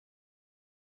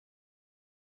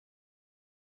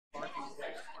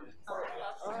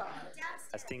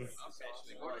Testing.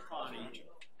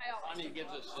 Connie gives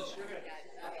us this.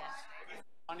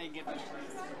 Connie gives us.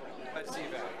 Let's see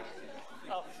that.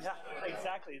 Oh, yeah,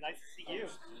 exactly. Nice to see you.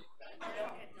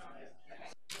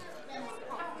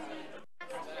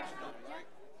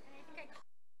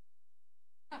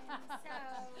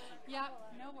 Yeah,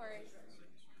 no worries.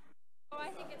 Oh, I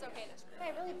think it's okay this I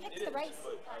really picked the right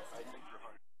seat last time.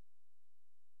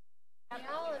 And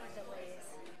all of the ways.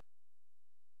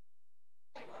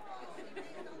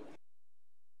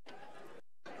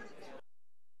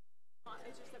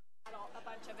 It's just a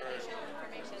bunch of additional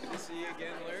information. Good to see you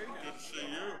again, Larry. Good to see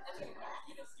you.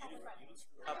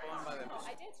 Up on by the.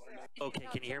 I did. Okay,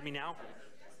 can you hear me now?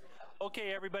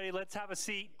 Okay, everybody, let's have a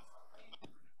seat.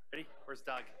 Ready? Where's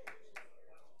Doug?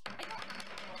 Thank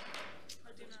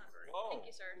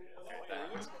you, sir.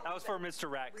 That was for Mr.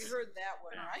 Rex. We heard that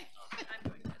one, right?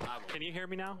 Can you hear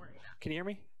me now? Can you hear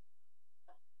me?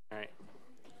 All right.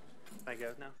 Can I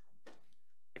go now?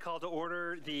 I call to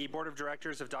order the Board of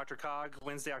Directors of DRCOG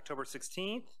Wednesday, October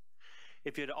 16th.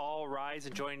 If you'd all rise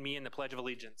and join me in the Pledge of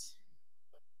Allegiance.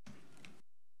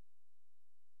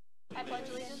 I pledge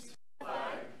allegiance to the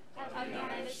flag of the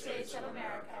United States of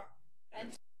America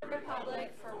and to the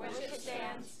republic for which it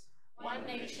stands, one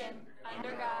nation,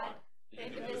 under God,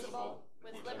 indivisible,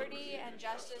 with liberty and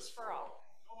justice for all.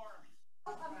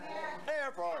 Hey,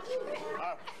 folks.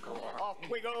 Off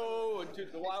we go into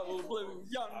the wild blue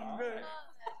yonder.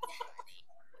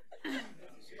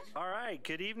 All right,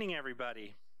 good evening,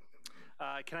 everybody.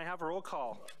 Can I have a roll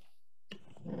call?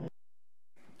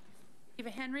 Eva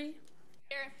Henry.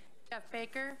 Here. Jeff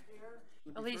Baker. Here.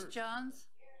 Elise Jones.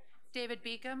 David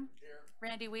Beacom. Here.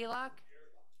 Randy Wheelock.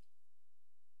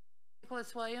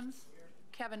 Nicholas Williams. Here.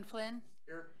 Kevin Flynn.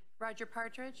 Here. Roger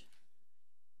Partridge.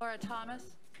 Laura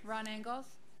Thomas. Ron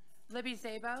Ingalls. Libby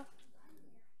Zabo.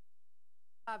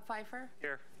 Bob Pfeiffer.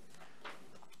 Here.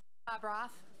 Bob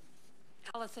Roth.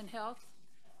 Allison Hill.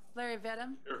 Larry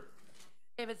Vidham. Here.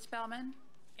 David Spellman.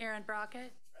 Aaron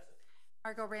Brockett.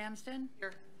 Margot Ramsden.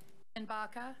 Here. Ben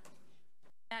Baca.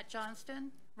 Matt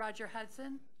Johnston. Roger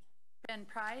Hudson. Ben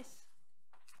Price.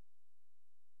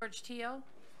 George Teal.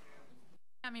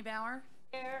 Tammy Bauer.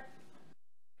 Here.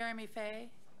 Jeremy Fay.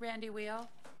 Randy Wheel.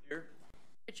 Here.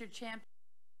 Richard Champion.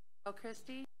 Bill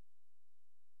Christie.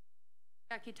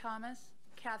 Jackie Thomas.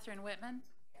 Catherine Whitman.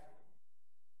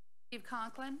 Steve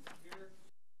Conklin. Here.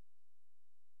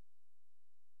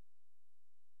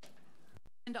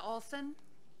 Linda Olson.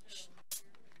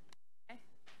 Okay.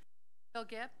 Bill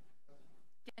Gipp.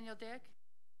 Daniel Dick.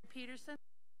 Peterson.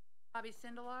 Bobby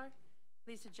Sindelar.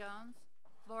 Lisa Jones.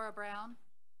 Laura Brown.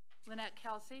 Lynette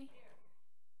Kelsey.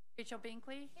 Rachel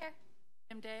Binkley. Here.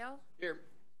 Jim Dale. Here.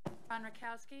 Ron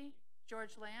Rakowski.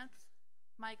 George Lance.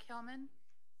 Mike Hillman.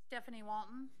 Stephanie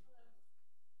Walton.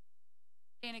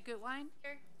 Dana Gutwein.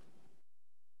 Here.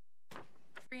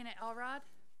 Karina Elrod.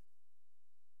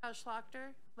 Kyle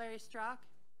Schlachter. Larry Strock.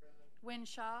 Wynn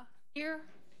Shaw. Here.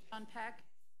 John Peck.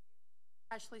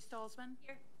 Ashley Stolzman.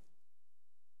 Here.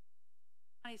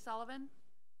 Connie Sullivan.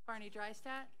 Barney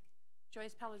Drystat.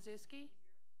 Joyce Palazuski.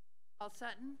 Paul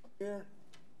Sutton. Here.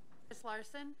 Chris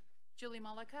Larson. Julie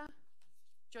Mullica.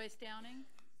 Joyce Downing.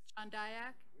 John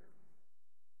Dyack.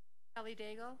 Kelly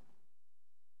Daigle.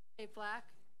 Dave Black.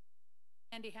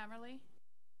 Andy Hammerly.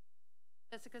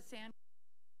 Jessica Sand.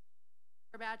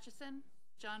 Herb Atchison.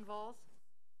 John Voles.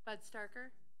 Bud Starker.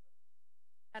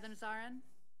 Adam Zarin.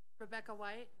 Rebecca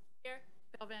White. Here.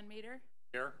 Bill Van Meter.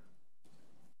 Here.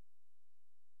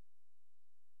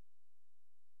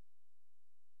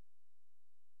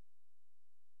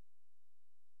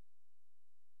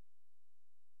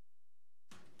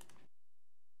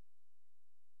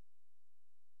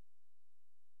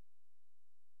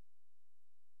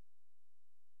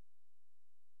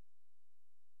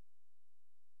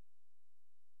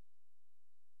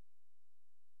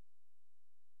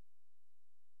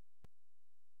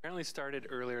 Apparently started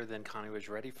earlier than Connie was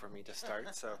ready for me to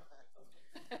start, so.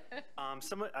 I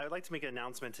would like to make an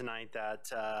announcement tonight that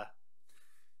some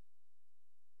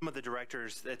of the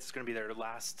directors, it's going to be their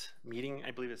last meeting,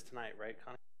 I believe it's tonight, right,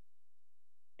 Connie?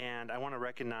 And I want to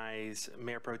recognize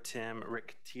Mayor Pro Tem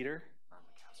Rick Teeter.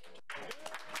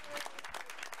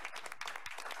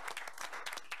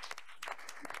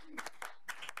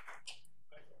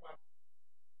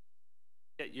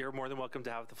 Yeah, you're more than welcome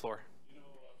to have the floor.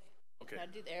 Okay.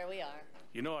 There we are.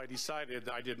 You know, I decided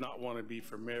I did not want to be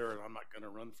for mayor, and I'm not going to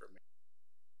run for mayor.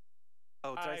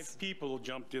 Oh, 5 people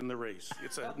jumped in the race.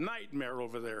 It's a nightmare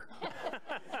over there.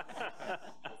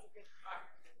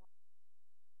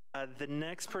 The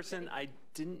next person I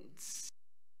didn't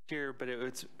here, but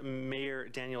it's Mayor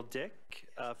Daniel Dick,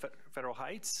 Federal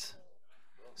Heights.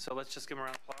 So let's just give him a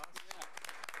round of applause.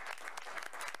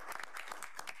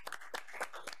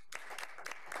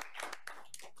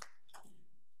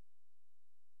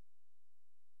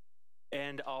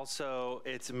 And also,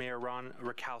 it's Mayor Ron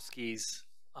Rakowski's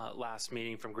last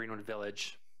meeting from Greenwood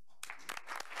Village.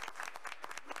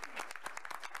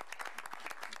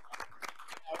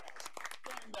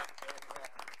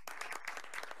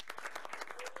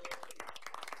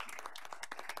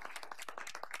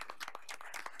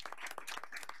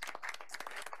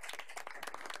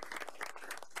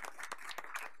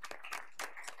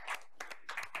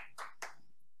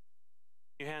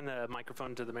 You hand the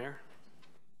microphone to the mayor.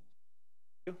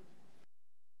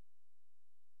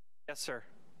 Yes, sir.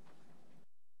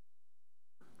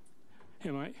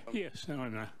 Am I? Yes, no,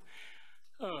 I'm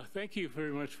not. Thank you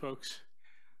very much, folks.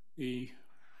 The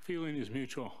feeling is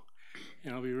mutual,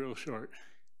 and I'll be real short.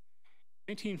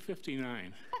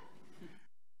 1959,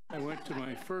 I went to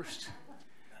my first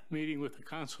meeting with the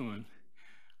councilman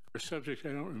for a subject I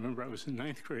don't remember. I was in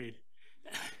 9th grade,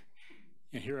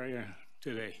 and here I am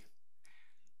today.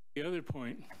 The other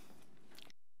point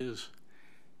is,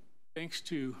 thanks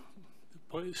to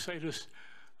the situs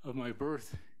of my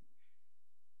birth,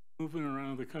 moving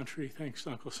around the country, thanks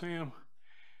to Uncle Sam,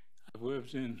 I've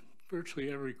lived in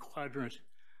virtually every quadrant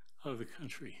of the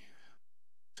country.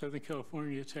 Southern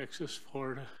California, Texas,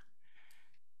 Florida,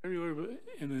 everywhere but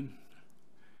in the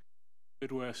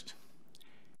Midwest.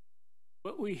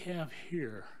 What we have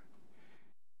here,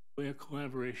 the way of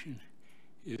collaboration,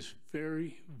 is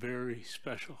very, very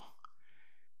special.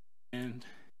 And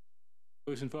I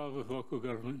was involved with local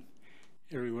government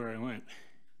everywhere I went.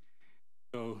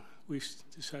 So we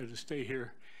decided to stay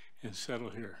here and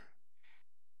settle here.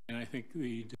 And I think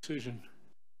the decision,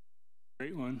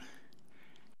 great one.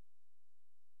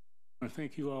 I want to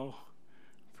thank you all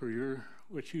for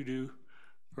what you do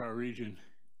for our region.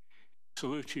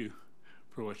 Salute you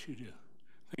for what you do.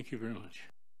 Thank you very much.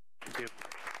 Thank you.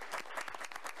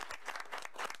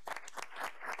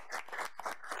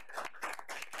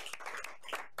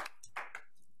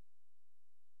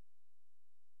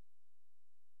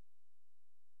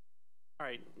 All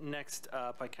right, next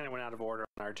up, I kind of went out of order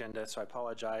on our agenda, so I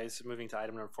apologize. Moving to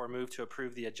item number 4, move to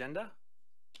approve the agenda.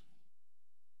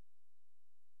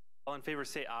 All in favor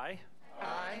say aye.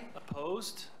 Aye.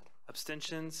 Opposed?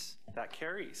 Abstentions? That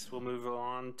carries. We'll move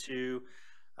on to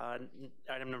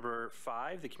item number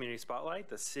 5, the community spotlight.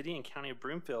 The city and county of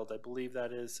Broomfield, I believe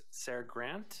that is Sarah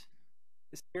Grant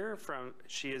is here.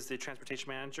 She is the transportation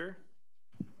manager,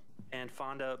 and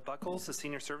Fonda Buckles, the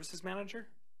senior services manager.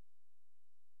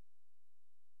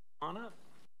 On up.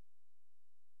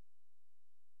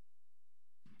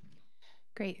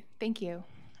 Great, thank you.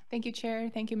 Thank you, Chair.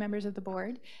 Thank you, members of the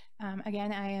board.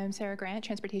 Again, I am Sarah Grant,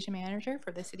 Transportation Manager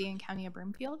for the City and County of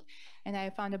Broomfield, and I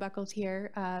have Fonda Buckles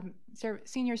here,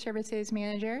 Senior Services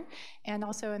Manager, and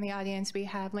also in the audience we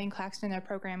have Lane Claxton, our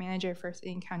Program Manager for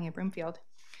City and County of Broomfield.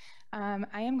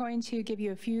 I am going to give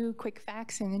you a few quick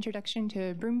facts and introduction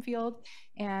to Broomfield,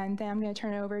 and then I'm going to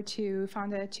turn it over to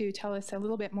Fonda to tell us a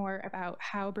little bit more about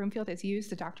how Broomfield has used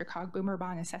the DRCOG Boomer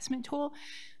Bond Assessment Tool,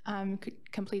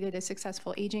 completed a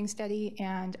successful aging study,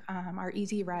 and our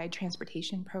Easy Ride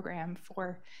transportation program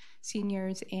for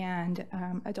seniors and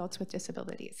adults with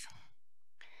disabilities.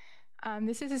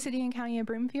 This is the City and County of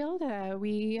Broomfield.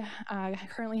 We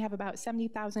currently have about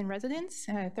 70,000 residents,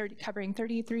 covering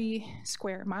 33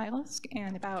 square miles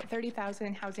and about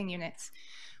 30,000 housing units.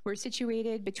 We're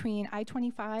situated between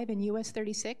I-25 and US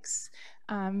 36,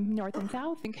 north and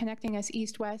south, and connecting us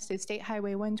east-west is State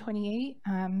Highway 128,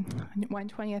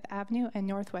 120th Avenue, and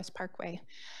Northwest Parkway.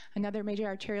 Another major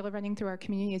arterial running through our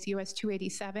community is US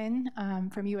 287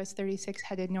 from US 36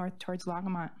 headed north towards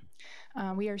Longmont.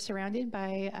 We are surrounded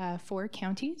by 4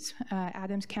 counties,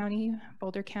 Adams County,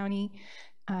 Boulder County,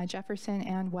 Jefferson,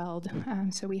 and Weld.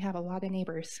 So we have a lot of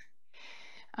neighbors.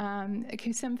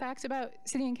 Some facts about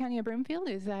City and County of Broomfield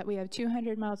is that we have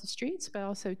 200 miles of streets, but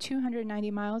also 290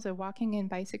 miles of walking and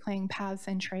bicycling paths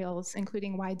and trails,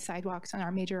 including wide sidewalks on our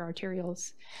major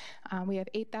arterials. We have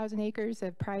 8,000 acres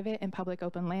of private and public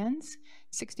open lands,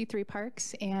 63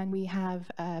 parks, and we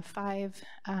have 5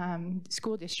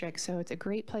 school districts. So it's a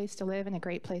great place to live and a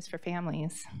great place for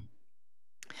families.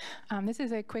 This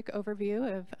is a quick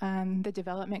overview of the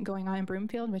development going on in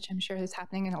Broomfield, which I'm sure is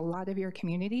happening in a lot of your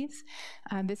communities.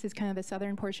 This is kind of the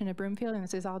southern portion of Broomfield, and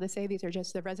this is all to say these are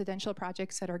just the residential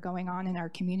projects that are going on in our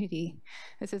community.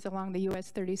 This is along the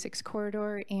US 36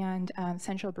 corridor and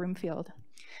central Broomfield.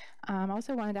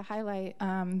 Also wanted to highlight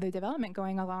the development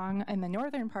going along in the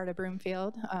northern part of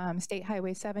Broomfield, State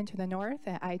Highway 7 to the north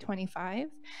at I-25.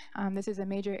 This is a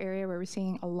major area where we're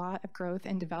seeing a lot of growth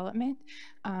and development,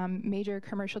 major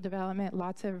commercial development,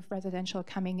 lots of residential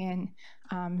coming in,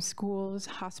 schools,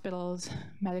 hospitals,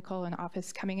 medical, and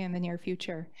office coming in the near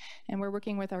future. And we're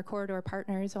working with our corridor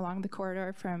partners along the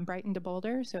corridor from Brighton to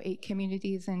Boulder, so 8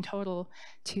 communities in total,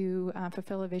 to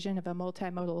fulfill a vision of a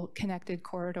multimodal connected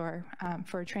corridor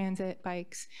for transit,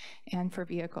 bikes, and for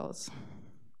vehicles.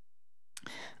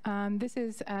 This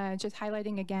is just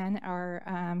highlighting again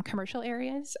our commercial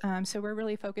areas. So we're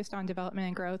really focused on development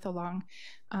and growth along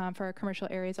for our commercial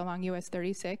areas along US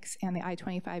 36 and the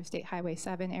I-25 State Highway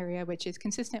 7 area, which is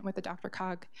consistent with the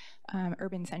DRCOG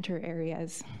urban center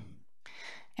areas.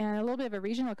 And a little bit of a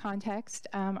regional context,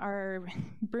 our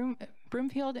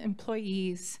Broomfield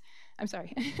employees,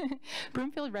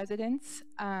 Broomfield residents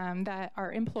that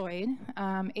are employed,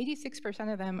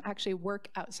 86% of them actually work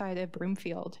outside of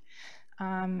Broomfield.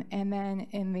 And then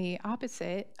in the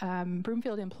opposite,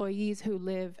 Broomfield employees who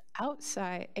live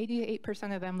outside,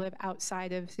 88% of them live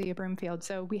outside of the city of Broomfield.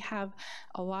 So we have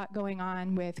a lot going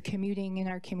on with commuting in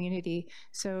our community.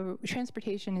 So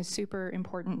transportation is super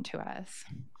important to us.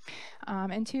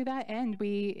 And to that end,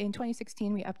 in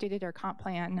 2016, we updated our comp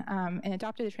plan and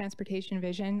adopted a transportation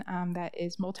vision that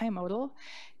is multimodal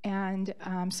and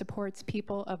supports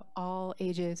people of all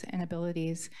ages and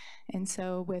abilities. And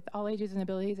so with all ages and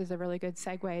abilities is a really good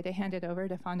segue to hand it over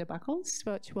to Fonda Buckles,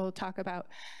 which will talk about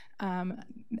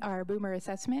our boomer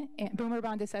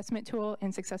bond assessment tool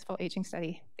and successful aging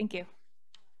study. Thank you.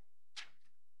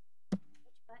 Which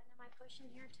button am I pushing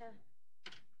here to?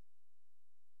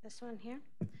 This one here?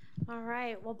 All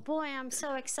right. Well, boy, I'm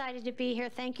so excited to be here.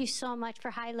 Thank you so much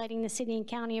for highlighting the city and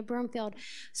county of Broomfield.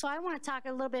 So I want to talk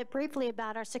a little bit briefly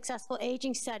about our successful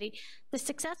aging study. The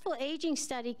successful aging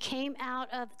study came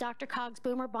out of DRCOG's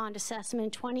Boomer Bond Assessment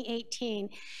in 2018.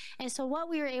 And so what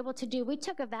we were able to do, we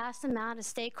took a vast amount of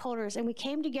stakeholders and we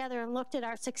came together and looked at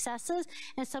our successes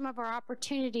and some of our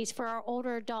opportunities for our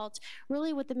older adults,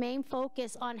 really with the main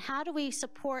focus on how do we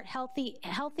support healthy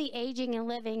aging and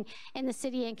living in the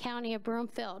city and county of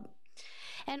Broomfield.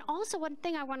 And also one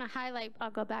thing I want to highlight,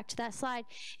 I'll go back to that slide,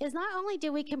 is not only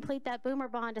did we complete that Boomer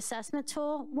Bond Assessment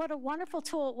tool, what a wonderful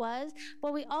tool it was,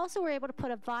 but we also were able to put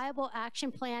a viable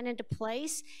action plan into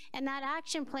place. And that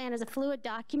action plan is a fluid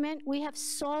document. We have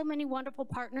so many wonderful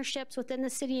partnerships within the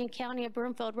city and county of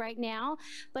Broomfield right now.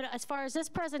 But as far as this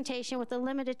presentation, with the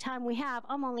limited time we have,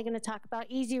 I'm only going to talk about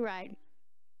Easy Ride.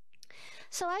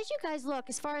 So as you guys look,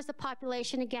 as far as the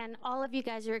population, again, all of you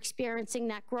guys are experiencing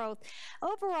that growth.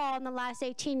 Overall, in the last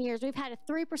 18 years, we've had a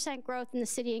 3% growth in the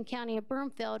city and county of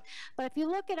Broomfield. But if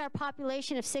you look at our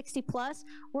population of 60 plus,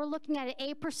 we're looking at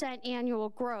an 8% annual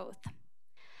growth.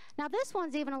 Now this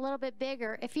one's even a little bit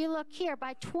bigger. If you look here,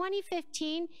 by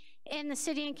 2015, in the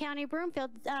city and county of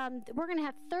Broomfield, we're gonna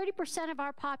have 30% of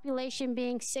our population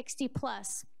being 60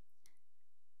 plus.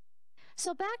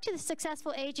 So back to the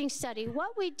successful aging study.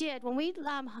 What we did when we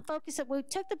we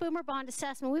took the Boomer Bond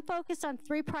Assessment, we focused on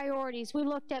 3 priorities. We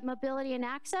looked at mobility and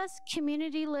access,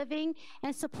 community living,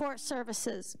 and support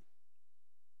services.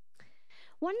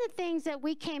 One of the things that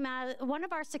we came out of, one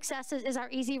of our successes is our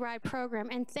Easy Ride program,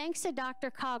 and thanks to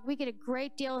DRCOG, we get a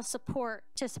great deal of support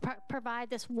to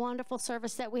provide this wonderful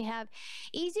service that we have.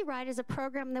 Easy Ride is a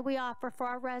program that we offer for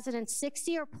our residents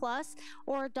 60 or plus,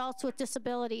 or adults with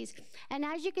disabilities. And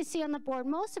as you can see on the board,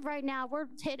 most of right now, we're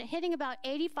hitting about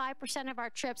 85% of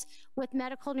our trips with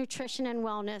medical nutrition and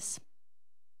wellness.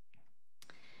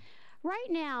 Right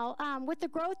now, with the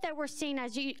growth that we're seeing, I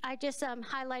just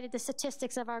highlighted the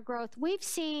statistics of our growth, we've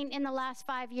seen in the last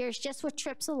 5 years, just with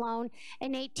trips alone,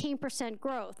 an 18%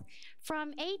 growth.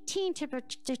 From 18 to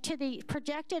the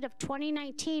projected of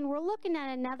 2019, we're looking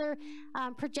at another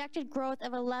projected growth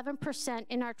of 11%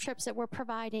 in our trips that we're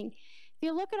providing. If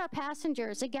you look at our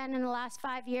passengers, again, in the last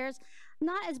 5 years,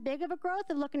 not as big of a growth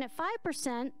of looking at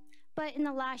 5%, but in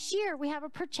the last year, we have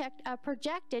a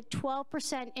projected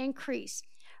 12% increase.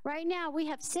 Right now, we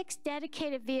have 6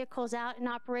 dedicated vehicles out in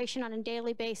operation on a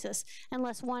daily basis,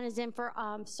 unless one is in for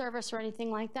service or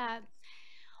anything like that.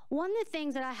 One of the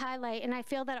things that I highlight, and I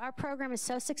feel that our program is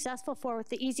so successful for with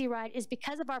the Easy Ride, is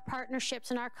because of our partnerships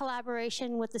and our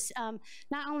collaboration with this,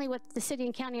 not only with the city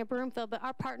and county of Broomfield, but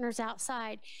our partners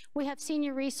outside. We have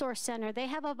Senior Resource Center. They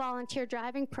have a volunteer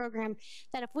driving program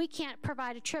that if we can't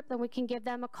provide a trip, then we can give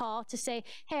them a call to say,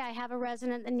 hey, I have a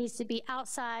resident that needs to be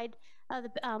outside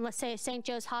let's say St.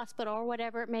 Joe's Hospital or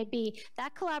whatever it may be.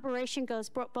 That collaboration goes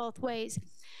both ways.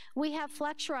 We have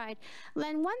FlexRide.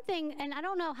 And one thing, and I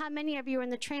don't know how many of you are in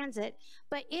the transit,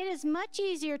 but it is much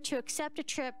easier to accept a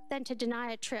trip than to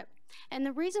deny a trip. And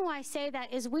the reason why I say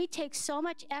that is we take so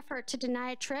much effort to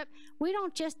deny a trip. We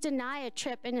don't just deny a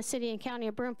trip in the city and county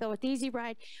of Broomfield with Easy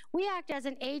Ride. We act as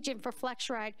an agent for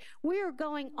FlexRide. We are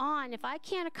going on. If I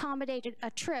can't accommodate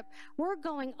a trip, we're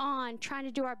going on trying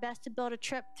to do our best to build a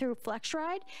trip through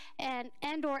FlexRide and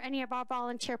or any of our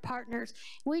volunteer partners.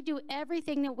 We do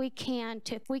everything that we can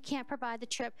to, if we can't provide the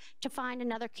trip, to find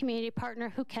another community partner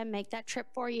who can make that trip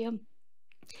for you.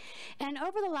 And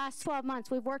over the last 12 months,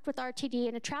 we've worked with RTD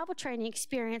in a travel training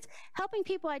experience, helping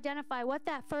people identify what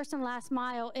that first and last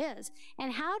mile is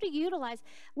and how to utilize.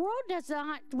 World does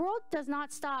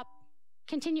not stop.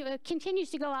 Continues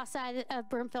to go outside of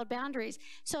Broomfield boundaries.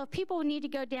 So if people need to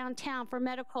go downtown for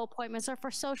medical appointments or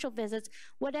for social visits,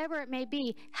 whatever it may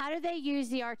be, how do they use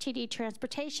the RTD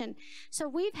transportation? So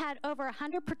we've had over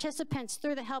 100 participants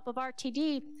through the help of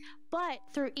RTD, but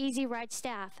through Easy Ride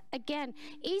staff. Again,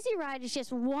 Easy Ride is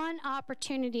just one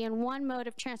opportunity and one mode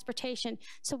of transportation.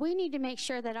 So we need to make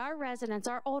sure that our residents,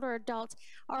 our older adults,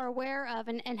 are aware of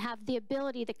and have the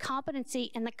ability, the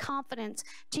competency, and the confidence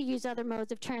to use other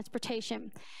modes of transportation.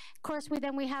 Of course,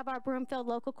 we have our Broomfield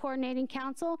Local Coordinating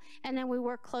Council, and then we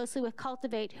work closely with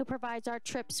Cultivate, who provides our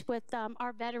trips with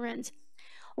our veterans.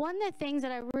 One of the things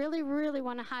that I really, really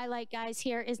want to highlight, guys,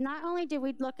 here is not only did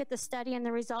we look at the study and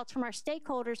the results from our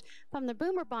stakeholders from the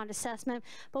Boomer Bond assessment,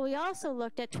 but we also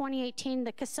looked at 2018,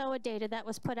 the CASOA data that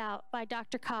was put out by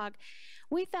DRCOG.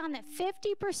 We found that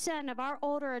 50% of our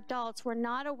older adults were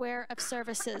not aware of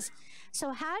services.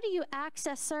 So how do you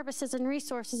access services and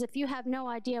resources if you have no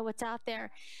idea what's out there?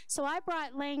 So I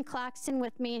brought Lane Claxton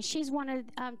with me, and she's one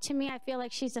of, to me, I feel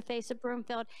like she's the face of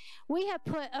Broomfield. We have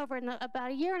put over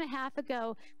about a year and a half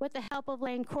ago, with the help of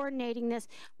Lane coordinating this,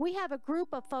 we have a group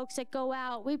of folks that go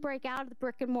out, we break out of the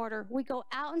brick and mortar, we go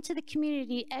out into the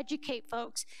community, educate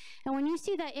folks. And when you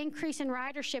see that increase in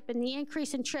ridership and the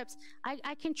increase in trips,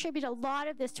 I contribute a lot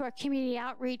of this to our community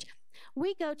outreach.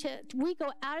 We go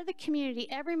out of the community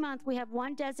every month. We have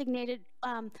one designated,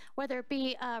 whether it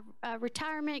be a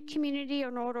retirement community or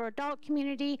an older adult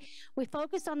community. We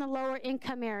focus on the lower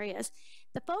income areas.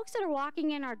 The folks that are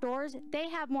walking in our doors, they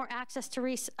have more access to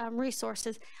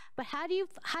resources. But how do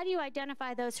you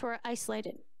identify those who are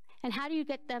isolated? And how do you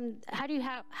get them, how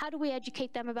do we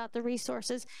educate them about the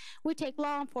resources? We take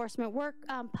law enforcement, work,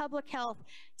 public health,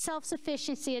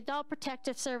 self-sufficiency, adult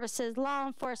protective services, law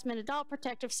enforcement, adult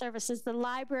protective services, the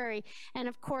library, and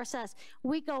of course us.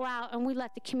 We go out and we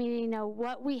let the community know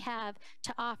what we have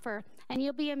to offer. And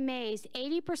you'll be amazed,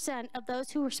 80% of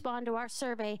those who respond to our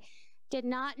survey did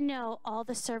not know all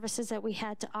the services that we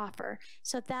had to offer.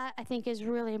 So that, I think, is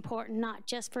really important, not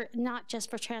just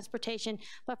for transportation,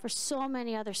 but for so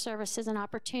many other services and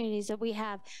opportunities that we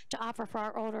have to offer for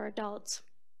our older adults.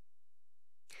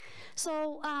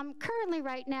 So currently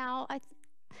right now,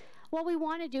 what we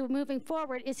want to do moving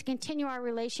forward is to continue our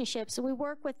relationship. So we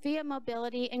work with Via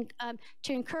Mobility and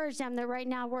to encourage them. They're right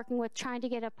now working with trying to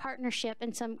get a partnership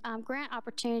and some grant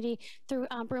opportunity through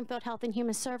Broomfield Health and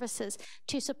Human Services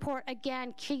to support,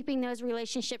 again, keeping those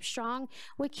relationships strong.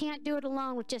 We can't do it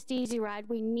alone with just Easy Ride.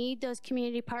 We need those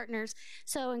community partners.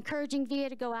 So encouraging Via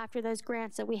to go after those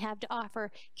grants that we have to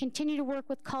offer. Continue to work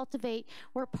with Cultivate.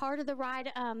 We're part of the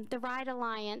Ride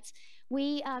Alliance.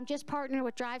 We just partnered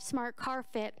with Drive Smart Car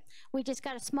Fit. We just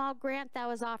got a small grant that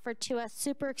was offered to us.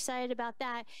 Super excited about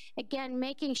that. Again,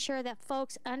 making sure that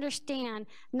folks understand,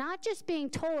 not just being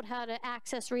told how to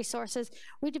access resources.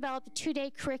 We developed a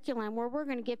 2-day curriculum where we're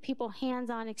going to give people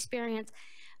hands-on experience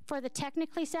for the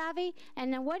technically savvy.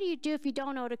 And then what do you do if you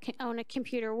don't own a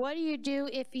computer? What do you do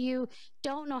if you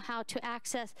don't know how to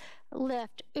access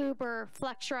Lyft, Uber,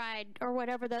 FlexRide, or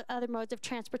whatever the other modes of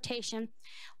transportation?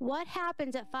 What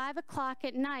happens at 5 o'clock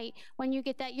at night when you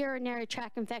get that urinary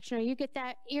tract infection or you get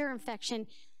that ear infection?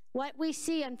 What we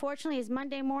see, unfortunately, is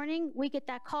Monday morning, we get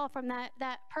that call from that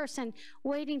person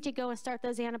waiting to go and start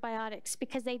those antibiotics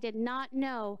because they did not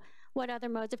know what other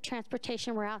modes of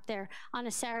transportation were out there on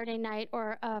a Saturday night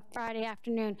or a Friday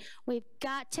afternoon. We've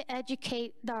got to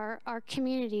educate our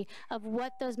community of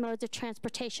what those modes of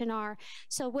transportation are.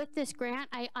 So with this grant,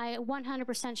 I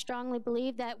 100% strongly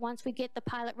believe that once we get the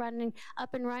pilot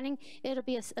up and running, it'll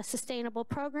be a sustainable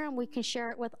program. We can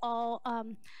share it with all,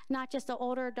 not just the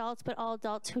older adults, but all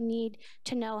adults who need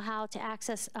to know how to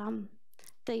access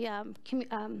the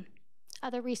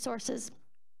other resources.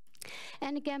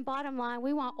 And again, bottom line,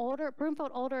 we want Broomfield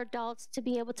older adults to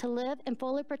be able to live and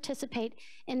fully participate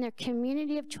in their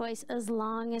community of choice as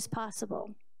long as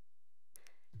possible.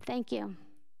 Thank you.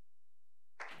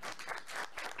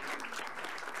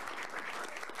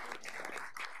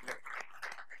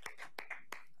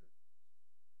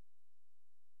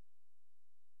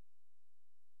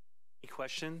 Any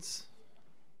questions?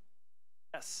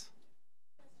 Yes.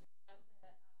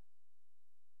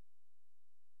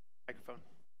 Microphone.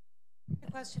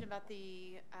 A question about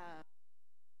the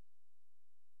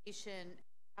patient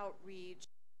outreach.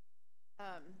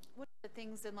 What are the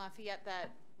things in Lafayette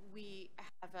that we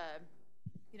have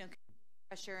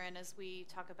pressure in as we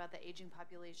talk about the aging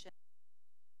population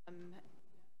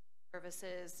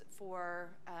services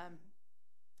for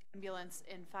ambulance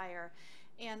and fire?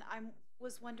 And I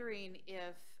was wondering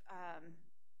if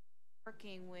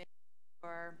working with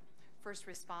our first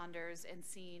responders and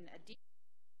seeing a deep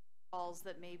calls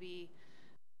that maybe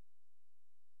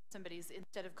somebody's,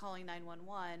 instead of calling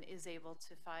 911, is able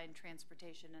to find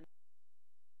transportation, and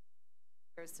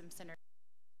there's some synergy.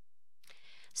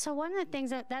 So one of the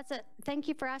things thank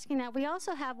you for asking that. We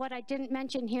also have what I didn't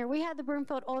mention here. We had the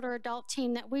Broomfield Older Adult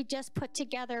Team that we just put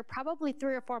together probably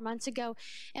 3 or 4 months ago,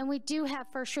 and we do have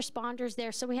first responders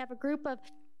there. So we have a group of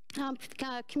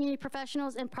community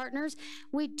professionals and partners.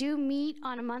 We do meet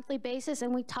on a monthly basis,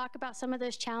 and we talk about some of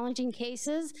those challenging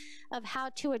cases of how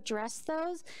to address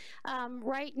those.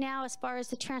 Right now, as far as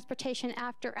the transportation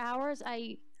after hours,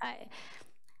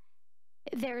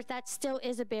 that still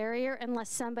is a barrier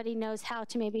unless somebody knows how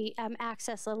to maybe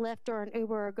access a Lyft or an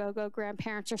Uber or GoGo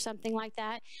grandparents or something like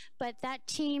that. But that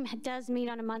team does meet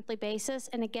on a monthly basis,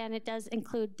 and again, it does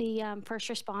include the first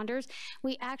responders.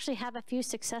 We actually have a few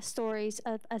success stories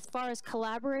as far as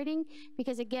collaborating,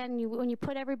 because again, when you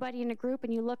put everybody in a group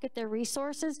and you look at their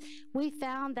resources, we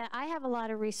found that I have a lot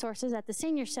of resources at the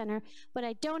senior center, but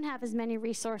I don't have as many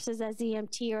resources as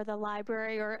EMT or the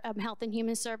library or Health and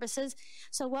Human Services.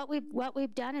 So what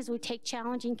we've done is we take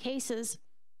challenging cases,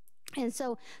 and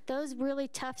so those really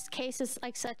tough cases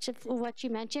like such of what you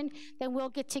mentioned, then we'll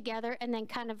get together and then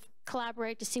kind of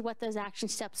collaborate to see what those action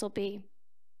steps will be.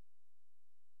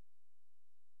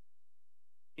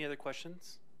 Any other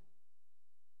questions?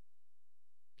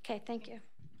 Okay, thank you.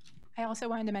 I also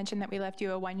wanted to mention that we left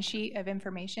you a 1 sheet of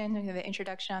information, the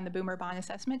introduction on the Boomer Bond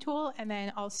Assessment Tool, and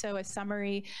then also a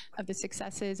summary of the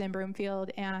successes in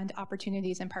Broomfield and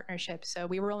opportunities and partnerships. So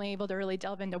we were only able to really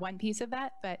delve into one piece of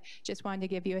that, but just wanted to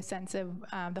give you a sense of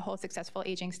the whole successful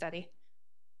aging study.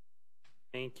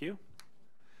 Thank you.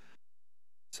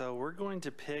 So we're going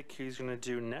to pick who's going to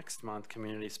do next month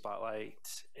Community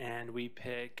Spotlight, and we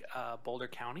pick Boulder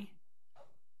County.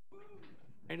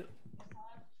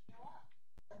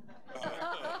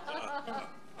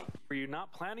 Were you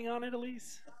not planning on it,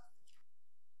 Elise?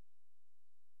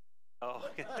 Oh.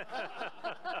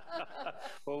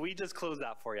 Well, we just closed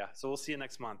that for you, so we'll see you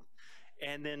next month.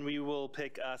 And then we will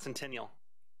pick Centennial.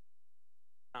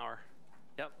 Hour.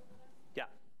 Yep. Yeah.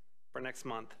 For next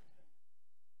month.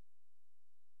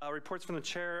 Reports from the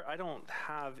chair. I don't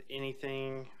have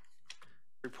anything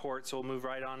report, so we'll move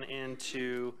right on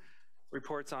into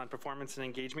reports on Performance and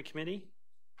Engagement Committee.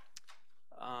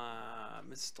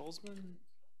 Ms. Stolzman?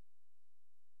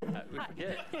 We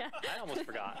forget. Yeah. I almost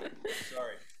forgot.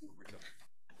 Sorry.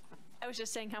 I was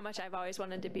just saying how much I've always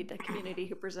wanted to be the community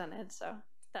who presented, so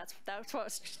that's what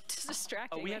was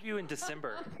distracting me. Oh, we have you in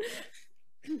December.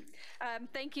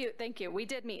 Thank you. We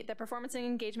did meet. The Performance and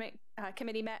Engagement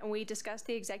Committee met, and we discussed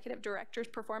the Executive Director's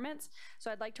performance.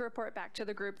 So I'd like to report back to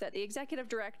the group that the Executive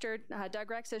Director, Doug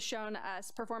Rex, has shown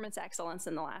us performance excellence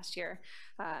in the last year.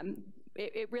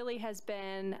 It really has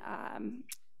been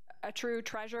a true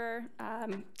treasure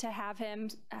to have him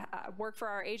work for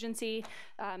our agency.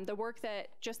 The work that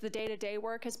just the day-to-day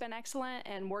work has been excellent,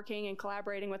 and working and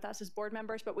collaborating with us as board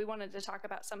members, but we wanted to talk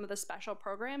about some of the special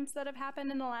programs that have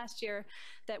happened in the last year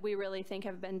that we really think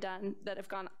have been done, that have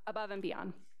gone above and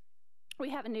beyond. We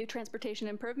have a new transportation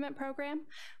improvement program.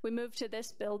 We moved to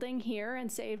this building here and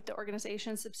saved the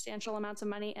organization substantial amounts of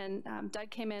money, and Doug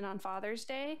came in on Father's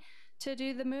Day to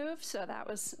do the move, so that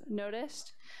was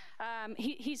noticed.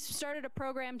 He's started a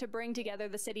program to bring together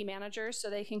the city managers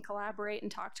so they can collaborate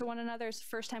and talk to one another. It's the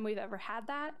first time we've ever had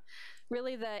that.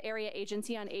 Really, the area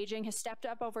agency on aging has stepped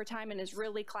up over time and is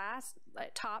really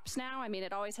tops now. I mean,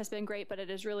 it always has been great, but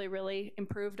it has really, really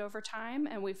improved over time,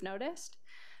 and we've noticed.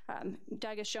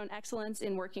 Doug has shown excellence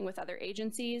in working with other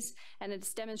agencies, and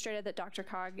it's demonstrated that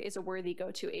DRCOG is a worthy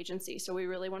go-to agency. So we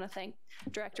really want to thank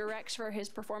Director Rex for his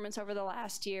performance over the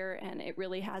last year, and it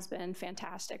really has been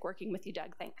fantastic working with you,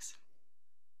 Doug. Thanks.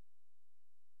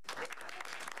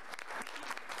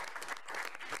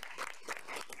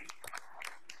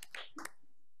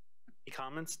 Any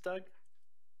comments, Doug?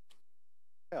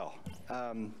 Well,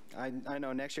 I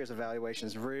know next year's evaluation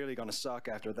is really going to suck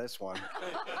after this one.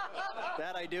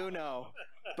 That I do know.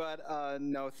 But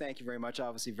no, thank you very much.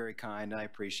 Obviously very kind. I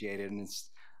appreciate it. And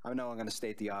I know I'm going to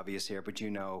state the obvious here, but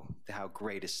you know how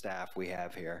great a staff we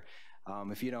have here.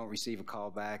 If you don't receive a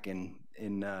call back in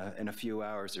a few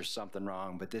hours, there's something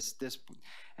wrong. But this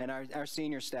and our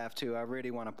senior staff too, I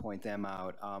really want to point them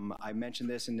out. I mentioned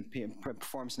this in the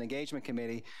Performance and Engagement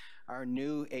Committee. Our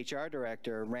new HR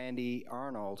director, Randy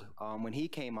Arnold, when he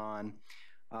came on,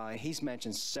 he's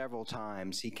mentioned several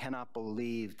times he cannot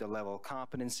believe the level of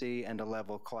competency and the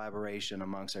level of collaboration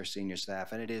amongst our senior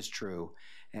staff, and it is true.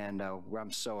 And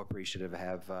I'm so appreciative to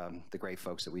have the great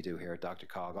folks that we do here at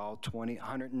DRCOG, all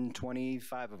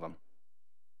 125 of them.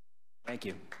 Thank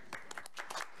you.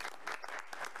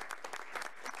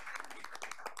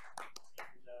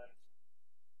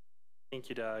 Thank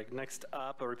you, Doug. Next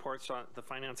up, reports on the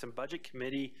Finance and Budget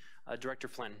Committee. Director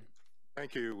Flynn.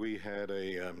 Thank you. We had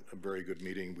a very good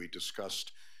meeting. We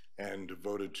discussed and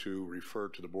voted to refer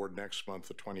to the board next month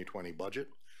the 2020 budget.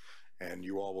 And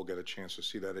you all will get a chance to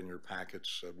see that in your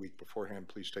packets a week beforehand.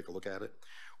 Please take a look at it.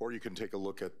 Or you can take a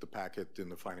look at the packet in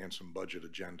the Finance and Budget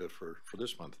agenda for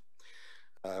this month.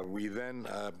 We then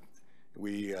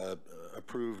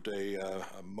approved a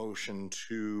motion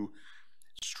to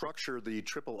structure the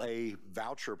AAA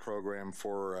voucher program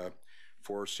for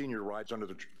senior rides under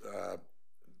the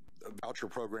voucher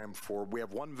program we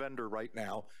have one vendor right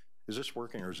now. Is this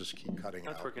working or does this keep cutting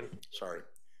out? That's working. Sorry.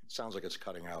 Sounds like it's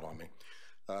cutting out on me.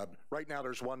 Right now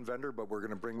there's one vendor, but we're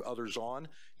going to bring others on,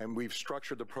 and we've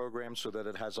structured the program so that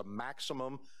it has a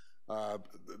maximum.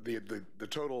 The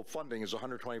total funding is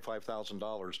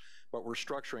 $125,000, but we're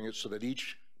structuring it so that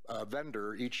each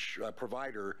vendor, each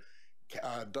provider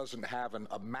doesn't have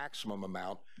a maximum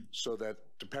amount, so that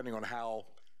depending on how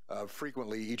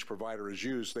frequently each provider is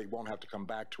used, they won't have to come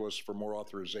back to us for more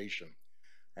authorization.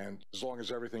 And as long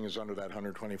as everything is under that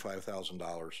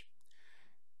 $125,000.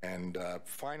 And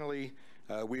finally,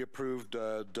 we approved,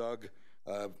 Doug,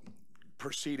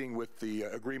 proceeding with the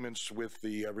agreements with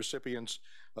the recipients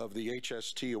of the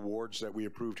HST awards that we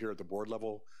approved here at the board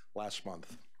level last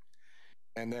month.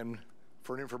 And then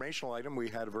for an informational item, we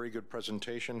had a very good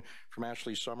presentation from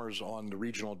Ashley Summers on the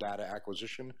Regional Data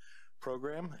Acquisition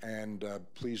Program. And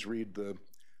please read the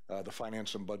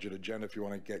Finance and Budget agenda if you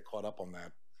want to get caught up on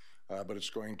that. But it's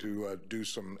going to do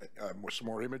some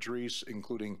more imageries,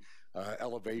 including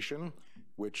elevation,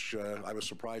 which I was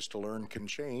surprised to learn can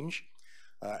change.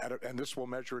 And this will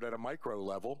measure it at a micro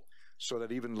level, so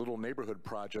that even little neighborhood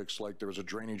projects, like there was a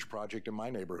drainage project in my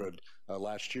neighborhood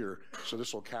last year. So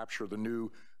this will capture the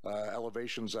new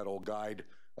elevations that will guide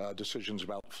decisions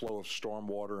about flow of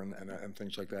stormwater and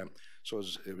things like that. So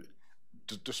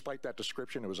despite that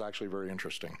description, it was actually very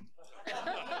interesting.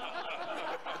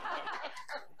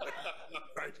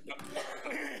 Right.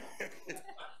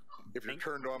 If you're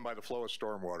turned on by the flow of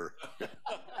stormwater.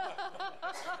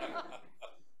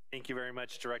 Thank you very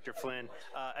much, Director Flynn.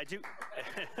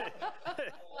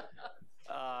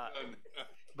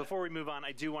 Before we move on,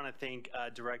 I do want to thank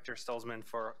Director Stolzman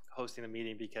for hosting the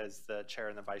meeting, because the chair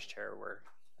and the vice chair were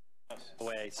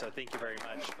away. So thank you very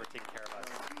much for taking care of us.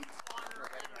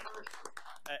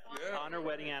 Honor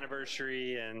wedding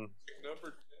anniversary, and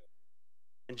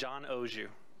John owes you.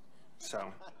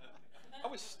 So I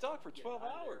was stuck for 12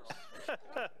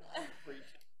 hours.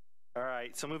 All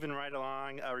right, so moving right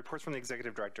along, reports from the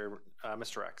Executive Director,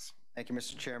 Mr. Rex. Thank you,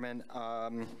 Mr. Chairman.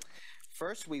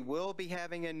 First, we will be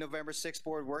having a November 6th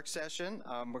board work session.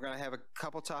 We're going to have a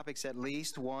couple topics at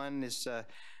least. One is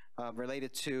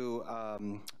related to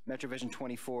MetroVision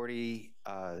 2040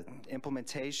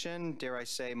 implementation, dare I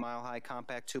say, Mile High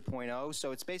Compact 2.0.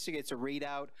 So it's basically, it's a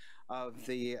readout of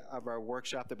our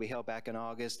workshop that we held back in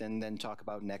August, and then talk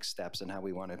about next steps and how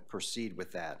we want to proceed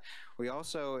with that.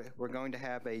 We're going to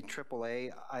have a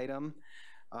AAA item.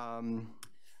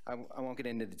 I won't get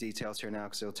into the details here now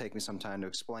because it'll take me some time to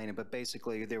explain it, but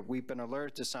basically we've been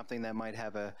alerted to something that might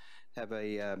have a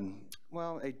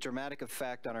dramatic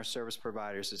effect on our service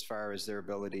providers as far as their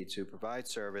ability to provide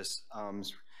service.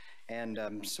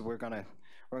 So we're going to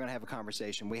have a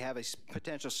conversation. We have a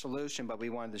potential solution, but we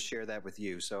wanted to share that with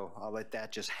you. So I'll let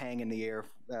that just hang in the air,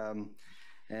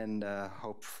 and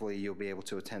hopefully you'll be able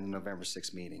to attend the November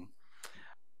 6th meeting.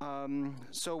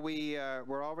 So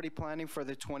we're already planning for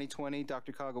the 2020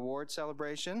 DRCOG Award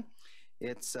celebration.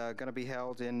 It's going to be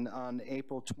held on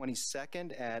April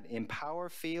 22nd at Empower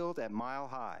Field at Mile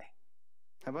High.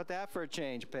 How about that for a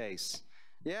change pace?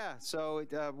 Yeah, so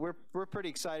we're pretty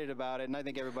excited about it, and I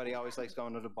think everybody always likes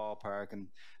going to the ballpark, and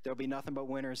there'll be nothing but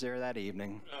winners there that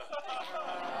evening.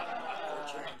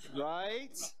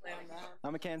 Right?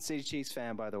 I'm a Kansas City Chiefs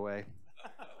fan, by the way.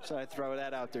 So I throw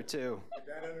that out there too.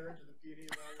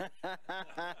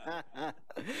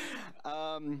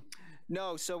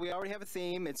 No, so we already have a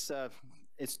theme. It's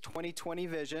 2020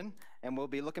 vision, and we'll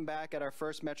be looking back at our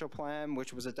first Metro Plan,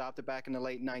 which was adopted back in the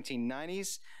late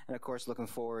 1990s, and of course looking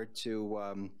forward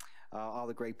to all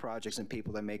the great projects and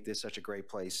people that make this such a great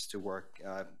place to work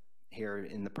here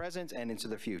in the present and into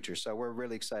the future. So we're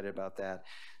really excited about that.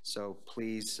 So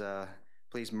please,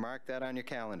 please mark that on your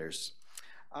calendars.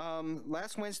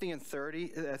 Last Wednesday and Thursday,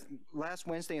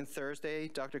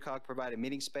 DRCOG provided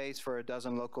meeting space for a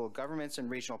dozen local governments and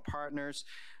regional partners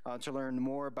to learn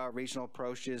more about regional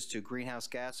approaches to greenhouse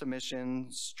gas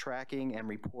emissions, tracking and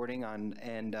reporting on,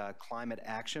 and climate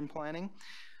action planning.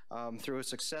 Through a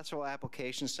successful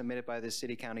application submitted by the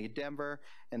City County of Denver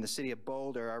and the City of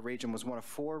Boulder, our region was one of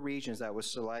 4 regions that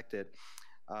was selected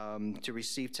to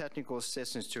receive technical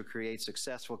assistance to create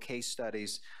successful case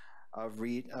studies of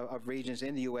regions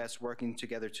in the U.S. working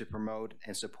together to promote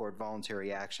and support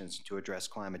voluntary actions to address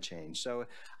climate change. So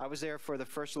I was there for the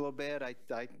first little bit.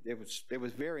 It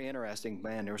was very interesting,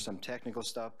 man. There was some technical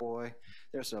stuff, boy.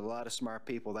 There's a lot of smart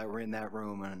people that were in that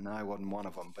room, and I wasn't one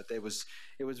of them. But it was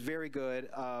very good.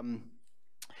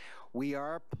 We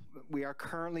are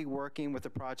currently working with the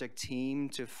project team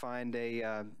to find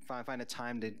a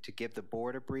time to give the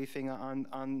board a briefing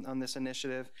on this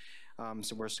initiative.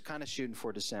 So we're kind of shooting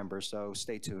for December, so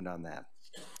stay tuned on that.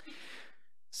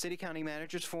 City County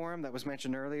Managers Forum that was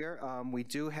mentioned earlier. We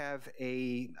do have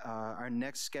our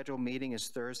next scheduled meeting is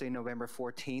Thursday, November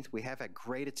 14th. We have had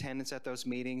great attendance at those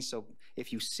meetings, so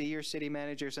if you see your city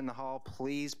managers in the hall,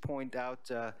 please point out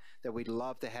that we'd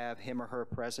love to have him or her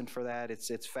present for that.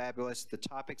 It's fabulous. The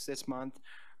topics this month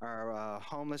are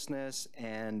homelessness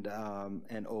and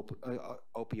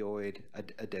opioid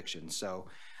addiction. So,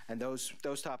 and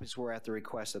those topics were at the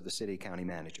request of the city county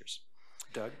managers.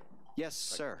 Doug? Yes,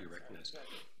 sir. You recognize.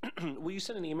 Will you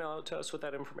send an email out to us with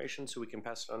that information so we can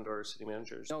pass it on to our city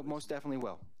managers? No, most definitely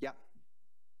will. Yep.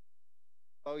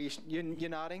 Oh, you're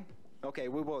nodding? Okay,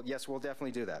 we will. Yes, we'll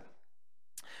definitely do that.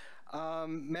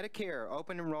 Medicare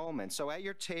open enrollment. So at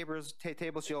your tables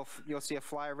you'll see a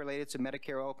flyer related to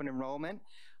Medicare open enrollment,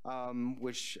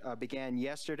 which began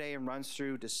yesterday and runs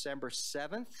through December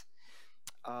 7th.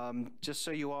 Just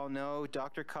so you all know,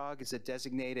 DRCOG is a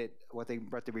designated, what they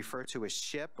refer to as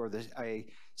SHIP, or a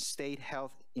State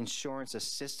Health Insurance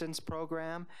Assistance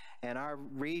Program, and our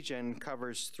region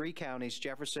covers 3 counties,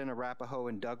 Jefferson, Arapahoe,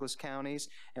 and Douglas counties,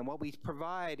 and what we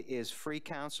provide is free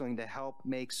counseling to help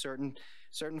make certain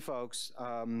folks,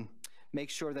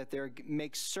 make certain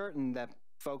that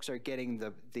folks are getting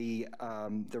the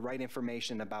right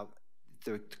information about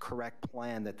the correct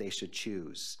plan that they should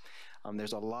choose.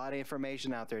 There's a lot of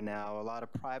information out there now, a lot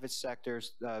of private sector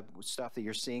stuff that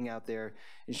you're seeing out there,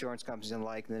 insurance companies and the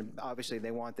like, and then obviously they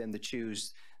want them to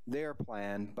choose their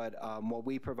plan, but what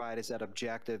we provide is that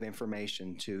objective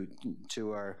information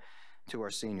to our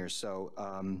seniors. So,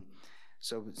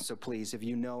 so please, if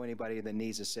you know anybody that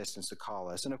needs assistance, to call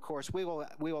us. And of course, we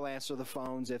will answer the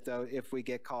phones if we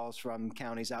get calls from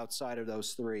counties outside of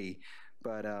those 3.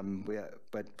 But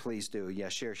please do, yeah,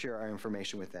 share our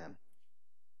information with them.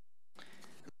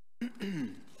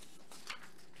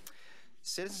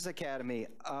 Citizens Academy.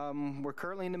 We're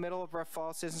currently in the middle of our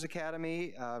Fall Citizens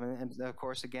Academy, and of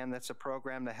course, again, that's a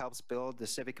program that helps build the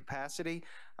civic capacity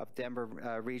of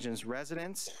Denver Region's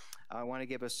residents. I want to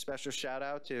give a special shout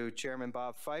out to Chairman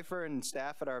Bob Pfeiffer and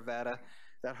staff at Arvada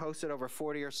that hosted over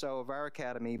 40 or so of our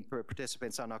Academy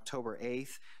participants on October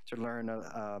 8th to learn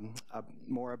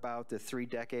more about the 3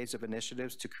 decades of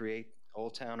initiatives to create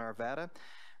Old Town Arvada.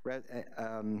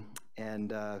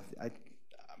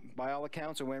 By all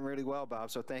accounts, it went really well, Bob,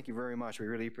 so thank you very much. We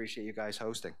really appreciate you guys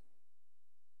hosting. It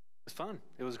was fun.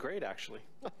 It was great, actually.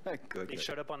 Good. They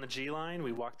showed up on the G line.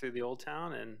 We walked through the Old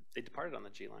Town, and they departed on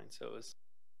the G line. So it was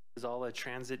all a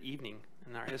transit evening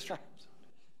in our history.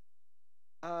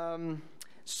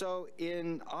 So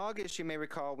in August, you may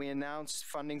recall, we announced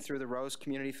funding through the Rose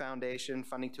Community Foundation,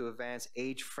 funding to advance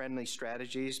age-friendly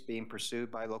strategies being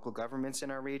pursued by local governments in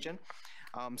our region.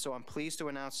 So I'm pleased to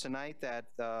announce tonight that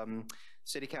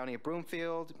City County of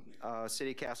Broomfield, City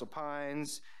of Castle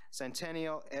Pines,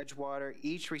 Centennial, Edgewater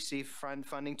each received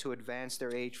funding to advance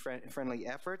their age-friendly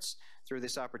efforts through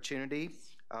this opportunity.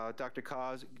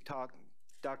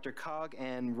 DRCOG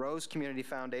and Rose Community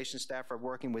Foundation staff are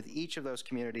working with each of those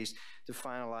communities to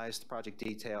finalize the project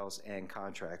details and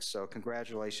contracts. So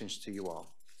congratulations to you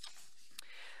all.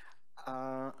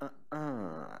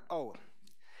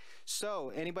 So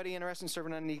anybody interested in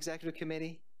serving on the executive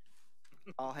committee?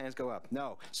 All hands go up.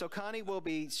 No. So Connie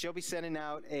she'll be sending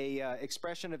out a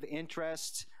expression of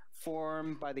interest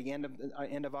form by the end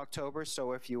of October.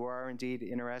 So if you are indeed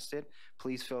interested,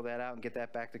 please fill that out and get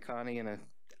that back to Connie in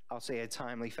I'll say a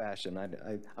timely fashion.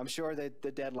 I'm sure that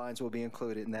the deadlines will be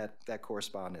included in that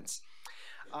correspondence.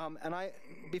 And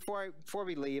before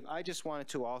we leave, I just wanted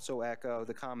to also echo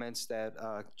the comments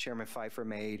that Chairman Pfeiffer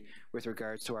made with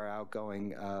regards to our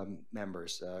outgoing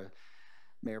members,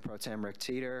 Mayor Pro Tem Rick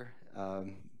Teeter,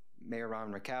 Mayor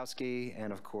Ron Rakowski,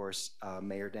 and of course,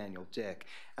 Mayor Daniel Dick.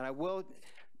 And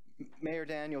Mayor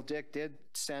Daniel Dick did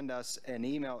send us an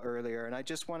email earlier, and I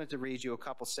just wanted to read you a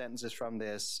couple sentences from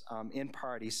this. In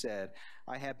part, he said,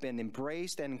 "I have been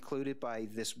embraced and included by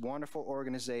this wonderful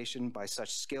organization, by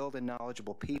such skilled and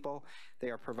knowledgeable people.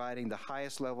 They are providing the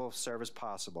highest level of service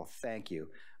possible. Thank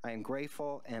you. I am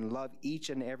grateful and love each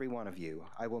and every one of you.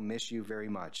 I will miss you very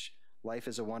much. Life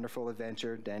is a wonderful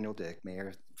adventure. Daniel Dick,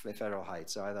 Mayor Federal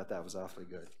Heights." So I thought that was awfully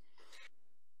good.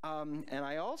 And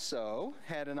I also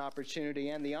had an opportunity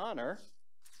and the honor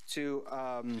to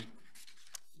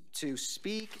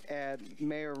speak at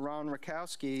Mayor Ron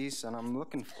Rakowski's, and I'm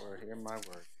looking for it here, my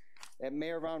word, at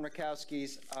Mayor Ron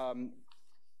Rakowski's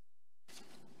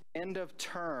end of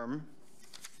term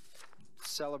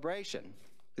celebration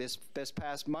this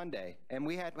past Monday. And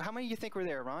we had, how many do you think were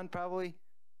there, Ron? Probably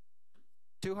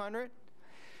 200?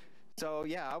 So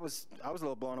yeah, I was a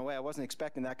little blown away. I wasn't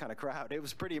expecting that kind of crowd. It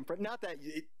was pretty impressive. Not that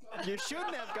you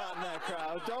shouldn't have gotten that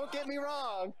crowd. Don't get me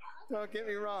wrong. Don't get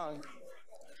me wrong.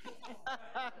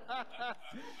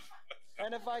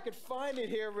 And if I could find it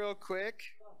here real quick,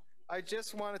 I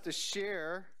just wanted to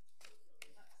share.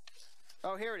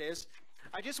 Oh, here it is.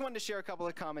 I just wanted to share a couple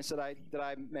of comments that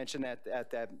I mentioned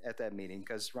at that meeting,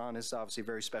 because Ron is obviously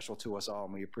very special to us all,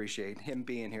 and we appreciate him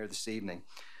being here this evening.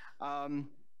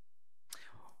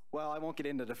 Well, I won't get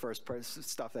into the first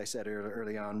stuff I said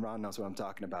early on. Ron knows what I'm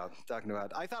talking about.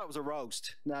 I thought it was a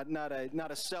roast, not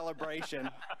a celebration.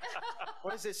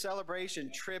 What is this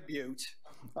celebration? Tribute.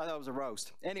 I thought it was a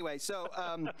roast. Anyway, so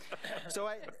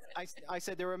I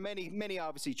said there were many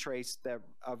obviously traits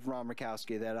of Ron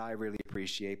Rakowski that I really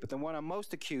appreciate, but the one I'm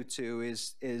most acute to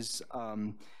is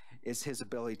his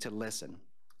ability to listen.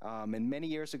 And many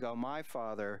years ago, my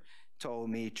father told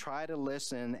me, try to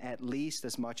listen at least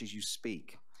as much as you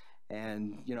speak.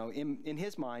 And, you know, in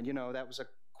his mind, you know, that was a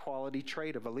quality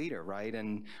trait of a leader, right?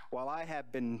 And while I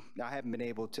haven't been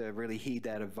able to really heed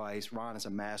that advice, Ron is a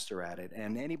master at it.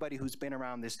 And anybody who's been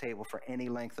around this table for any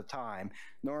length of time,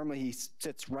 normally he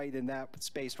sits right in that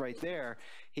space right there.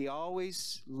 He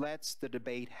always lets the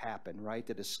debate happen, right?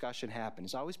 The discussion happen.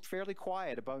 He's always fairly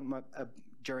quiet about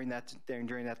during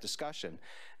that discussion.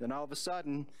 Then all of a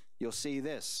sudden, you'll see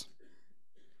this.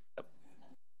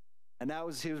 And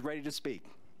he was ready to speak.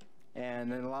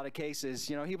 And in a lot of cases,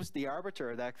 you know, he was the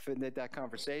arbiter of that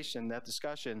conversation, that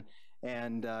discussion,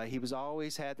 and he was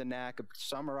always had the knack of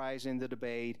summarizing the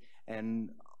debate,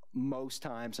 and most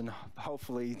times, and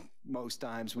hopefully most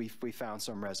times, we found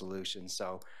some resolution.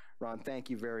 So, Ron, thank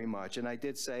you very much. And I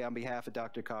did say on behalf of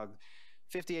DRCOG,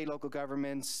 58 local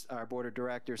governments, our board of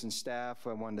directors and staff,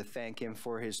 I wanted to thank him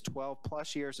for his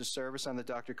 12+ years of service on the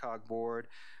DRCOG board.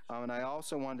 And I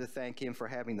also wanted to thank him for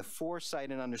having the foresight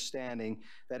and understanding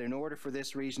that in order for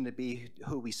this region to be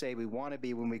who we say we want to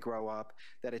be when we grow up,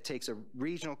 that it takes a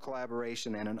regional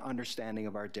collaboration and an understanding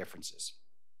of our differences.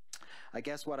 I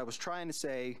guess what I was trying to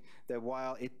say, that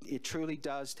while it truly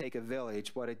does take a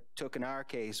village, what it took in our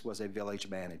case was a village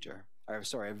manager. Or,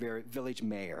 sorry, a village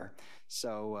mayor.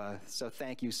 So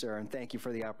thank you, sir, and thank you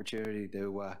for the opportunity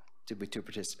to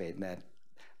participate in that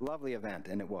lovely event,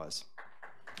 and it was.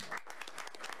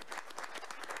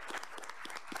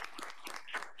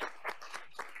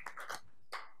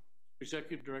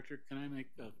 Executive Director, can I make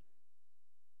a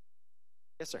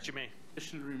yes, sir. You may.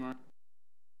 Additional remark?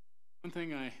 One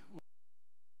thing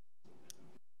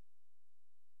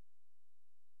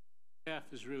staff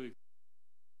is really,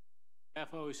 staff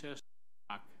always has to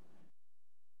talk,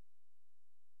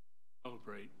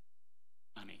 celebrate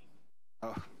money.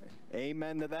 Oh,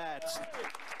 amen to that.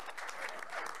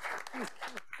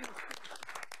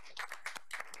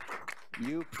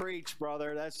 You preach,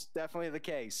 brother. That's definitely the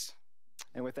case.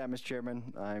 And with that, Mr.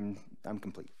 Chairman, I'm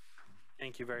complete.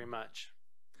 Thank you very much.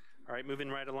 All right, moving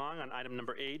right along on item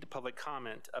number 8, public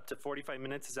comment. Up to 45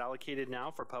 minutes is allocated now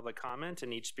for public comment,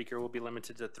 and each speaker will be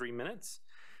limited to 3 minutes.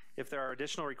 If there are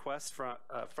additional requests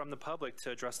from the public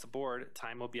to address the board,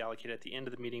 time will be allocated at the end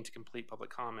of the meeting to complete public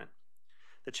comment.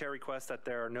 The chair requests that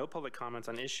there are no public comments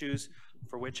on issues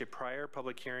for which a prior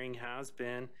public hearing has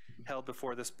been held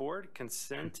before this board.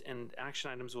 Consent and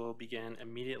action items will begin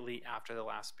immediately after the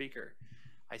last speaker.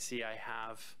 I see I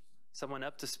have someone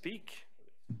up to speak?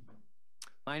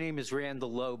 My name is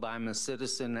Randall Loeb. I'm a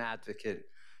citizen advocate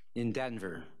in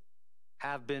Denver.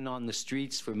 Have been on the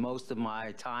streets for most of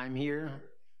my time here.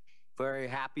 Very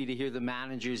happy to hear the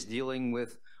managers dealing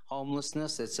with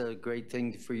homelessness. It's a great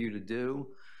thing for you to do.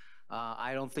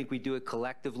 I don't think we do it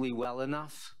collectively well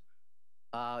enough.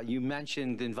 You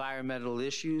mentioned environmental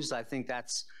issues. I think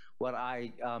that's what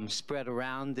I spread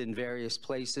around in various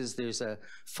places. There's a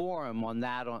forum on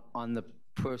that, on the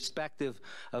perspective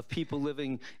of people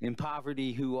living in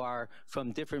poverty who are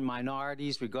from different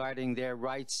minorities regarding their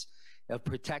rights of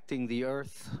protecting the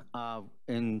earth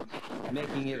and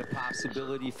making it a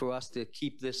possibility for us to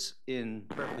keep this in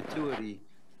perpetuity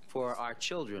for our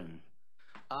children.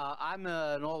 I'm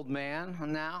an old man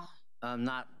now. I'm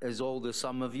not as old as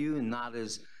some of you and not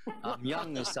as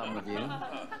young as some of you.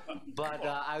 But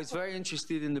I was very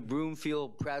interested in the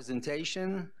Broomfield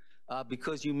presentation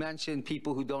because you mentioned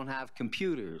people who don't have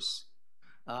computers.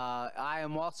 I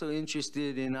am also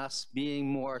interested in us being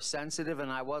more sensitive,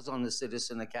 and I was on the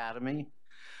Citizen Academy,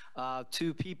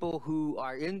 to people who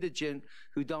are indigent,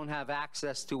 who don't have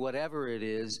access to whatever it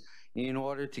is in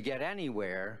order to get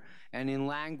anywhere, and in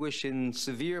languish in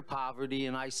severe poverty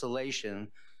and isolation.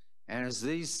 And as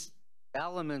these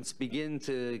elements begin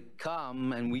to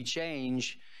come and we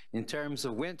change in terms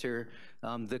of winter,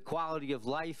 the quality of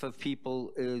life of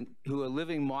people who are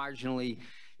living marginally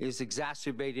is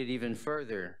exacerbated even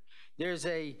further. There's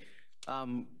a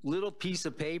little piece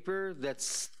of paper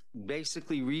that's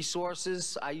basically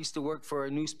resources. I used to work for a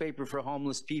newspaper for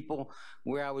homeless people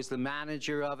where I was the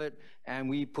manager of it, and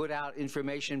we put out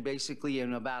information basically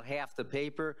in about half the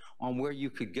paper on where you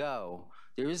could go.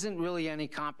 There isn't really any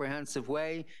comprehensive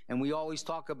way, and we always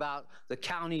talk about the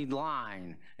county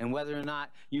line and whether or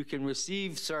not you can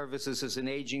receive services as an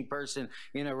aging person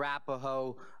in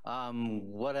Arapahoe,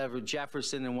 whatever,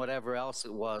 Jefferson, and whatever else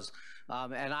it was.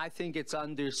 And I think it's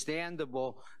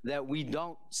understandable that we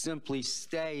don't simply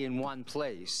stay in one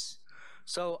place.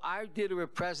 So I did a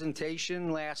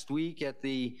presentation last week at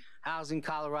the Housing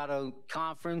Colorado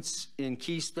Conference in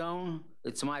Keystone.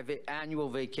 It's my annual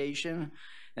vacation.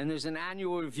 And there's an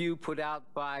annual review put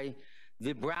out by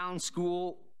the Brown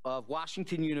School of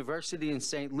Washington University in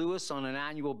St. Louis on an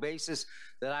annual basis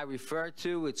that I refer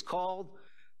to. It's called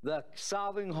the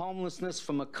Solving Homelessness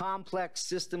from a Complex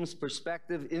Systems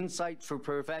Perspective, Insight for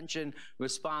Prevention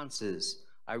Responses.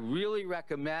 I really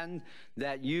recommend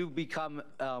that you become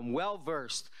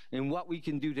well-versed in what we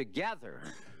can do together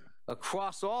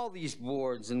across all these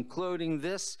boards, including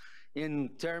this in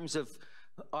terms of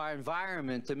our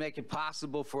environment, to make it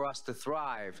possible for us to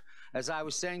thrive. As I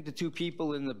was saying to two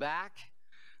people in the back,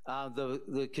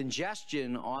 the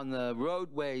congestion on the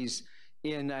roadways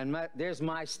there's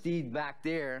my steed back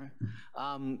there,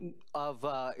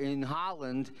 in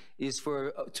Holland is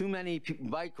for too many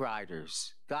bike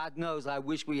riders. God knows I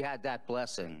wish we had that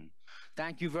blessing.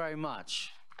 Thank you very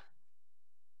much.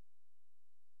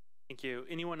 Thank you.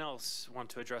 Anyone else want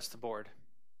to address the board?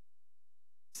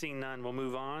 Seeing none, we'll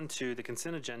move on to the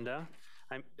consent agenda.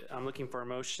 I'm looking for a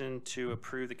motion to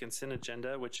approve the consent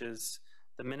agenda, which is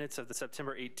the minutes of the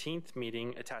September 18th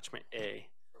meeting, attachment A.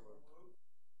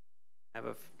 I have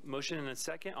a motion and a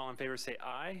second. All in favor say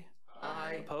aye.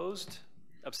 Aye. Opposed?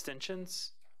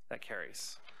 Abstentions? That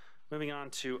carries. Moving on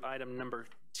to item number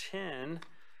 10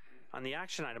 on the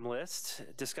action item list,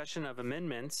 discussion of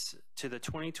amendments to the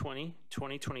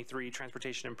 2020-2023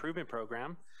 Transportation Improvement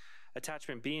Program.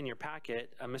 Attachment B in your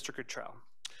packet, Mr. Cottrell.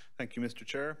 Thank you, Mr.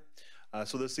 Chair.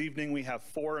 So this evening we have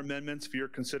 4 amendments for your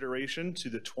consideration to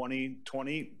the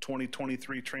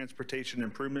 2020-2023 Transportation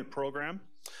Improvement Program.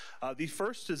 The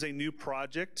first is a new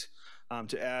project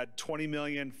to add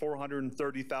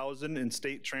 $20,430,000 in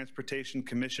State Transportation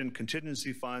Commission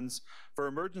contingency funds for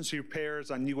emergency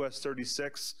repairs on US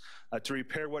 36 to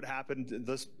repair what happened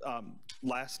this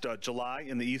last July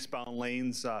in the eastbound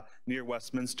lanes near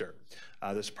Westminster.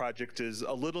 This project is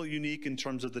a little unique in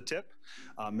terms of the tip.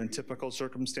 In typical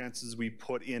circumstances, we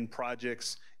put in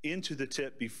projects into the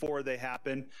tip before they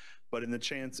happen. But in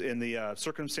the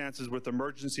circumstances with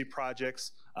emergency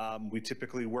projects, we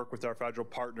typically work with our federal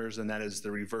partners, and that is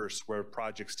the reverse, where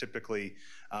projects typically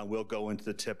will go into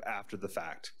the tip after the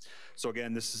fact. So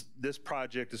again, this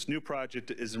new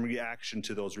project is in reaction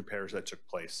to those repairs that took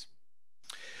place.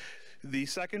 The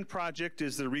second project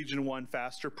is the Region 1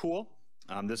 Faster Pool.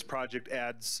 This project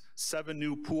adds 7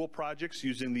 new pool projects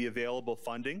using the available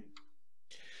funding.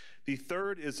 The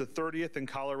third is the 30th in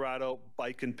Colorado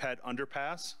Bike and Ped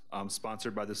Underpass,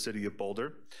 sponsored by the City of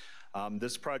Boulder.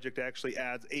 This project actually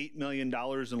adds $8 million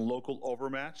in local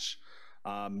overmatch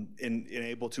and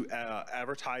able to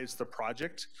advertise the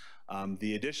project.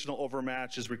 The additional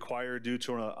overmatch is required due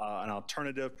to an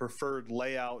alternative preferred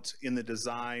layout in the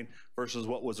design versus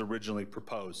what was originally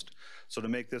proposed. So to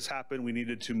make this happen, we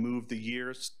needed to move the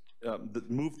years,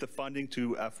 move the funding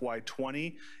to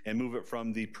FY20 and move it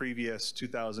from the previous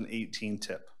 2018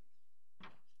 TIP.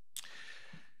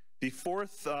 The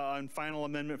fourth and final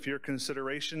amendment for your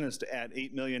consideration is to add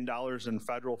 $8 million in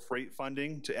federal freight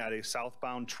funding to add a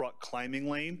southbound truck climbing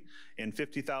lane and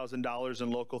 $50,000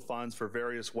 in local funds for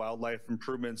various wildlife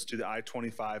improvements to the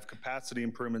I-25 capacity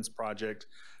improvements project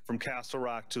from Castle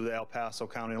Rock to the El Paso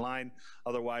County line,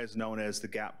 otherwise known as the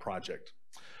GAP project.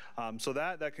 So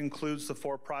that concludes the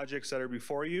 4 projects that are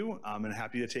before you. I'm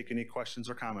happy to take any questions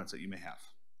or comments that you may have.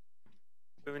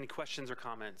 Do we have any questions or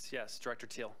comments? Yes, Director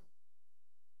Teal.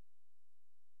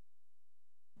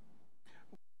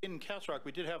 In Castle Rock,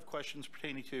 we did have questions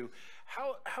pertaining to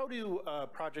how do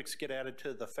projects get added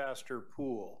to the faster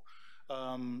pool?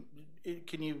 Can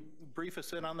you brief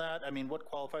us in on that? I mean, what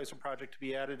qualifies a project to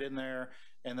be added in there?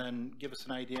 And then give us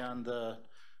an idea on the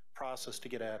process to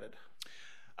get added.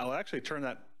 I'll actually turn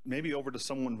that maybe over to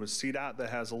someone with CDOT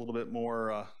that has a little bit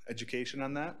more education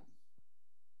on that.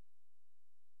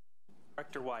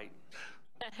 Director White.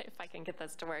 If I can get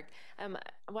this to work.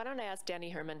 Why don't I ask Danny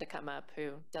Herman to come up,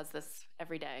 who does this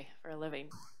every day for a living?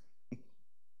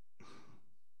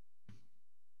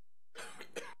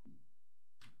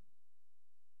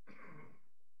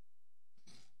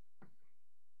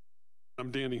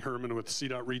 I'm Danny Herman with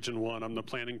CDOT Region 1. I'm the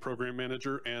planning program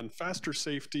manager. And faster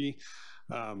safety,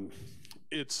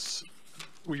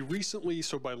 we recently,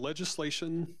 so by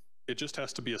legislation, it just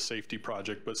has to be a safety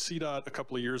project, but CDOT a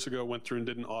couple of years ago went through and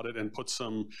did an audit and put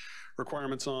some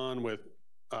requirements on with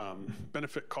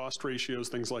benefit cost ratios,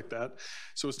 things like that.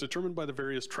 So it's determined by the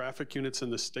various traffic units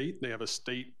in the state. They have a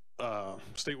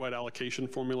statewide allocation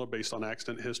formula based on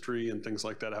accident history and things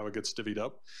like that, how it gets divvied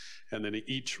up. And then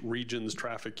each region's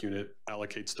traffic unit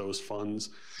allocates those funds.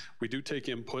 We do take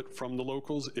input from the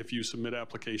locals. If you submit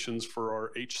applications for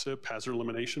our HSIP hazard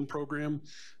elimination program,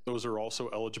 those are also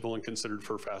eligible and considered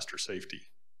for faster safety.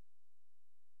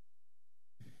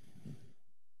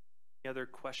 Any other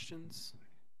questions?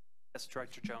 Yes,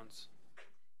 Director Jones.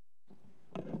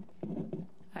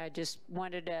 I just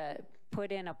wanted to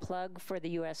put in a plug for the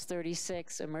US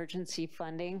 36 emergency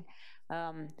funding.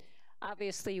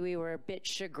 Obviously, we were a bit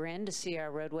chagrined to see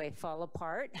our roadway fall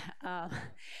apart,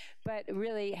 but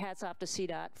really hats off to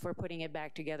CDOT for putting it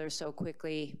back together so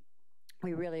quickly.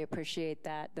 We really appreciate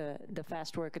that, the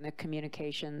fast work and the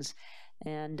communications,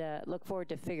 and look forward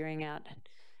to figuring out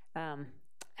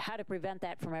how to prevent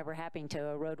that from ever happening to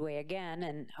a roadway again,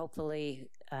 and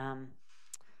hopefully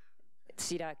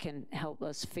CDOT can help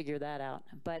us figure that out.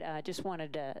 But I just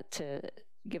wanted to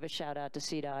give a shout out to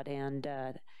CDOT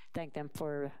and thank them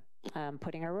for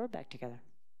putting our road back together.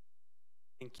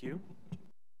 Thank you. Any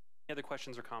other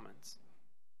questions or comments?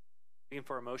 Looking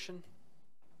for a motion?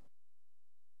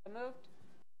 Moved.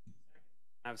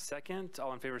 I have a second.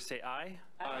 All in favor say aye.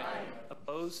 Aye.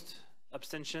 Opposed?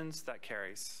 Abstentions? That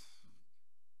carries.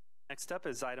 Next up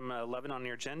is item 11 on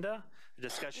your agenda, a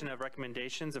discussion of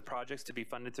recommendations of projects to be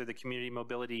funded through the Community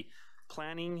Mobility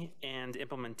Planning and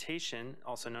Implementation,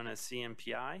 also known as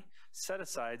CMPI,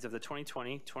 set-asides of the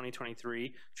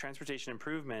 2020-2023 Transportation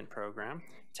Improvement Program.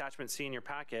 Attachment C in your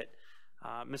packet.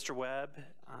 Mr. Webb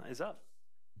is up.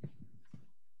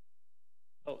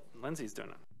 Oh, Lindsay's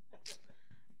doing it.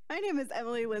 My name is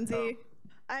Emily Lindsay.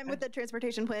 I'm with the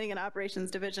Transportation Planning and Operations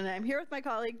Division, and I'm here with my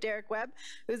colleague, Derek Webb,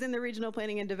 who's in the Regional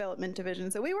Planning and Development Division.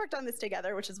 So we worked on this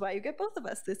together, which is why you get both of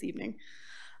us this evening.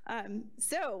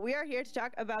 So we are here to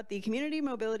talk about the Community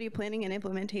Mobility Planning and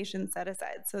Implementation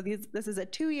Set-Aside. So this is a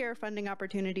 2-year funding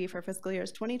opportunity for fiscal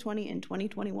years 2020 and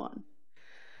 2021.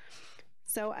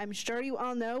 So I'm sure you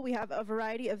all know we have a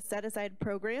variety of set-aside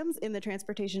programs in the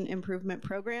Transportation Improvement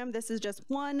Program. This is just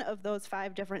one of those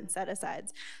 5 different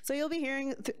set-asides. So you'll be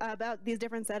hearing about these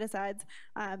different set-asides,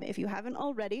 if you haven't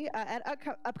already, at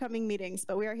upcoming meetings.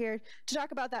 But we are here to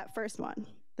talk about that first one,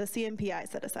 the CMPI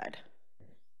set-aside.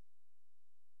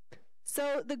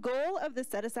 So the goal of the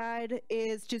set-aside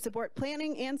is to support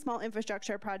planning and small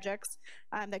infrastructure projects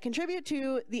that contribute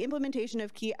to the implementation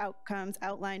of key outcomes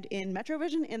outlined in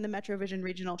MetroVision and the MetroVision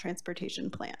Regional Transportation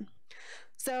Plan.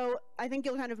 So I think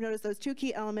you'll kind of notice those 2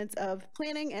 key elements of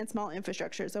planning and small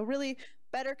infrastructure. So really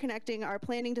better connecting our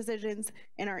planning decisions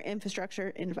and our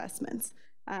infrastructure investments.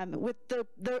 With the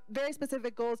very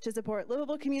specific goals to support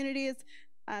livable communities,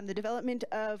 the development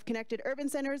of connected urban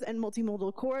centers and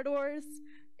multimodal corridors,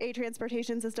 a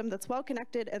transportation system that's well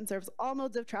connected and serves all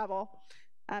modes of travel,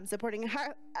 supporting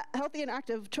healthy and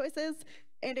active choices,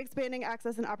 and expanding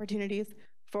access and opportunities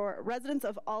for residents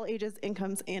of all ages,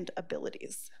 incomes, and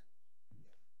abilities.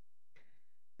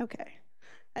 Okay.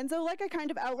 And so like I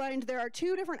kind of outlined, there are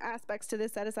two different aspects to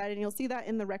this set aside, and you'll see that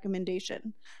in the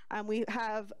recommendation. We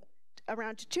have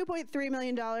around $2.3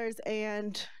 million,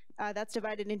 and that's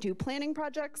divided into planning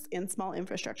projects and small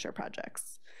infrastructure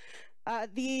projects.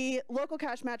 The local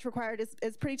cash match required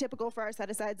is pretty typical for our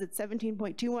set-asides. It's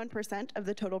 17.21% of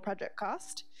the total project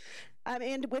cost.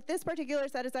 And with this particular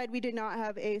set-aside, we did not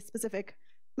have a specific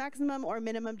maximum or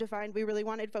minimum defined. We really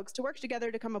wanted folks to work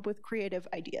together to come up with creative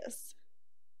ideas.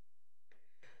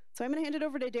 So I'm going to hand it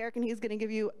over to Derek, and he's going to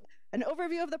give you an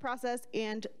overview of the process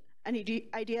and an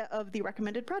idea of the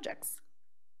recommended projects.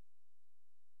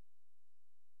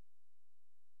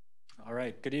 All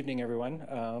right, good evening, everyone.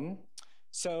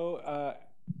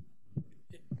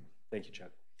 Thank you,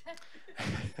 Chuck.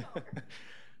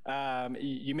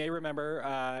 You may remember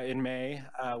in May,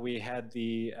 we had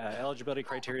the eligibility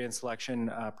criteria and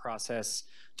selection process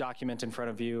document in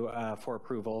front of you for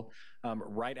approval.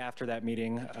 Right after that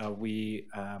meeting, we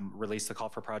released the call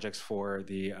for projects for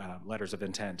the letters of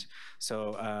intent.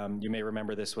 So you may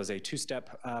remember this was a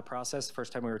two-step process.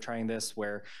 First time we were trying this,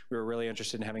 where we were really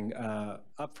interested in having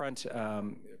upfront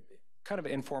kind of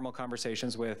informal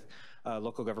conversations with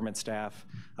local government staff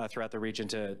throughout the region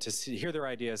to hear their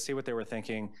ideas, see what they were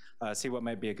thinking, see what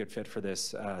might be a good fit for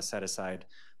this set aside.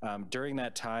 During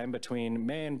that time between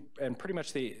May and pretty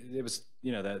much the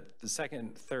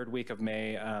second, third week of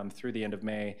May through the end of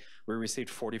May, we received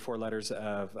 44 letters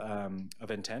of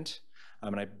intent.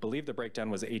 And I believe the breakdown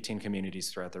was 18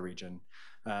 communities throughout the region.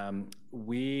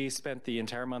 We spent the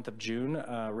entire month of June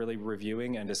really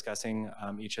reviewing and discussing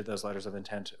each of those letters of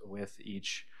intent with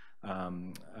each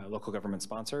local government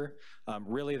sponsor.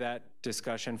 Really that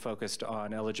discussion focused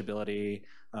on eligibility,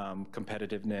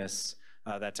 competitiveness,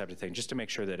 that type of thing, just to make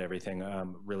sure that everything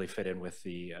really fit in with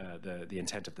the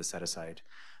intent of the set aside.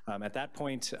 At that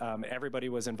point, everybody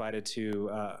was invited to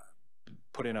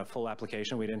put in a full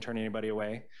application. We didn't turn anybody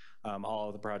away. All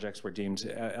of the projects were deemed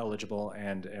eligible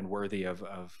and worthy of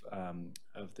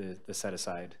the set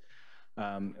aside.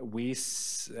 At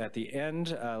the end,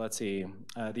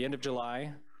 the end of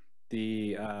July,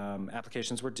 the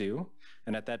applications were due,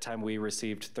 and at that time we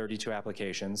received 32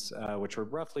 applications, which were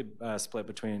roughly split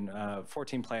between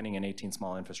 14 planning and 18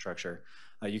 small infrastructure.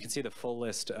 You can see the full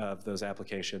list of those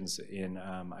applications in,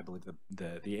 I believe,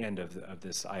 the end of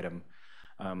this item.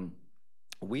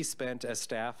 We spent, as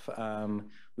staff,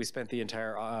 we spent the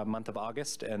entire month of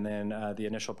August and then the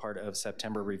initial part of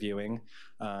September reviewing.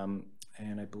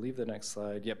 And I believe the next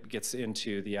slide, gets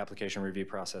into the application review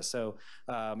process. So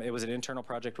it was an internal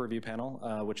project review panel,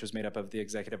 which was made up of the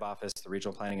Executive Office, the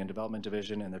Regional Planning and Development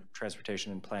Division, and the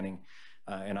Transportation and Planning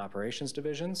and Operations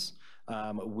Divisions.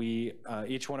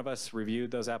 Each one of us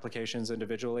reviewed those applications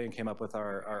individually and came up with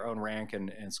our own rank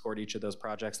and scored each of those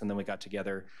projects. And then we got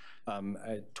together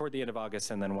toward the end of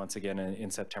August and then once again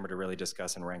in September to really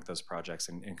discuss and rank those projects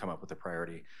and come up with a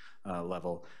priority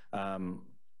level.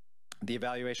 The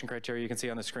evaluation criteria you can see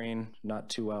on the screen, not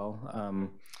too well.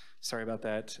 Sorry about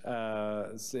that.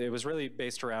 It was really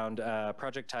based around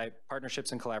project type,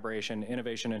 partnerships and collaboration,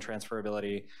 innovation and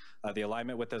transferability, the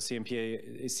alignment with those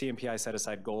CMPI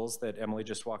set-aside goals that Emily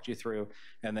just walked you through,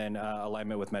 and then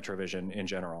alignment with MetroVision in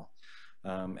general.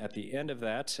 At the end of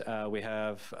that, we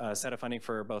have a set of funding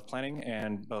for both planning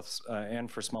and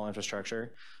for small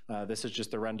infrastructure. This is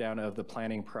just the rundown of the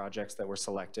planning projects that were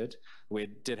selected. We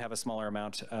did have a smaller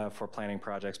amount for planning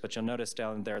projects, but you'll notice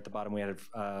down there at the bottom we had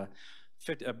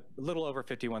a little over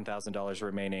 $51,000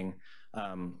 remaining,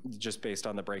 just based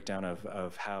on the breakdown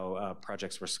of how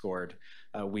projects were scored.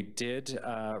 We did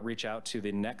reach out to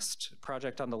the next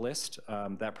project on the list.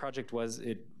 That project was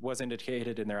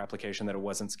indicated in their application that it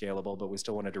wasn't scalable, but we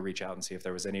still wanted to reach out and see if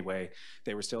there was any way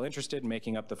they were still interested in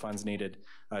making up the funds needed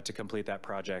to complete that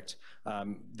project.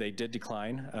 They did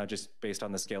decline just based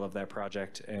on the scale of that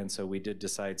project, and so we did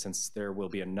decide, since there will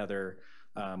be another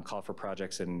call for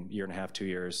projects in a year and a half, 2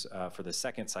 years for the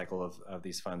second cycle of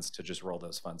these funds, to just roll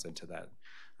those funds into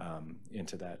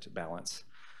that balance.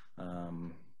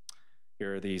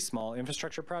 Here are the small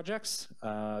infrastructure projects.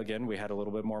 Again, we had a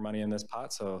little bit more money in this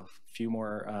pot, so a few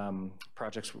more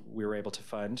projects we were able to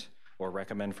fund or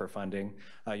recommend for funding.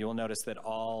 You'll notice that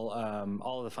all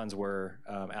of the funds were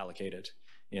allocated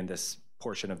in this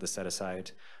portion of the set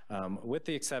aside, with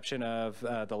the exception of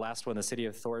the last one, the City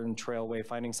of Thornton Trail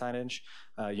wayfinding signage.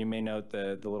 You may note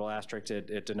the little asterisk,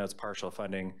 it denotes partial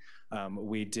funding.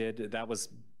 That was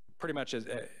pretty much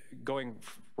going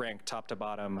rank top to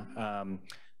bottom.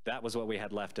 That was what we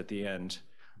had left at the end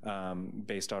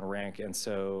based on rank, and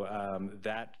so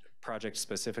that project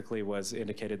specifically was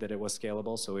indicated that it was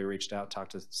scalable, so we reached out,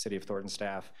 talked to the City of Thornton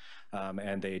staff,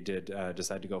 and they did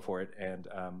decide to go for it, and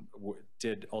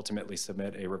did ultimately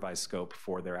submit a revised scope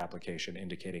for their application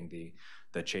indicating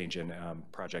the change in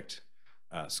project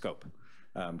scope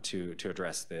to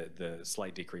address the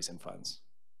slight decrease in funds.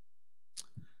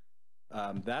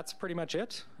 That's pretty much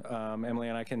it. Emily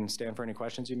and I can stand for any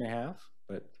questions you may have,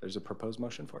 but there's a proposed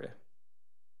motion for you.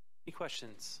 Any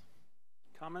questions?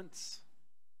 Comments?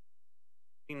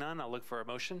 Seeing none, I'll look for a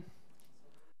motion.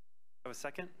 Have a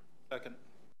second? Second.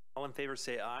 All in favor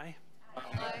say aye.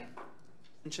 Aye.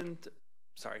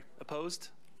 Opposed?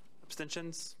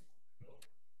 Abstentions?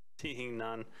 Seeing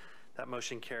none, that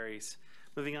motion carries.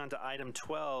 Moving on to item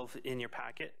 12 in your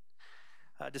packet.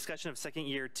 Discussion of second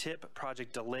year TIP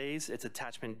project delays. It's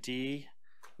attachment D.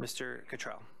 Mr.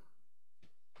 Cottrell.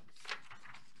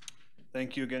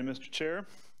 Thank you again, Mr. Chair.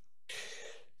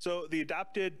 So the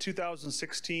adopted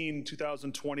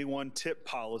 2016-2021 TIP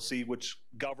policy, which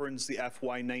governs the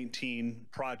FY19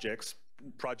 project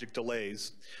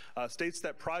delays, states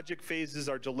that project phases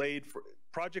that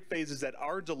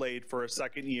are delayed for a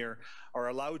second year are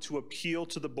allowed to appeal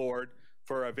to the board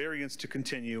for a variance to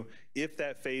continue if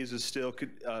that phase is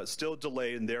still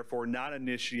delayed and therefore not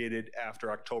initiated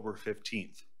after October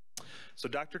 15th. So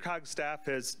DRCOG staff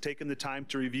has taken the time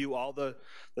to review all the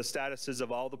statuses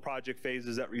of all the project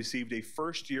phases that received a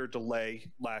first-year delay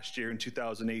last year in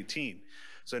 2018.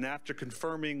 So, and after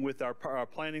confirming with our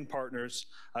planning partners,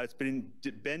 it's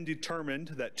been determined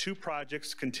that 2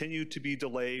 projects continue to be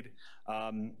delayed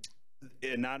and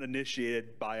not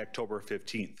initiated by October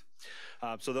 15th.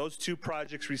 So those 2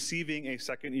 projects receiving a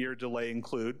second-year delay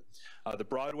include the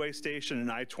Broadway Station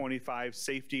and I-25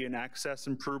 Safety and Access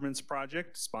Improvements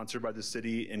Project, sponsored by the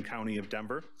City and County of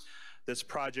Denver. This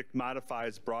project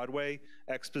modifies Broadway,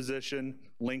 Exposition,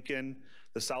 Lincoln,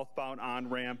 the southbound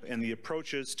on-ramp, and the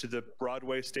approaches to the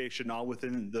Broadway Station, all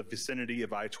within the vicinity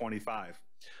of I-25.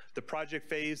 The project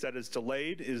phase that is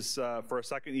delayed is for a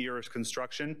second year is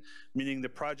construction, meaning the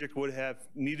project would have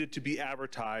needed to be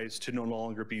advertised to no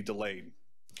longer be delayed.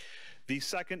 The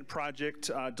second project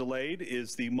delayed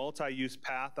is the multi-use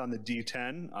path on the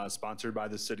D10, sponsored by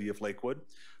the City of Lakewood.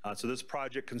 So this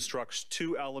project constructs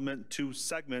 2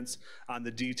 segments on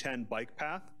the D10 bike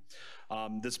path.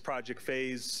 This project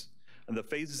phase, and the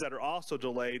phases that are also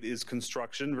delayed is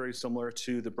construction, very similar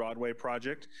to the Broadway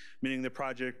project, meaning the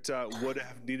project would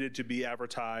have needed to be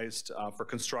advertised for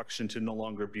construction to no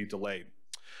longer be delayed.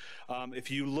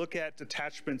 If you look at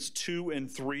attachments 2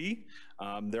 and 3,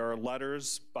 there are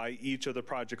letters by each of the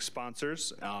project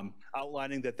sponsors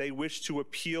outlining that they wish to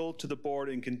appeal to the board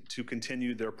and to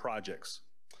continue their projects.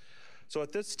 So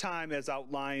at this time, as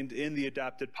outlined in the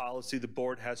adopted policy, the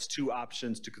board has 2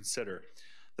 options to consider.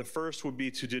 The first would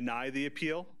be to deny the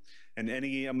appeal, and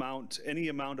any amount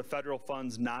of federal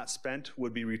funds not spent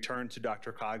would be returned to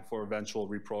DRCOG for eventual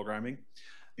reprogramming.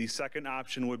 The second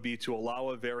option would be to allow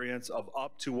a variance of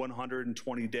up to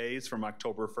 120 days from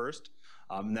October 1st,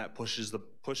 and that pushes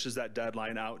that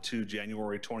deadline out to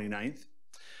January 29th.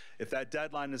 If that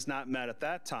deadline is not met at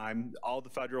that time, all the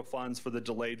federal funds for the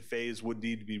delayed phase would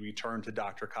need to be returned to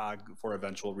DRCOG for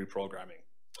eventual reprogramming.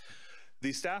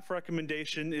 The staff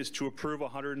recommendation is to approve a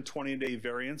 120-day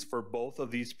variance for both of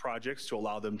these projects to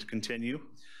allow them to continue.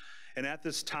 And at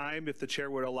this time, if the chair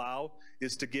would allow,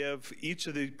 is to give each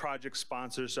of the project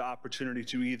sponsors the opportunity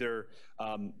to either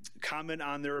comment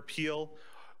on their appeal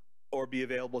or be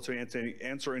available to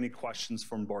answer any questions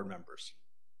from board members.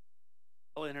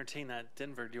 I'll entertain that.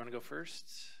 Denver, do you want to go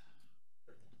first?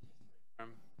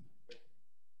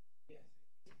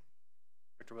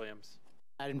 Dr. Williams.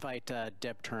 I'd invite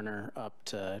Deb Turner up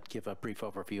to give a brief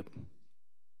overview.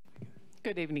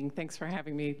 Good evening. Thanks for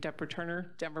having me. Deborah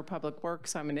Turner, Denver Public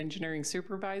Works. I'm an engineering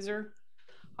supervisor.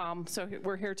 So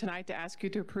we're here tonight to ask you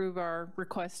to approve our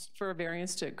request for a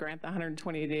variance to grant the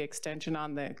 120-day extension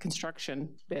on the construction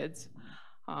bids.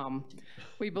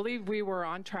 We believe we were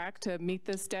on track to meet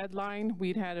this deadline.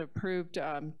 We'd had approved,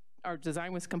 our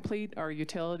design was complete, our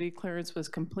utility clearance was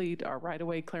complete, our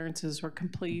right-of-way clearances were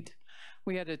complete.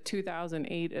 We had a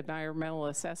 2008 environmental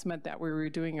assessment that we were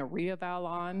doing a re-eval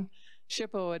on.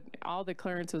 SHPO, all the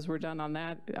clearances were done on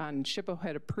that, and SHPO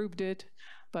had approved it,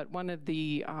 but one of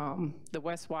the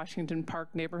West Washington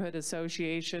Park Neighborhood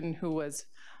Association, who was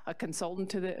a consultant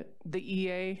to the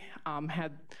EA,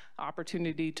 had the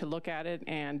opportunity to look at it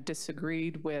and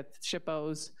disagreed with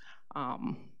SHPO's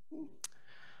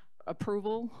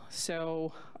approval.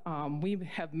 So we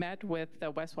have met with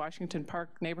the West Washington Park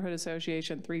Neighborhood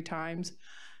Association 3 times.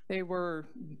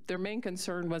 Their main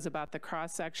concern was about the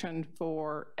cross-section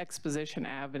for Exposition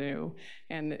Avenue.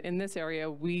 And in this area,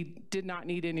 we did not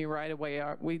need any right-of-way.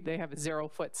 They have a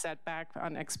 0-foot setback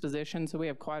on Exposition, so we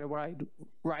have quite a wide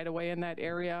right-of-way in that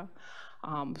area.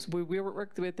 So we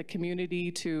worked with the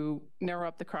community to narrow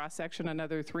up the cross-section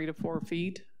another 3 to 4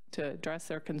 feet to address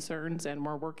their concerns, and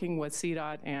we're working with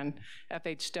CDOT and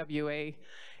FHWA,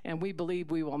 and we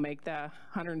believe we will make the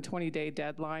 120-day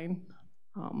deadline.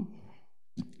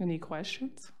 Any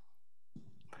questions?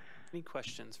 Any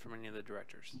questions from any of the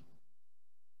directors?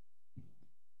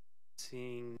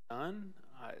 Seeing none,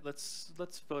 let's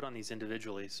vote on these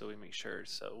individually so we make sure.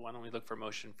 So why don't we look for a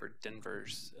motion for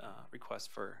Denver's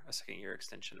request for a second-year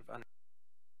extension of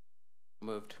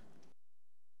Moved.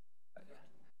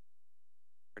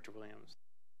 Director Williams.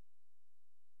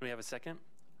 Do we have a second?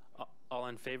 All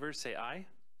in favor, say aye.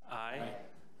 Aye.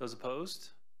 Those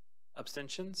opposed?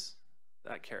 Abstentions?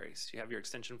 That carries. You have your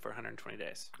extension for 120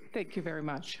 days. Thank you very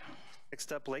much.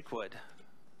 Next up, Lakewood.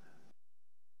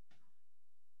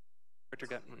 Director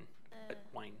Gutman,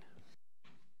 Wine.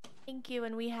 Thank you,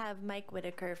 and we have Mike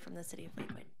Whitaker from the City of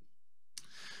Lakewood.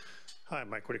 Hi,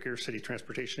 Mike Whitaker, City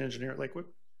Transportation Engineer at Lakewood.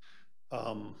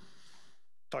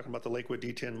 Talking about the Lakewood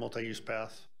D10 multi-use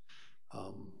path.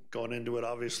 Going into it,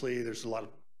 obviously, there's a lot of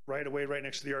right-of-way right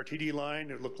next to the RTD line.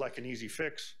 It looked like an easy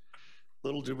fix.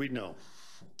 Little did we know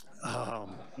how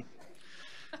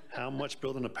much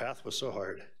building a path was so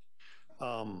hard.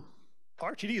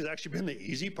 RTD has actually been the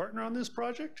easy partner on this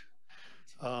project.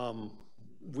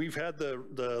 We've had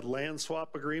the land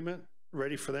swap agreement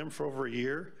ready for them for over a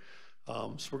year.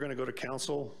 So we're going to go to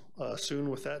council soon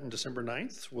with that, on December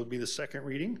 9th will be the second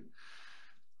reading.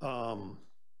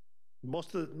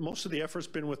 Most of the effort's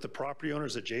been with the property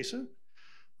owners adjacent.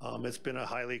 It's been a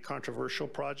highly controversial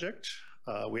project.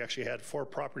 We actually had 4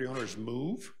 property owners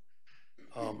move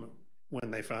when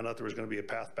they found out there was going to be a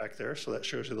path back there. So that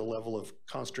shows you the level of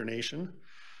consternation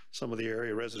some of the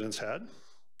area residents had.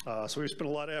 So we spent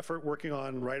a lot of effort working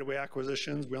on right-of-way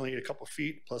acquisitions. We only need a couple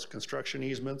feet plus construction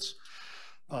easements.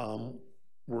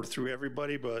 We're through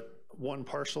everybody but one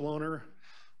parcel owner,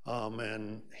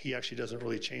 and he actually doesn't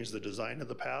really change the design of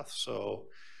the path. So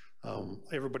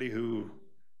everybody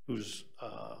who's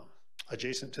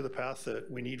adjacent to the path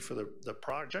that we need for the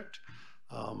project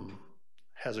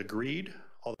has agreed.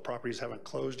 All the properties haven't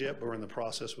closed yet, but we're in the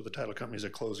process with the title companies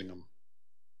of closing them.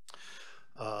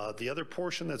 The other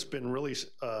portion that's been really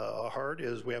hard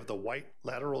is we have the White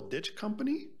Lateral Ditch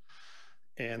Company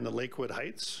and the Lakewood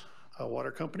Heights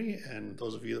Water Company. And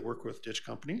those of you that work with ditch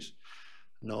companies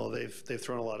know they've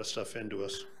thrown a lot of stuff into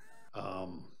us.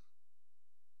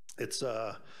 It's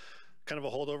kind of a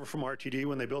holdover from RTD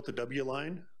when they built the W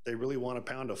line. They really want a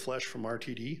pound of flesh from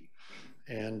RTD,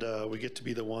 and we get to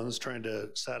be the ones trying to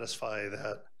satisfy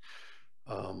that.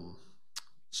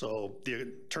 So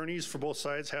the attorneys for both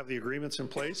sides have the agreements in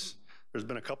place. There's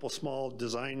been a couple small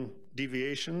design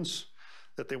deviations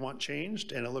that they want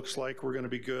changed, and it looks like we're going to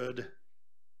be good.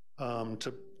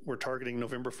 We're targeting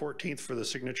November 14th for the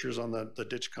signatures on the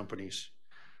ditch companies.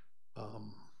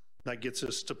 That gets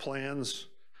us to plans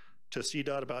to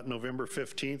CDOT about November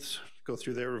 15th, go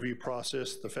through their review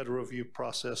process, the federal review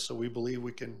process. So we believe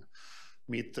we can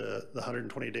meet the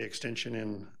 120-day extension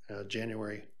in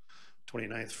January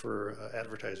 29th for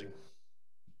advertising.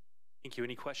 Thank you.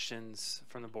 Any questions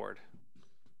from the board?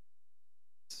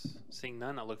 Seeing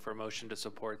none, I'll look for a motion to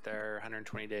support their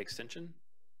 120-day extension.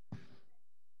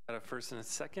 Got a first and a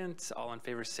second. All in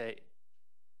favor say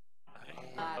aye.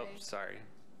 Aye. Oh, sorry.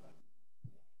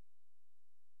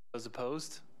 Those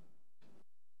opposed?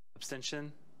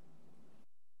 Abstention?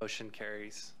 Motion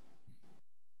carries.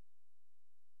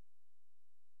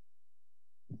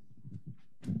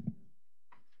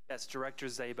 Yes, Director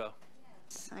Szabo.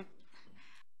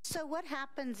 So what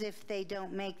happens if they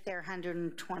don't make their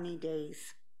 120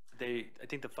 days? I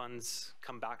think the funds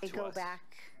come back to us. They go back?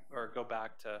 Or go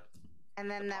back to. And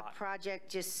then that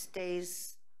project just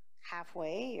stays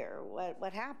halfway, or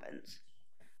what happens?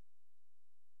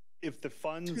 If the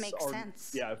funds makes are,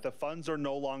 sense. yeah, if the funds are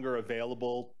no longer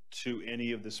available to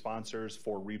any of the sponsors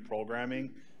for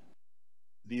reprogramming,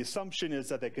 the assumption is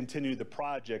that they continue the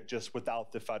project just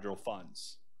without the federal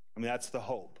funds. I mean, that's the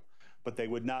hope, but they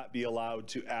would not be allowed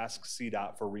to ask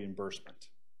CDOT for reimbursement.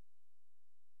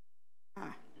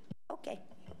 Okay.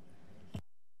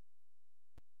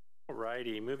 All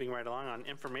righty, moving right along on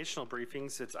informational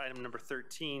briefings. It's item number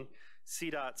 13,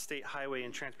 CDOT State Highway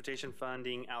and Transportation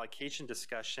Funding Allocation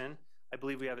Discussion. I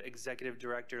believe we have Executive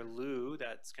Director Lou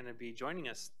that's going to be joining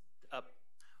us up.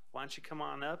 Why don't you come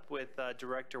on up with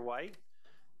Director White?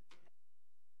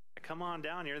 Come on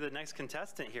down. You're the next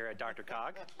contestant here at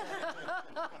DRCOG.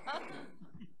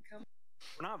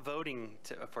 We're not voting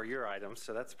for your items,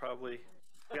 so that's probably,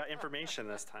 we got information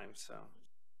this time, so.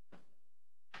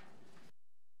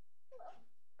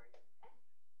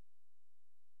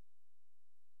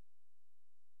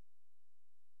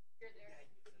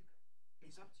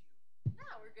 He's up to you. No,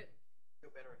 we're good.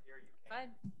 Feel better here. You can.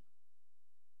 Fine.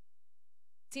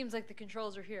 Seems like the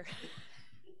controls are here.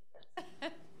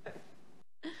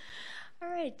 All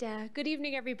right. Good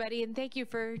evening, everybody, and thank you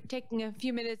for taking a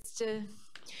few minutes to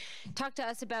talk to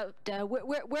us about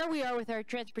where we are with our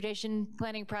transportation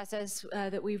planning process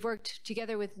that we've worked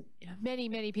together with many,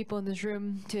 many people in this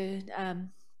room to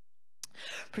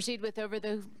proceed with over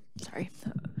the, sorry,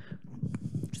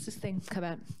 does this thing come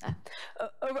out?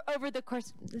 Over the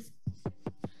course,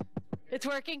 it's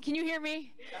working, can you hear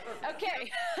me?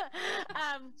 Okay.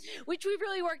 Which we've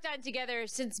really worked on together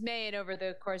since May and over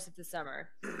the course of the summer.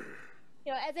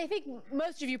 As I think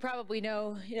most of you probably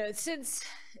know, since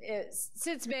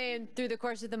May and through the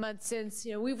course of the month since,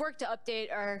 we've worked to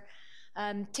update our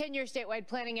 10-year statewide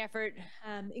planning effort,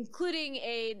 including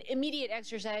an immediate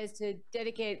exercise to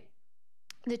dedicate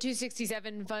the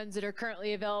 267 funds that are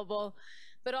currently available,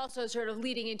 but also sort of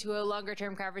leading into a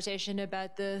longer-term conversation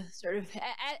about the sort of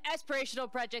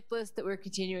aspirational project list that we're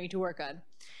continuing to work on.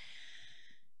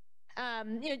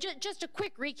 Just a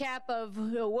quick recap of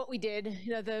what we did.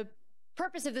 The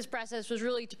purpose of this process was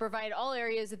really to provide all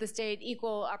areas of the state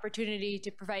equal opportunity to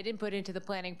provide input into the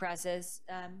planning process.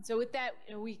 So with that,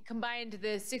 we combined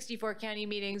the 64 county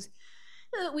meetings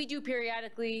that we do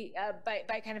periodically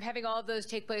by kind of having all of those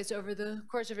take place over the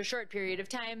course of a short period of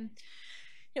time.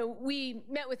 We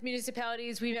met with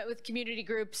municipalities, we met with community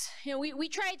groups. We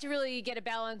tried to really get a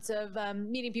balance of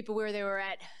meeting people where they were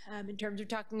at in terms of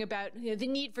talking about the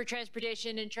need for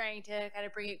transportation and trying to kind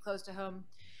of bring it close to home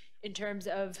in terms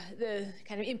of the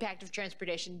kind of impact of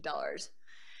transportation dollars.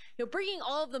 Bringing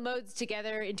all of the modes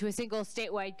together into a single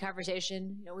statewide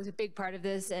conversation was a big part of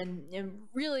this, and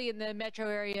really in the metro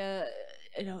area,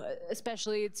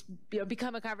 especially, it's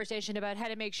become a conversation about how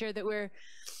to make sure that we're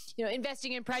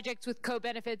investing in projects with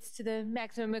co-benefits to the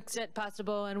maximum extent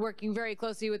possible and working very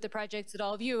closely with the projects that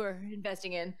all of you are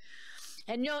investing in.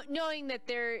 And knowing that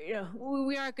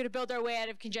we aren't going to build our way out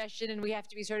of congestion, and we have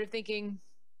to be sort of thinking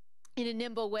in a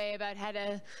nimble way about how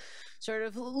to sort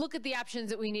of look at the options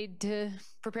that we need to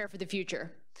prepare for the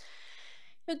future.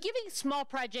 Giving small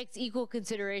projects equal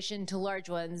consideration to large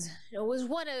ones was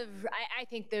one of, I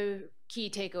think, the key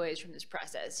takeaways from this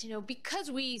process.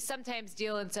 Because we sometimes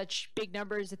deal in such big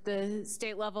numbers at the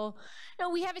state level,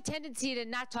 we have a tendency to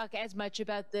not talk as much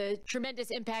about the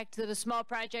tremendous impact that a small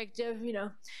project of,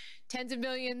 tens of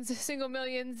millions, single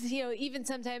millions, even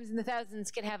sometimes in the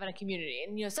thousands can have on a community.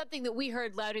 And, something that we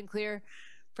heard loud and clear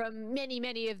from many,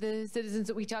 many of the citizens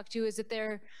that we talked to is that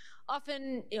they're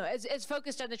often, as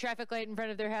focused on the traffic light in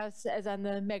front of their house as on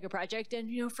the mega project.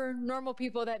 And, for normal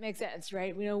people, that makes sense,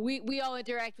 right? We all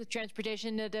interact with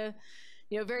transportation at a,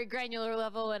 very granular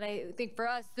level. And I think for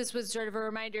us, this was sort of a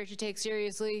reminder to take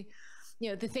seriously,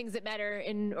 the things that matter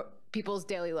in people's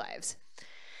daily lives.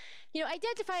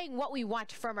 Identifying what we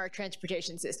want from our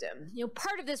transportation system.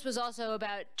 Part of this was also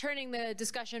about turning the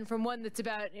discussion from one that's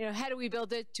about, how do we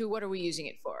build it to what are we using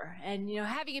it for? And,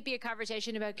 having it be a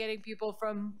conversation about getting people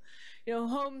from,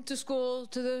 home to school,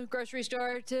 to the grocery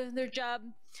store, to their job,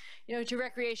 to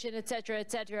recreation, et cetera,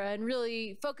 and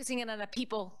really focusing in on a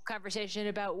people conversation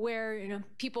about where,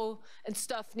 people and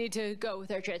stuff need to go with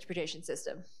our transportation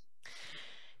system.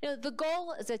 The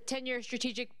goal is a 10-year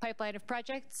strategic pipeline of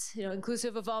projects,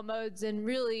 inclusive of all modes and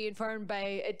really informed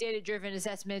by a data-driven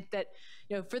assessment that,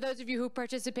 for those of you who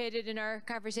participated in our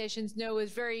conversations know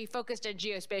is very focused on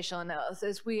geospatial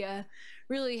analysis. We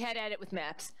really had at it with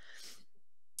maps.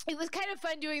 It was kind of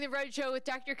fun doing the roadshow with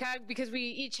DRCOG because we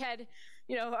each had,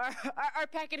 our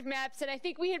packet of maps, and I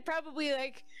think we had probably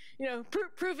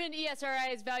proven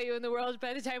ESRI's value in the world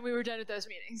by the time we were done with those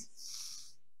meetings.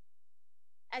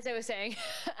 As I was saying,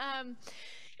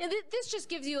 this just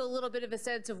gives you a little bit of a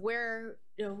sense of where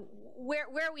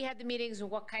we had the meetings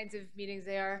and what kinds of meetings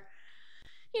they are.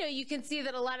 You can see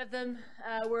that a lot of them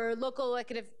were local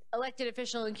elected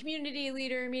official and community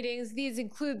leader meetings. These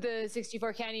include the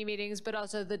 64 county meetings, but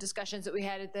also the discussions that we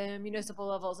had at the municipal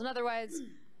levels and otherwise.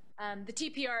 The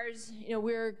TPRs,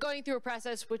 we're going through a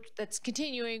process that's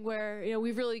continuing where,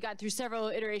 we've really gone through several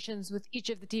iterations with each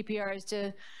of the TPRs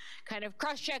to kind of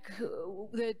cross-check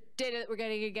the data that we're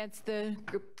getting against the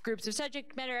groups of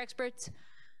subject matter experts.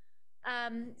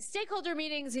 Stakeholder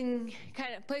meetings in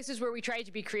kind of places where we tried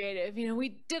to be creative. You know,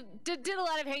 we did a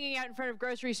lot of hanging out in front of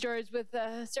grocery stores with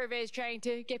surveys trying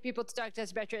to get people to talk to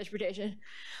us about transportation.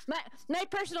 My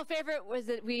personal favorite was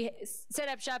that we set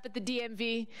up shop at the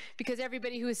DMV because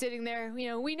everybody who was sitting there, you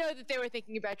know, we know that they were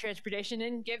thinking about transportation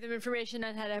and gave them information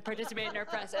on how to participate in our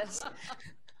process.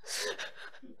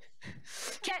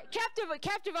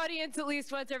 Captive audience at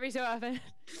least once every so often.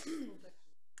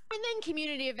 And then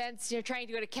community events, you know, trying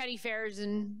to go to county fairs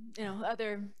and, you know,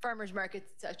 other farmers markets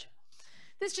and such.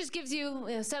 This just gives you,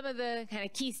 you know, some of the kind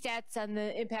of key stats on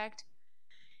the impact.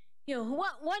 You know,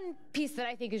 one piece that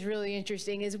I think is really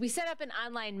interesting is we set up an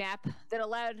online map that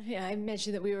allowed, you know, I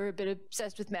mentioned that we were a bit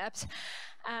obsessed with maps,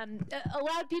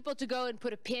 allowed people to go and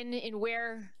put a pin in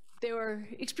where they were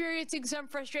experiencing some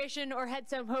frustration or had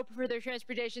some hope for their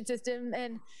transportation system,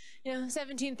 and you know,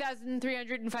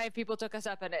 17,305 people took us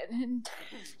up on it. And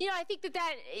you know, I think that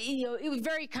you know, it was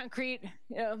very concrete,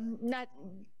 you know, not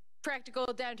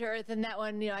practical, down to earth, and that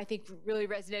one, you know, I think really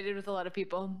resonated with a lot of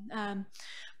people.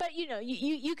 But you know,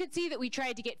 you could see that we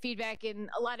tried to get feedback in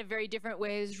a lot of very different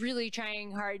ways, really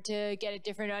trying hard to get at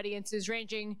different audiences,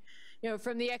 ranging, you know,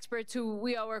 from the experts who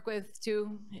we all work with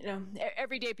to, you know,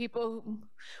 everyday people,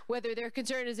 whether their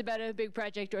concern is about a big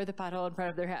project or the pothole in front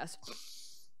of their house.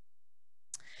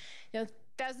 You know,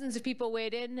 thousands of people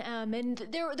weighed in, and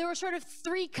there were sort of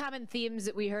three common themes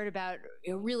that we heard about,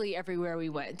 you know, really everywhere we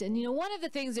went. And you know, one of the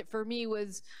things that for me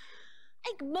was,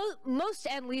 I think, most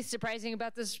and least surprising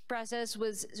about this process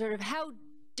was sort of how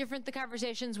different the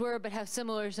conversations were, but how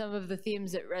similar some of the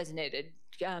themes that resonated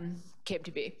came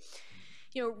to be.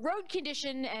 You know, road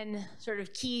condition and sort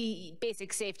of key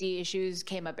basic safety issues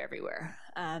came up everywhere.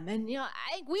 And, you know,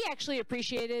 I think we actually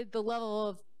appreciated the level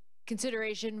of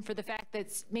consideration for the fact that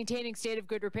maintaining state of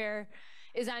good repair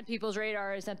is on people's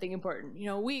radar as something important. You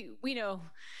know, we know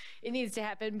it needs to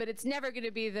happen, but it's never going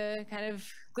to be the kind of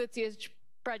glitziest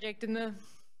project in the,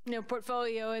 you know,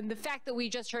 portfolio. And the fact that we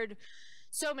just heard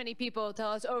so many people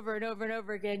tell us over and over and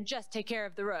over again, just take care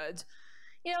of the roads,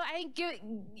 you know, I think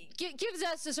gives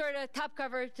us a sort of top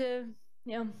cover to,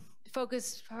 you know,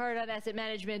 focus hard on asset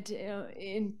management, you know,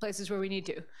 in places where we need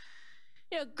to.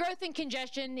 You know, growth and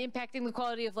congestion impacting the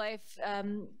quality of life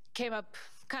came up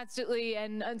constantly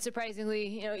and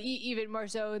unsurprisingly, you know, even more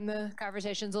so in the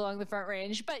conversations along the Front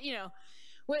Range. But, you know,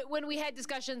 when we had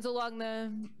discussions along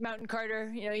the Mountain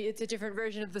Carter, you know, it's a different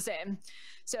version of the same.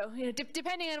 So, you know,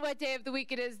 depending on what day of the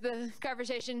week it is, the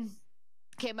conversation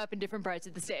came up in different parts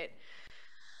of the state.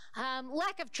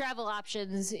 Lack of travel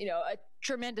options, you know, a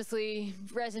tremendously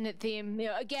resonant theme. You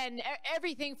know, again,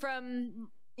 everything from,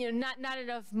 you know, not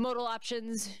enough modal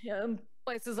options, you know,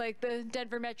 places like the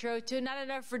Denver Metro, to not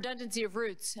enough redundancy of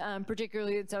routes,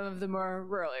 particularly in some of the more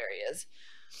rural areas.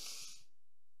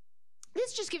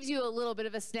 This just gives you a little bit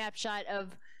of a snapshot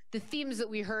of the themes that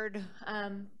we heard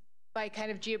by kind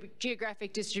of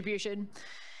geographic distribution.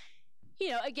 You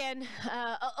know, again,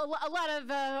 a lot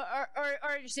of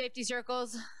orange safety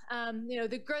circles. You know,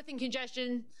 the growth and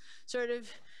congestion sort of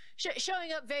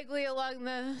showing up vaguely along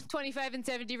the 25 and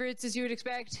 70 routes, as you would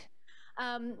expect.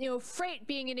 You know, freight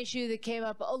being an issue that came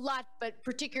up a lot, but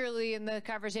particularly in the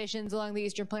conversations along the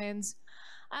Eastern Plains.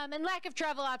 And lack of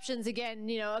travel options, again,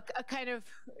 you know, a kind of,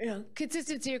 you know,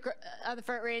 consistency on the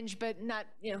Front Range, but not,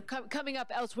 you know, coming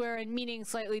up elsewhere and meaning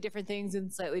slightly different things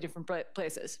in slightly different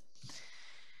places.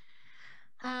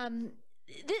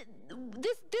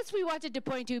 This we wanted to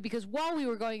point to because while we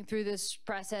were going through this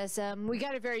process, we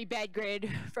got a very bad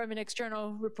grade from an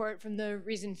external report from the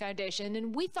Reason Foundation,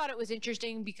 and we thought it was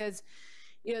interesting because,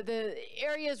 you know, the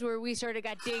areas where we sort of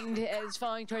got dinged as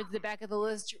falling towards the back of the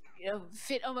list, you know,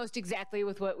 fit almost exactly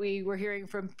with what we were hearing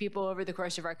from people over the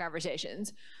course of our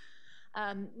conversations.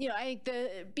 You know, I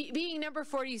think being number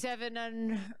 47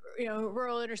 on, you know,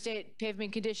 rural interstate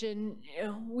pavement condition, you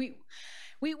know,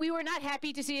 we were not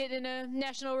happy to see it in a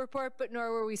national report, but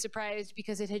nor were we surprised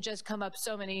because it had just come up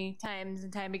so many times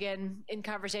and time again in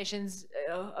conversations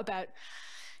about,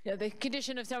 you know, the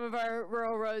condition of some of our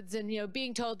rural roads, and, you know,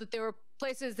 being told that there were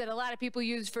places that a lot of people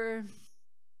use for,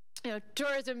 you know,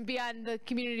 tourism beyond the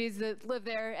communities that live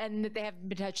there, and that they haven't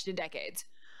been touched in decades.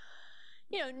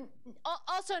 You know,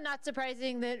 also not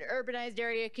surprising that urbanized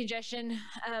area congestion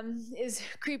is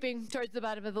creeping towards the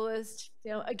bottom of the list.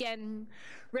 You know, again,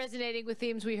 resonating with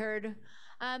themes we heard,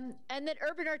 and that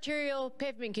urban arterial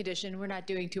pavement condition we're not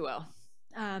doing too well.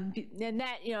 And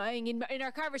that, you know, I think in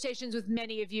our conversations with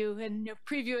many of you, and, you know,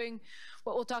 previewing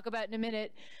what we'll talk about in a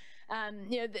minute,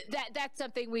 you know, that's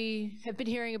something we have been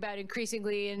hearing about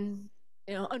increasingly, and,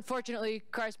 you know, unfortunately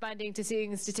corresponding to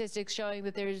seeing statistics showing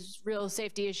that there's real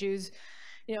safety issues,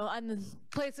 on the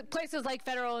places like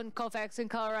Federal and Colfax in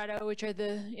Colorado, which are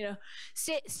the,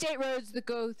 state roads that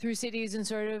go through cities and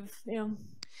sort of,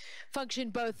 function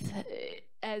both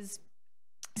as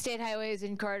state highways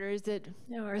and corridors that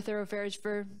are thoroughfares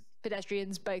for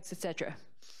pedestrians, bikes, etc.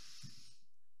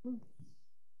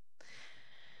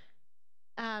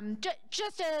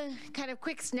 Just a kind of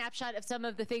quick snapshot of some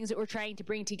of the things that we're trying to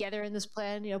bring together in this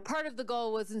plan. Part of the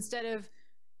goal was, instead of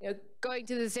going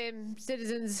to the same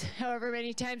citizens however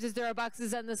many times as there are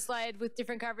boxes on the slide with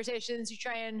different conversations, you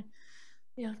try and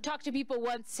talk to people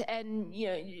once, and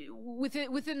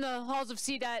within the halls of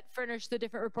CDOT furnish the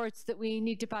different reports that we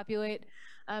need to populate.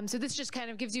 So this just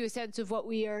kind of gives you a sense of what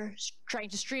we are trying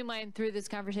to streamline through this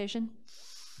conversation.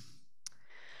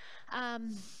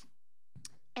 And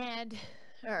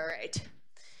all right,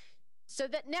 so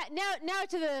that now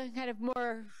to the kind of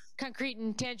more concrete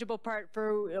and tangible part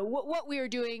for what we are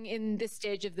doing in this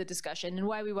stage of the discussion and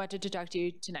why we wanted to talk to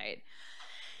you tonight.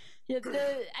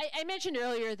 I mentioned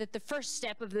earlier that the first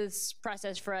step of this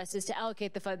process for us is to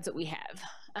allocate the funds that we have.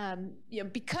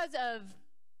 Because of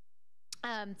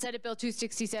Senate Bill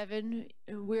 267,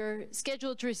 we're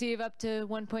scheduled to receive up to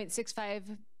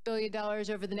 $1.65 billion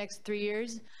over the next 3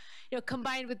 years,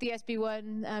 combined with the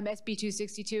SB1, SB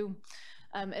 262,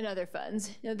 and other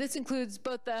funds. This includes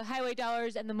both the highway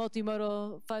dollars and the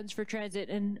multimodal funds for transit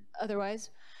and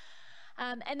otherwise.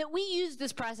 And that we use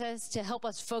this process to help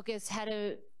us focus how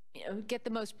to get the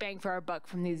most bang for our buck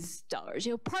from these dollars.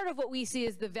 Part of what we see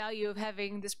as the value of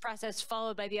having this process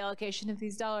followed by the allocation of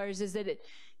these dollars is that it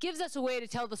gives us a way to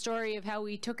tell the story of how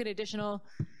we took an additional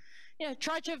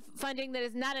tranche of funding that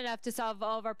is not enough to solve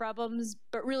all of our problems,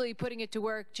 but really putting it to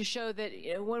work to show that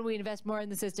when we invest more in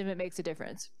the system, it makes a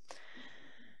difference.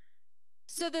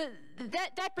 So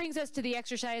that brings us to the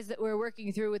exercise that we're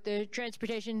working through with the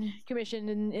Transportation Commission,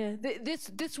 and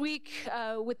this week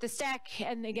with the STAC,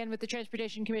 and again with the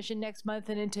Transportation Commission next month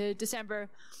and into December,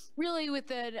 really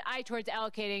with an eye towards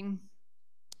allocating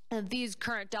these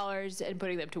current dollars and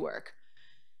putting them to work.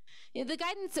 The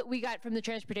guidance that we got from the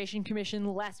Transportation Commission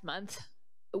last month,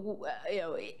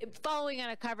 following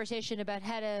on a conversation about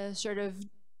how to sort of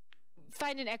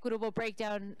find an equitable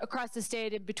breakdown across the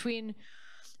state and between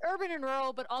urban and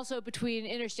rural, but also between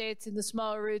interstates and the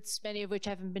smaller routes, many of which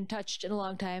haven't been touched in a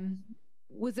long time,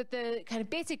 was that the kind of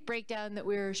basic breakdown that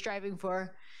we're striving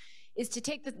for is to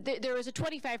take there was a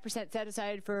 25% set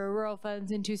aside for rural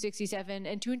funds in 267,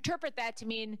 and to interpret that to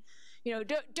mean,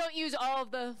 don't use all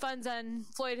of the funds on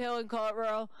Floyd Hill and call it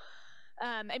rural.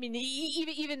 I mean,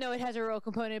 even though it has a rural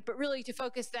component, but really to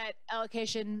focus that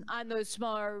allocation on those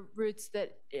smaller routes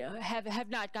that have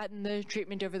not gotten the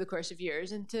treatment over the course of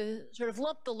years, and to sort of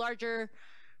lump the larger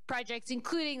projects,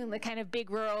 including the kind of big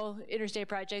rural interstate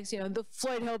projects, the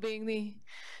Floyd Hill being the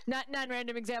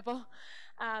non-random example,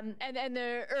 and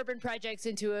the urban projects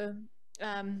into a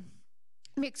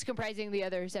mix comprising the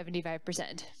other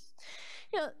 75%.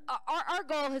 Our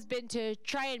goal has been to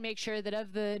try and make sure that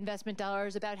of the investment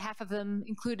dollars, about half of them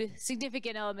include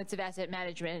significant elements of asset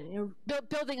management,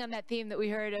 building on that theme that we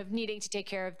heard of needing to take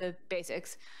care of the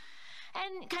basics.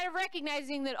 And kind of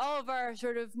recognizing that all of our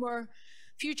sort of more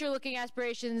future-looking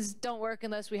aspirations don't work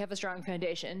unless we have a strong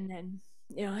foundation. And,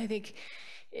 I think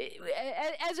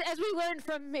as we learned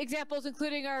from examples,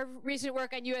 including our recent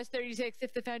work on US 36,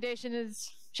 if the foundation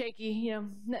is shaky,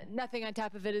 nothing on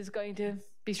top of it is going to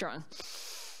be strong.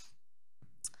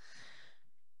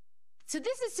 So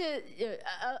this is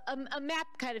a map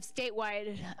kind of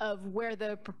statewide of where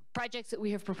the projects that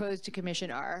we have proposed to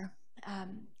commission are.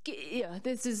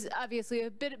 This is obviously a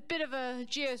bit of a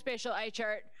geospatial eye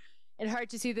chart and hard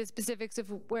to see the specifics of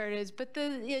where it is, but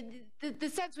the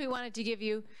sense we wanted to give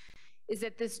you is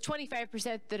that this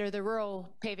 25% that are the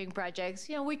rural paving projects,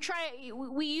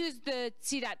 we use the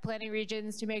CDOT planning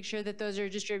regions to make sure that those are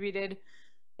distributed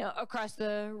across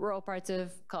the rural parts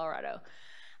of Colorado.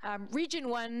 Region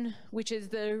 1, which is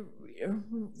the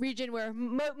region where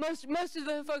most of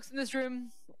the folks in this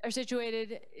room are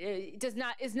situated, is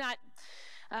not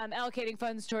allocating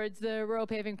funds towards the rural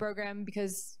paving program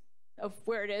because of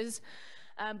where it is.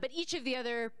 But each of the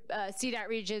other CDOT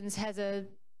regions has a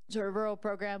sort of rural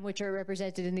program, which are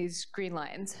represented in these green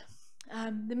lines.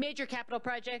 The major capital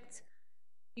projects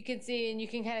you can see, and you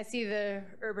can kind of see the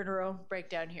urban-rural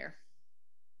breakdown here.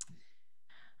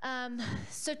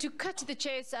 So to cut to the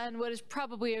chase on what is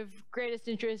probably of greatest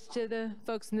interest to the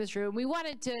folks in this room, we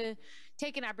wanted to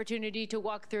take an opportunity to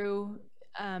walk through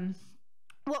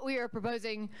what we are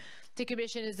proposing to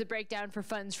commission as the breakdown for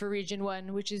funds for Region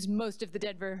 1, which is most of the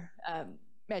Denver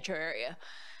metro area.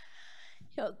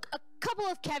 A couple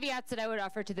of caveats that I would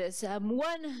offer to this.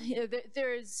 One,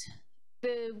 there's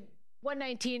the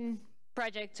 119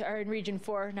 projects are in Region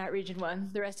 4, not Region 1.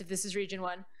 The rest of this is Region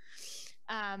 1.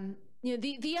 You know,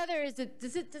 the other is that,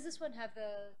 does this one have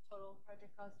the total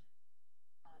project cost?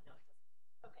 No, it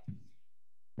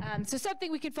doesn't. Okay. So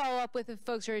something we can follow up with if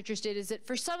folks are interested is that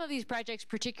for some of these projects,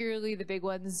 particularly the big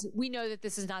ones, we know that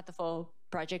this is not the full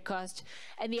project cost.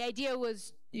 And the idea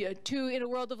was, you know, to, in a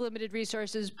world of limited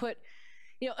resources, put,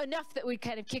 you know, enough that would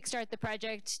kind of kickstart the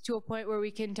project to a point where we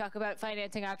can talk about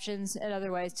financing options and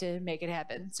otherwise to make it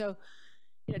happen. So,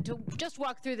 you know, to just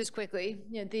walk through this quickly,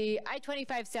 you know, the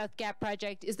I-25 South Gap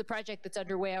project is the project that's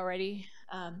underway already.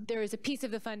 There is a piece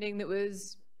of the funding that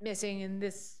was missing, and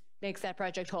this makes that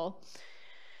project whole.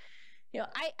 You know,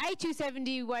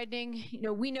 I-270 widening, you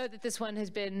know, we know that this one has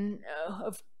been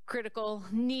of critical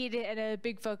need and a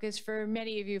big focus for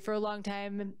many of you for a long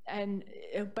time. And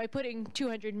by putting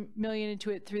 $200 million into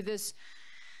it through this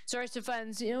source of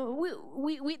funds, you know,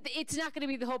 it's not going to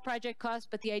be the whole project cost,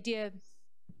 but the idea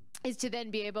is to then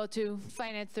be able to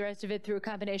finance the rest of it through a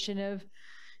combination of,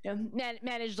 you know,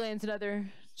 managed lands and other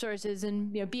sources,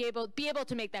 and, you know, be able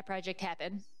to make that project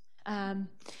happen.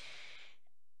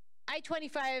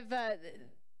 I-25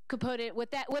 component,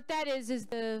 what that is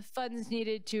the funds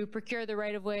needed to procure the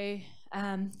right-of-way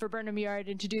for Burnham Yard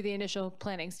and to do the initial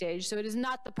planning stage. So it is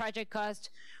not the project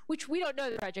cost, which we don't know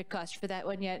the project cost for that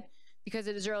one yet because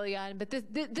it is early on, but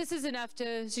this is enough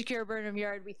to secure Burnham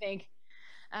Yard, we think.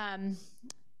 And,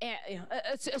 you know,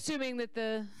 assuming that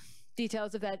the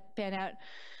details of that pan out,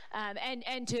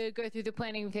 and to go through the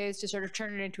planning phase to sort of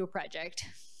turn it into a project.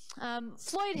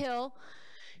 Floyd Hill,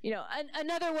 you know,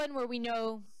 another one where we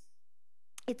know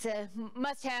it's a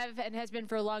must-have and has been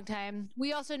for a long time.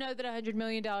 We also know that $100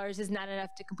 million is not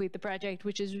enough to complete the project,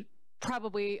 which is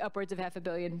probably upwards of $500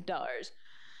 million.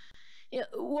 You know,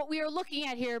 what we are looking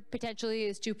at here potentially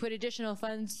is to put additional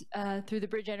funds through the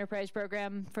Bridge Enterprise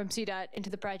Program from CDOT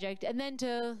into the project, and then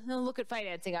to look at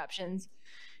financing options.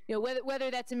 You know,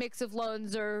 whether that's a mix of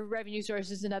loans or revenue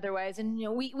sources and otherwise. And, you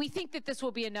know, we think that this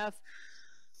will be enough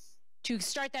to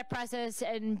start that process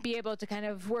and be able to kind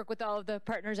of work with all of the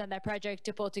partners on that project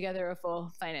to pull together a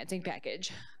full financing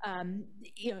package.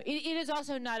 You know, it is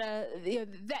also not a, you know,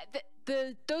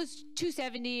 those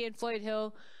 270 and Floyd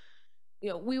Hill, you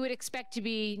know, we would expect to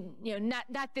be, you know,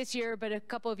 not this year, but a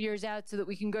couple of years out so that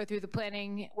we can go through the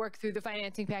planning, work through the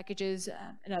financing packages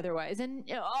and otherwise. And,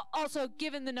 you know, also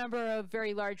given the number of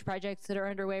very large projects that are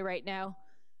underway right now,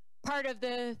 part of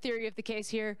the theory of the case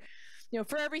here, you know,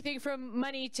 for everything from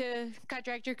money to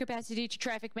contractor capacity to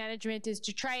traffic management is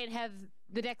to try and have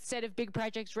the next set of big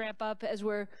projects ramp up as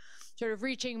we're sort of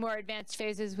reaching more advanced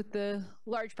phases with the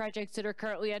large projects that are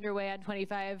currently underway on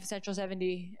 25, Central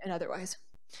 70, and otherwise.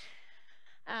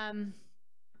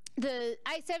 The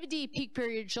I-70 peak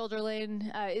period shoulder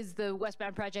lane is the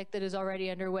westbound project that is already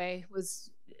underway, was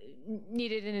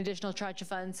needed an additional tranche of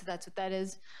funds, so that's what that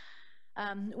is.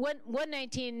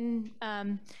 119,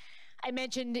 I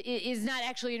mentioned, is not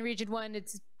actually in Region 1,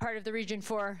 it's part of the Region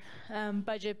 4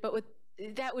 budget, but what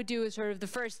that would do is sort of the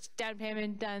first down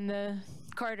payment on the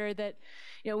corridor that,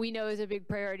 you know, we know is a big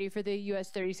priority for the US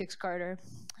 36 corridor.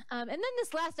 And then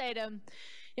this last item,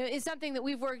 you know, is something that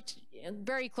we've worked, you know,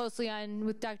 very closely on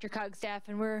with DRCOG staff,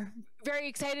 and we're very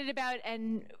excited about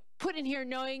and put in here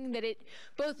knowing that it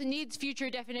both needs future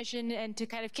definition and to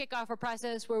kind of kick off a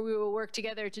process where we will work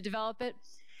together to develop it.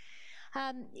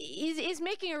 Is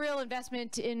making a real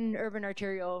investment in urban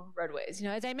arterial roadways. You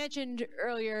know, as I mentioned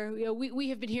earlier, you know, we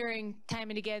have been hearing time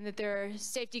and again that there are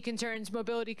safety concerns,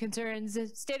 mobility concerns,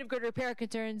 state of good repair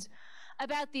concerns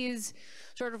about these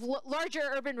sort of larger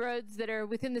urban roads that are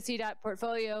within the CDOT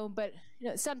portfolio, but, you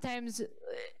know, sometimes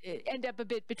end up a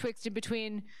bit betwixt and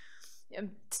between, you know,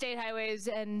 state highways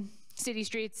and city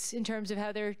streets in terms of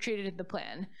how they're treated in the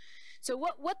plan. So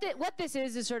what this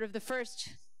is sort of the first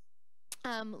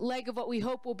leg of what we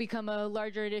hope will become a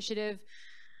larger initiative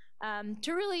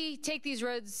to really take these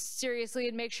roads seriously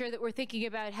and make sure that we're thinking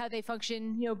about how they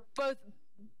function, you know,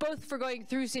 both for going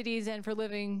through cities and for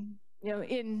living, you know,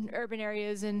 in urban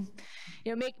areas, and,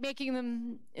 you know, making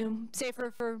them, you know,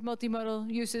 safer for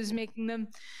multimodal uses, making them,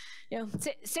 you know,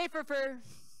 safer for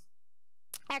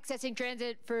accessing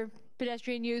transit, for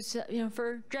pedestrian use, you know,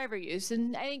 for driver use.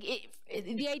 And I think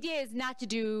the idea is not to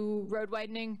do road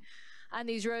widening on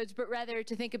these roads, but rather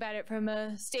to think about it from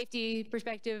a safety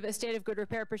perspective, a state of good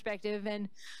repair perspective, and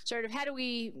sort of how do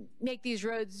we make these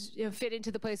roads, you know, fit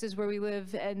into the places where we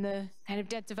live and the kind of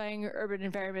densifying urban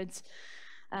environments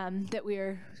that we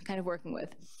are kind of working with.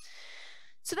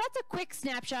 So that's a quick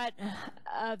snapshot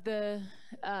of the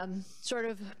sort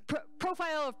of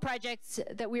profile of projects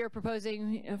that we are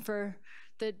proposing, you know, for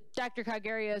the DRCOG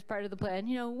area as part of the plan.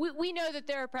 You know, we know that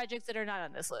there are projects that are not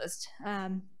on this list.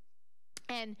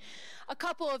 And a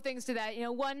couple of things to that,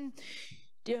 one,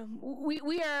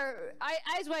 we are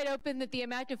eyes wide open that the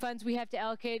amount of funds we have to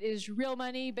allocate is real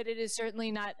money, but it is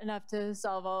certainly not enough to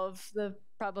solve all of the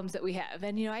problems that we have.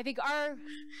 And, I think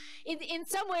in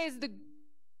some ways, the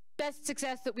best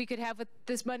success that we could have with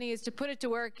this money is to put it to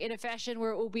work in a fashion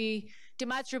where it will be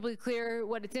demonstrably clear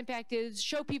what its impact is,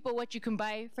 show people what you can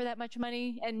buy for that much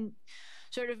money, and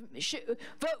sort of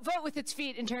vote with its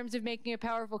feet in terms of making a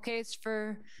powerful case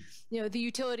for, the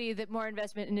utility that more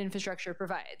investment in infrastructure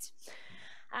provides.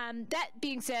 That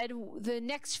being said, the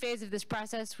next phase of this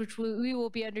process, which we will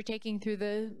be undertaking through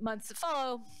the months that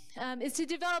follow, is to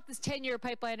develop this 10-year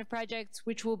pipeline of projects,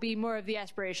 which will be more of the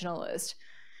aspirational list.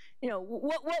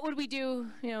 What would we do,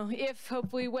 if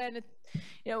hopefully when,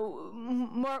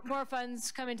 more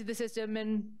funds come into the system,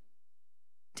 and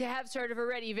to have sort of a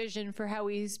ready vision for how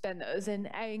we spend those. And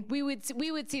we would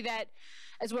see that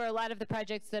as where a lot of the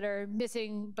projects that are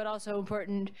missing but also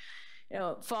important,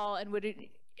 fall, and would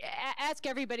ask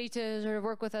everybody to sort of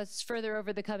work with us further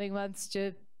over the coming months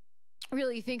to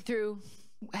really think through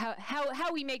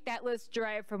how we make that list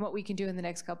derive from what we can do in the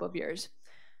next couple of years.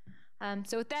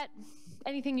 So with that,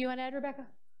 anything you want to add, Rebecca?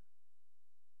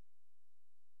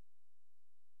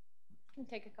 You can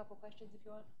take a couple questions if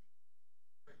you want.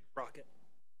 Rocket.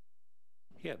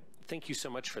 Yeah, thank you so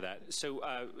much for that. So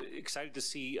excited to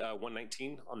see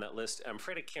 119 on that list. I'm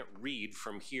afraid I can't read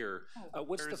from here.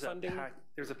 What's the funding?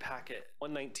 There's a packet.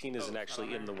 119 isn't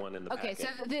actually in the one in the okay, packet.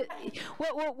 Okay, so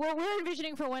what we're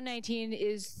envisioning for 119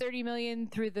 is 30 million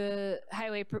through the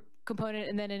highway component,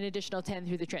 and then an additional 10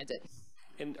 through the transit.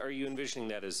 And are you envisioning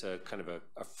that as a kind of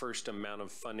a first amount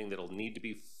of funding that'll need to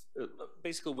be,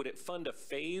 basically, would it fund a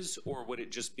phase, or would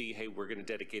it just be, hey, we're going to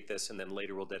dedicate this and then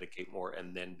later we'll dedicate more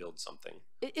and then build something?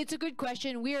 It's a good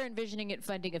question. We are envisioning it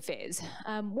funding a phase.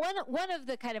 One of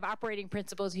the kind of operating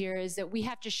principles here is that we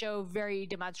have to show very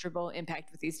demonstrable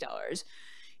impact with these dollars.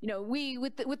 We,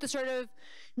 with the sort of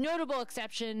notable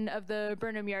exception of the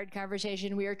Burnham Yard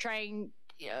conversation, we are trying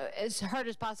as hard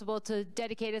as possible to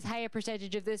dedicate as high a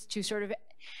percentage of this to sort of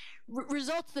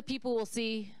results that people will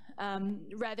see,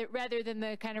 rather than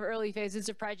the kind of early phases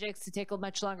of projects to take a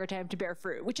much longer time to bear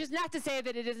fruit, which is not to say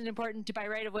that it isn't important to buy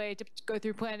right of way, to go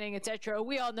through planning, et cetera.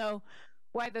 We all know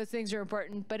why those things are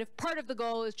important, but if part of the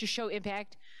goal is to show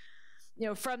impact,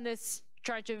 from this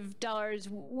tranche of dollars,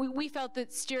 we felt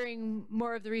that steering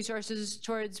more of the resources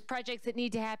towards projects that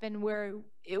need to happen where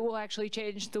it will actually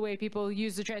change the way people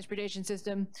use the transportation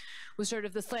system was sort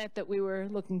of the slant that we were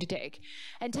looking to take.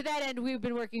 And to that end, we've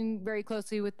been working very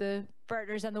closely with the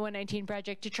partners on the 119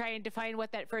 project to try and define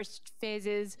what that first phase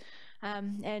is,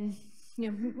 and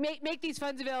make these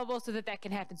funds available so that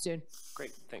can happen soon.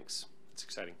 Great, thanks. It's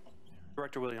exciting.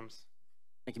 Director Williams.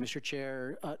 Thank you, Mr.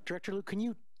 Chair. Director Luke, can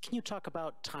you talk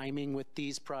about timing with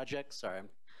these projects? Sorry, I'm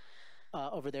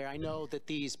over there. I know that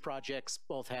these projects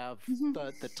both have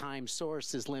the time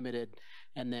source is limited,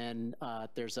 and then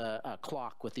there's a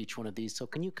clock with each one of these. So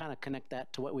can you kind of connect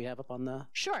that to what we have up on the?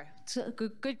 Sure, it's a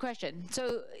good question.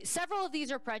 So several of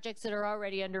these are projects that are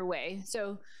already underway.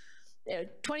 So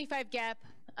 25 Gap,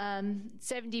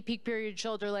 70 peak period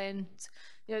shoulder lanes,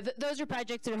 those are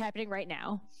projects that are happening right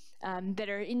now, that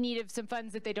are in need of some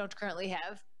funds that they don't currently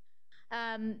have.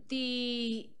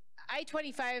 The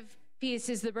I-25 piece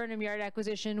is the Burnham Yard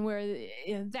acquisition, where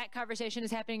that conversation is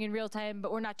happening in real time,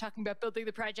 but we're not talking about building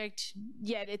the project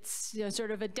yet. It's sort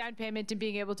of a down payment and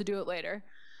being able to do it later.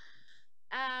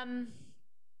 The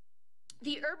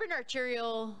urban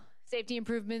arterial safety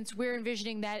improvements, we're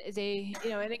envisioning that as a,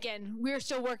 and again, we're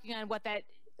still working on what that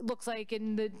looks like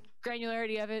and the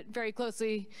granularity of it very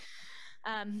closely.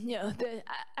 I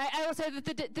will say that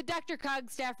the DRCOG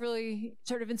staff really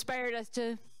sort of inspired us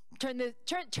to turn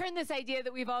this idea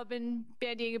that we've all been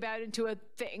bandying about into a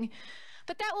thing.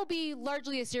 But that will be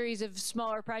largely a series of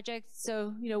smaller projects.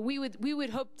 So, we would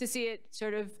hope to see it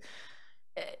sort of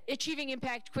achieving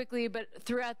impact quickly, but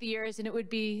throughout the years, and it would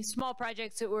be small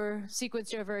projects that were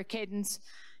sequenced over a cadence,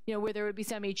 where there would be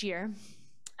some each year.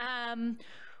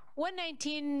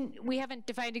 119, we haven't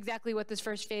defined exactly what this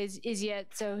first phase is yet.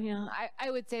 So, I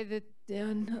would say that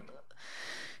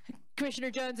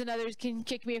Commissioner Jones and others can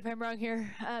kick me if I'm wrong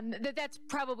here. That's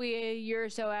probably a year or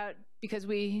so out, because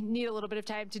we need a little bit of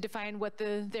time to define what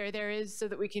the there is so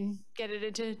that we can get it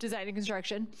into design and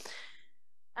construction.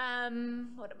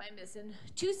 What am I missing?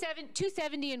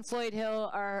 270 and Floyd Hill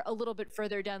are a little bit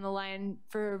further down the line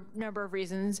for a number of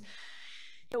reasons.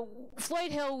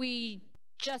 Floyd Hill, we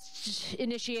just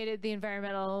initiated the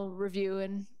environmental review,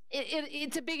 and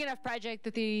it's a big enough project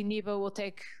that the NEPA will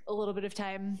take a little bit of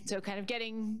time. So kind of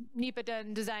getting NEPA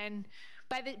done, design,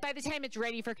 by the time it's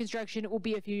ready for construction, it will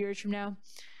be a few years from now.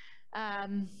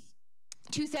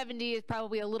 270 is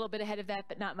probably a little bit ahead of that,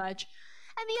 but not much.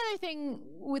 And the other thing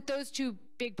with those two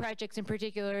big projects in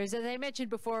particular is, as I mentioned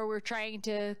before, we're trying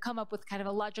to come up with kind of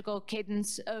a logical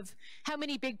cadence of how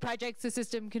many big projects the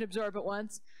system can absorb at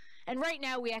once. And right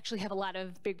now we actually have a lot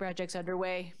of big projects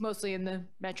underway, mostly in the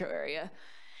metro area.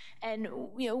 And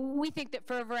we think that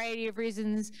for a variety of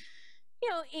reasons,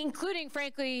 including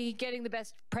frankly getting the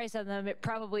best price on them, it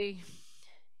probably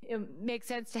makes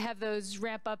sense to have those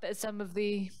ramp up as some of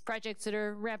the projects that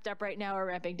are ramped up right now are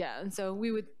ramping down. So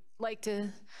we would like to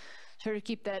sort of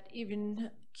keep that even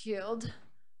keeled.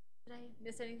 Did I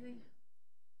miss anything?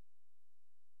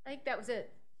 I think that was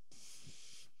it.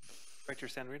 Director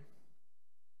Sandreed.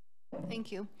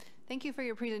 Thank you. Thank you for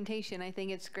your presentation. I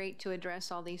think it's great to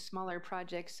address all these smaller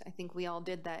projects. I think we all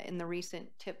did that in the recent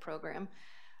TIP program.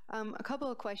 A couple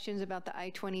of questions about the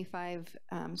I-25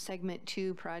 Segment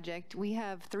 2 project. We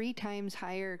have 3 times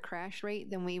higher crash rate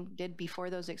than we did before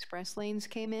those express lanes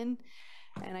came in,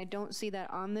 and I don't see that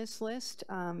on this list.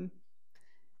 I'm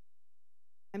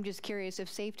just curious, if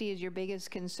safety is your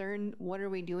biggest concern, what are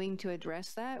we doing to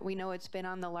address that? We know it's been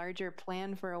on the larger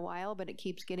plan for a while, but it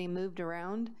keeps getting moved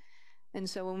around. And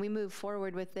so when we move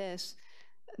forward with this,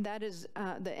 that is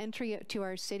the entry to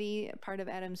our city, part of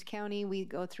Adams County. We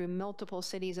go through multiple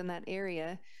cities in that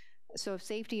area. So if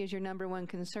safety is your #1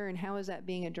 concern, how is that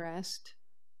being addressed?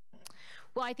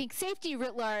 Well, I think safety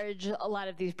writ large, a lot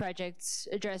of these projects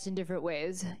address in different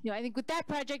ways. I think with that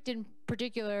project in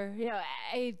particular,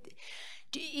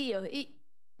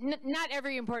 not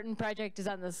every important project is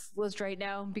on this list right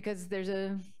now because there's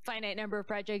a finite number of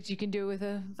projects you can do with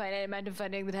a finite amount of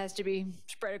funding that has to be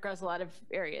spread across a lot of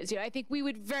areas. I think we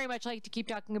would very much like to keep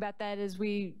talking about that as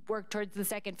we work towards the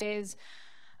second phase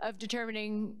of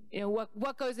determining,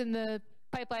 what goes in the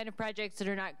pipeline of projects that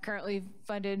are not currently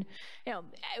funded.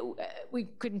 We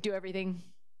couldn't do everything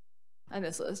on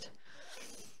this list.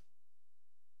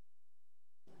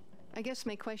 I guess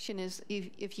my question is,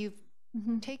 if you've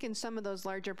taken some of those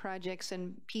larger projects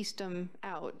and pieced them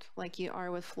out, like you are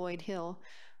with Floyd Hill,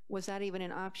 was that even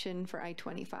an option for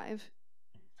I-25?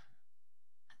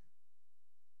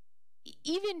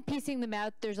 Even piecing them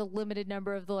out, there's a limited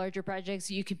number of the larger projects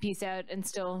you can piece out and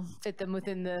still fit them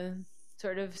within the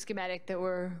sort of schematic that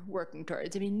we're working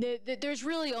towards. I mean, there's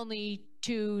really only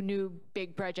 2 new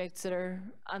big projects that are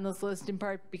on this list, in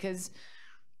part because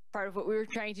part of what we were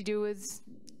trying to do was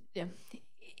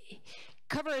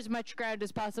cover as much ground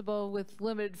as possible with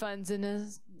limited funds and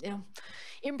as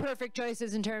imperfect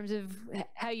choices in terms of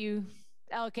how you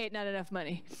allocate not enough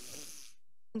money.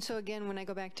 And so again, when I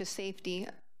go back to safety,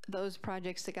 those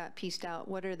projects that got pieced out,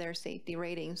 what are their safety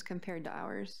ratings compared to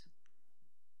ours?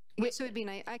 So it'd be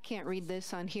nice. I can't read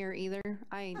this on here either.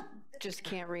 I just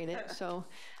can't read it, so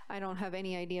I don't have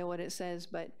any idea what it says,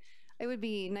 but it would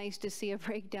be nice to see a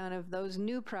breakdown of those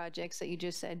new projects that you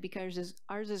just said, because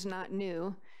ours is not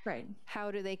new. Right.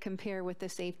 How do they compare with the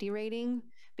safety rating?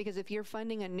 Because if you're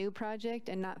funding a new project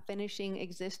and not finishing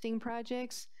existing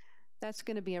projects, that's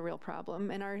going to be a real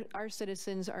problem. And our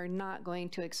citizens are not going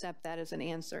to accept that as an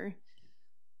answer.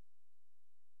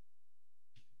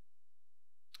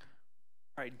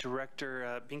 All right,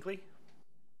 Director Binkley.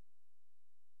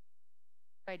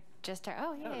 I just start.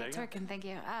 Oh, yeah, it's working. Thank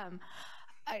you. I'm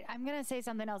going to say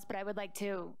something else, but I would like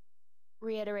to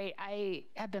reiterate, I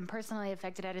have been personally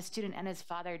affected. I had a student and his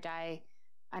father die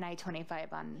on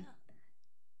I-25 on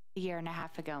a year and a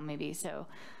half ago, maybe. So,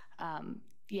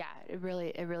 yeah, it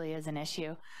really is an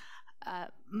issue.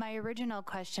 My original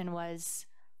question was,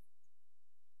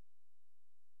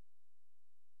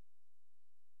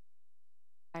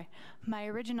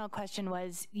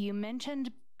 you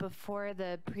mentioned before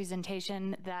the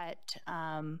presentation that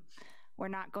we're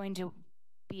not going to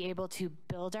be able to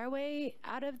build our way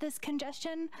out of this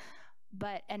congestion,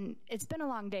 and it's been a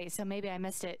long day, so maybe I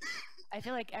missed it. I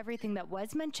feel like everything that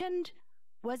was mentioned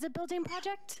was a building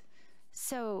project.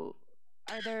 So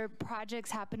are there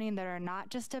projects happening that are not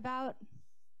just about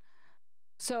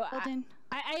building?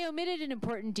 I omitted an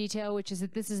important detail, which is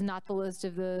that this is not the list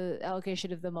of the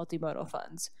allocation of the multimodal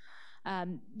funds.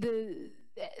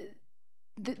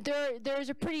 There's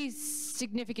a pretty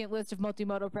significant list of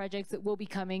multimodal projects that will be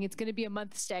coming. It's going to be a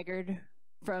month staggered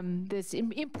from this,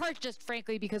 in part just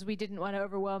frankly because we didn't want to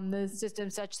overwhelm the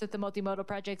system such that the multimodal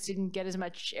projects didn't get as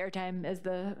much airtime as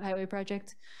the highway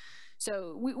project.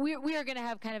 So we are going to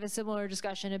have kind of a similar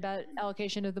discussion about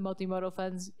allocation of the multimodal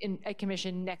funds at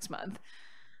commission next month.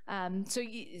 So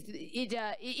it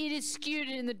is skewed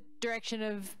in the direction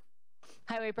of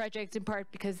highway projects in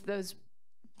part because those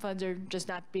funds are just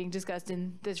not being discussed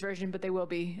in this version, but they will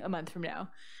be a month from now.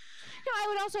 I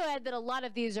would also add that a lot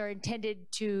of these are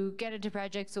intended to get into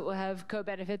projects that will have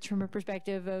co-benefits from a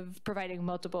perspective of providing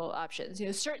multiple options.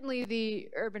 Certainly the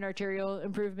urban arterial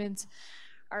improvements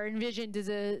are envisioned as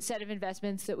a set of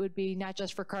investments that would be not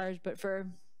just for cars, but for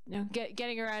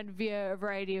getting around via a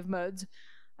variety of modes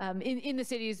in the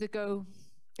cities that go,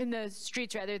 in the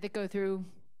streets rather, that go through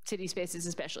city spaces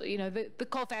especially. The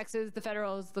Colfaxes, the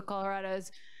Federals, the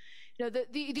Colorados,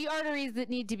 the arteries that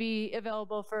need to be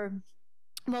available for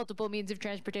multiple means of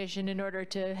transportation in order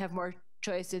to have more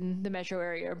choice in the metro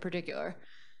area in particular.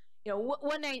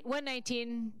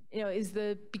 119, is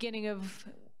the beginning of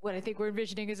what I think we're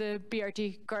envisioning as a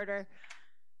BRT corridor.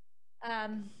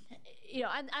 On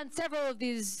several of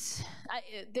these,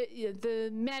 the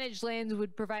managed lanes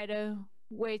would provide a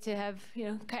way to have,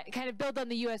 kind of build on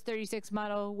the US 36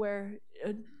 model where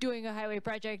doing a highway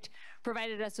project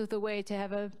provided us with a way to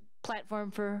have a platform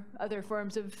for other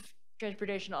forms of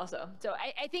transportation also. So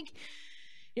I think,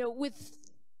 with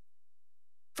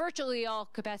virtually all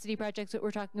capacity projects that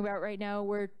we're talking about right now,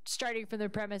 we're starting from the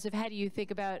premise of how do you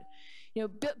think about,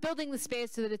 building the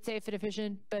space so that it's safe and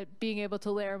efficient, but being able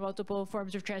to layer multiple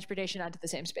forms of transportation onto the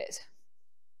same space.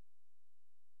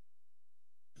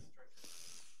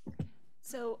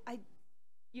 So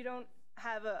you don't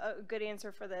have a good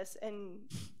answer for this, and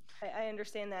I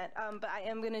understand that, but I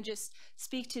am going to just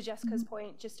speak to Jessica's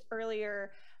point just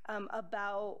earlier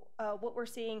about what we're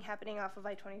seeing happening off of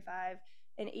I-25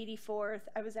 and 84th.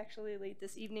 I was actually late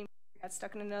this evening, got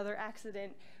stuck in another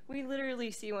accident. We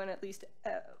literally see one at least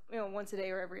once a day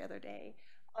or every other day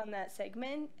on that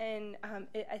segment, and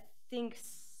I think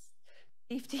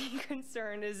safety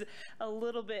concern is a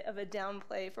little bit of a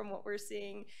downplay from what we're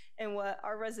seeing and what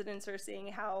our residents are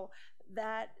seeing, how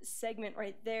that segment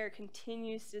right there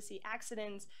continues to see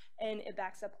accidents, and it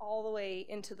backs up all the way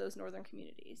into those northern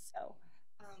communities. So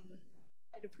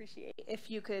I'd appreciate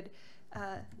if you could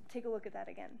take a look at that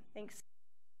again. Thanks.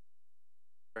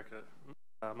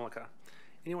 Malika.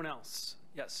 Anyone else?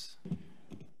 Yes.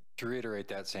 To reiterate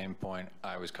that same point,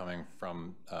 I was coming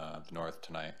from the north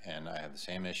tonight, and I had the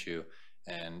same issue,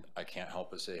 and I can't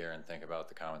help but sit here and think about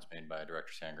the comments made by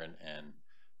Director Sandgren and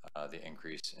the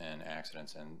increase in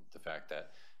accidents, and the fact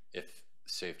that if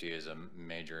safety is a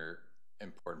major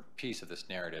important piece of this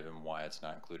narrative and why it's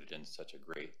not included in such a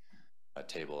great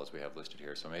table as we have listed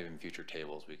here. So maybe in future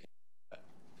tables we can do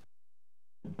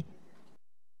that.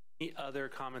 Any other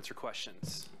comments or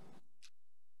questions?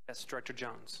 Yes, Director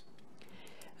Jones.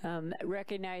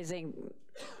 Recognizing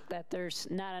that there's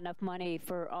not enough money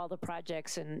for all the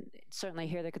projects, and certainly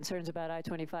hear the concerns about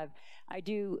I-25, I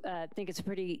do think it's a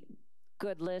pretty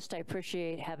good list. I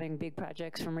appreciate having big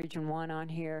projects from Region 1 on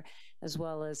here, as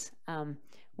well as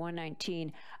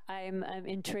 119. I'm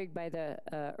intrigued by the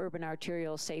urban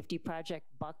arterial safety project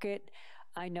bucket.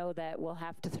 I know that we'll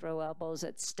have to throw elbows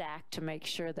at STAC to make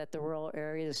sure that the rural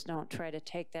areas don't try to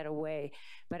take that away,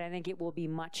 but I think it will be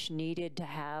much needed to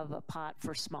have a pot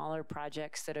for smaller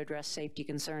projects that address safety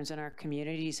concerns in our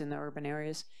communities in the urban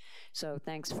areas. So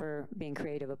thanks for being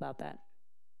creative about that.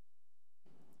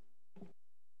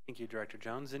 Thank you, Director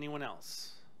Jones. Anyone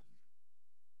else?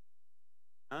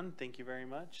 None. Thank you very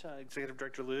much. Executive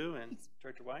Director Liu and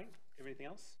Director White, have anything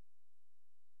else?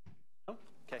 No?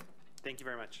 Okay. Thank you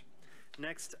very much.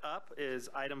 Next up is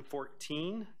item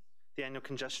 14, the annual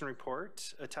congestion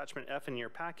report, attachment F in your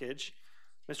package.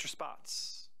 Mr.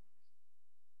 Spots.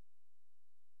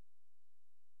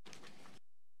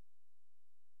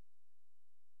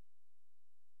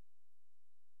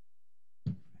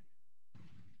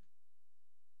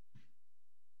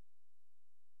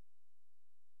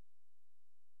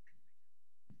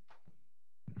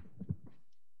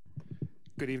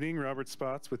 Good evening, Robert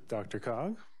Spots with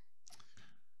DRCOG.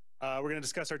 We're going to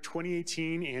discuss our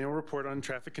 2018 annual report on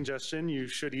traffic congestion. You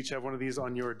should each have one of these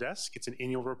on your desk. It's an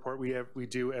annual report we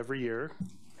do every year,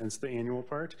 hence the annual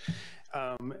part.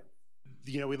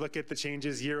 We look at the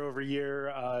changes year over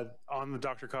year on the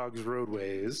DRCOG's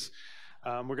roadways.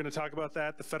 We're going to talk about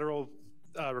that, the federal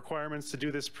requirements to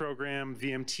do this program,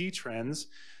 VMT trends.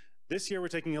 This year, we're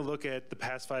taking a look at the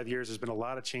past 5 years. There's been a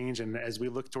lot of change, and as we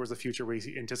look towards the future, we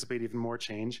anticipate even more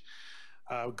change.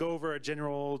 Go over our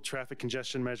general traffic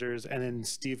congestion measures, and then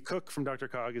Steve Cook from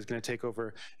DRCOG is going to take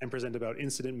over and present about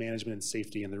incident management and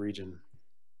safety in the region.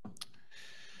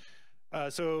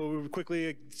 So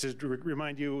quickly, to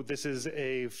remind you, this is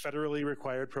a federally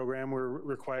required program. We're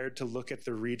required to look at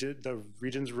the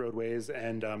region's roadways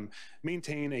and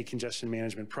maintain a congestion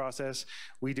management process.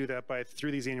 We do that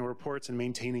through these annual reports and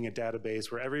maintaining a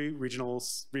database where every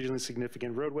regionally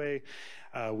significant roadway,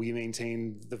 we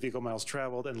maintain the vehicle miles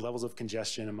traveled and levels of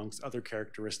congestion amongst other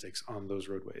characteristics on those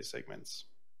roadway segments.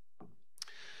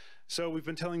 So we've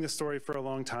been telling this story for a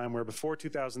long time where before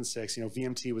 2006,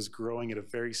 VMT was growing at a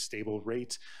very stable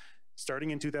rate. Starting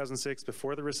in 2006,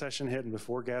 before the recession hit and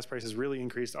before gas prices really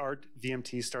increased, our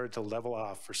VMT started to level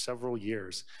off for several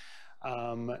years.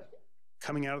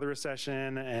 Coming out of the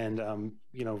recession and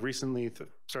recently,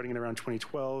 starting in around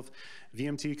 2012,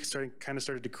 VMT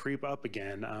started to creep up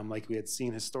again, like we had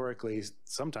seen historically,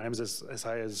 sometimes as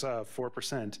high as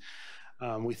 4%.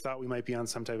 We thought we might be on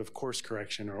some type of course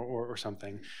correction or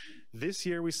something. This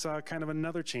year, we saw kind of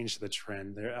another change to the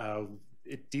trend.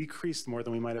 It decreased more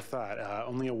than we might have thought,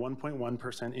 only a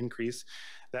 1.1% increase.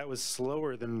 That was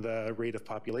slower than the rate of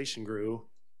population grew,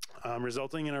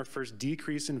 resulting in our first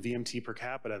decrease in VMT per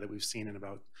capita that we've seen in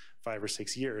about 5 or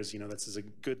 6 years. This is a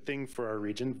good thing for our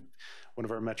region. One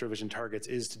of our MetroVision targets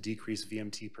is to decrease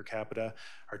VMT per capita.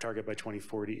 Our target by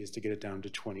 2040 is to get it down to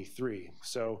 23.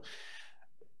 So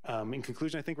in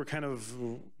conclusion, I think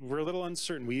we're a little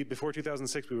uncertain. Before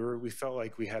 2006, we felt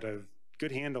like we had a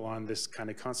good handle on this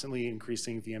kind of constantly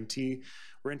increasing VMT.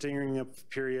 We're entering a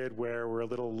period where we're a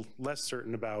little less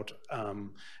certain about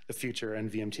the future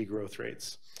and VMT growth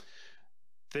rates.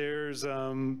 There's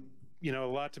a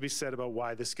lot to be said about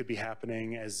why this could be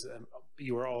happening. As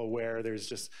you are all aware, there's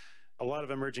just a lot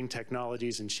of emerging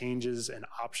technologies and changes and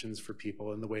options for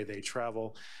people in the way they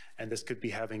travel, and this could be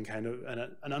having kind of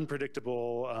an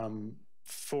unpredictable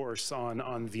force on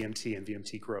VMT and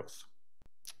VMT growth.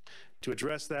 To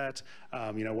address that,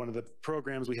 one of the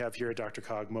programs we have here at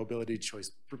DRCOG, Mobility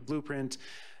Choice Blueprint,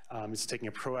 is taking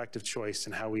a proactive choice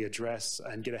in how we address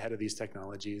and get ahead of these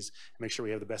technologies and make sure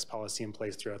we have the best policy in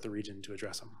place throughout the region to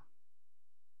address them.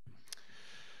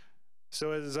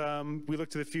 So as we look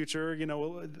to the future,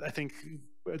 I think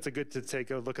it's good to take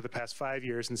a look at the past 5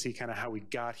 years and see kind of how we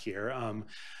got here.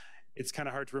 It's kind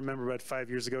of hard to remember, but 5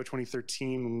 years ago,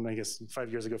 2013, I guess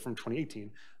 5 years ago from 2018,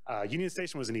 Union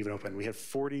Station wasn't even open. We had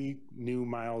 40 new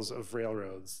miles of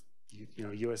railroads,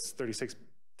 US 36,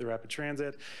 the rapid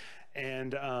transit,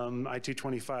 and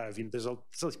I-225. There's a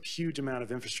huge amount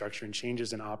of infrastructure and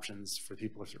changes and options for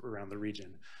people around the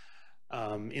region.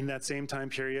 In that same time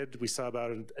period, we saw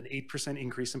about an 8%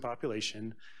 increase in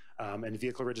population, and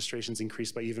vehicle registrations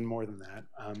increased by even more than that.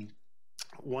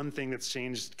 One thing that's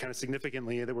changed kind of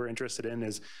significantly that we're interested in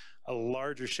is a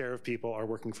larger share of people are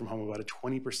working from home, about a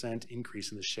 20%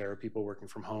 increase in the share of people working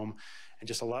from home, and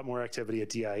just a lot more activity at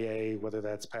DIA, whether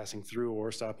that's passing through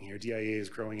or stopping here. DIA is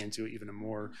growing into even a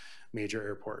more major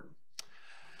airport.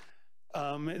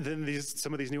 Then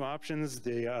some of these new options,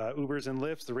 the Ubers and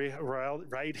Lyfts, the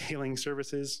ride-hailing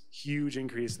services, huge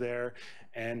increase there.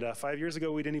 And 5 years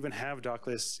ago, we didn't even have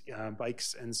dockless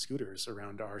bikes and scooters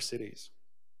around our cities.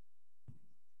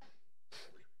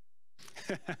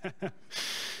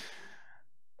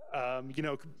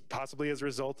 Possibly as a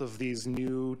result of these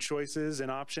new choices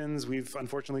and options, we've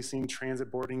unfortunately seen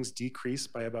transit boardings decrease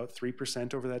by about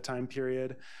 3% over that time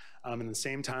period. In the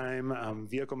same time,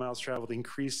 vehicle miles traveled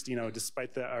increased,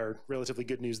 despite our relatively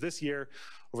good news this year.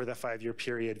 Over that 5-year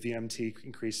period, VMT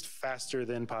increased faster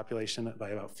than population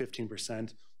by about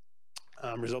 15%,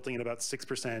 resulting in about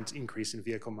 6% increase in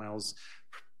vehicle miles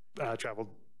traveled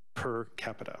per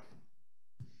capita.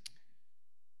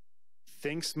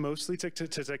 Thanks mostly to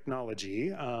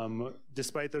technology,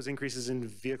 despite those increases in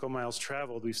vehicle miles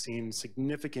traveled, we've seen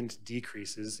significant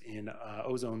decreases in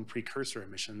ozone precursor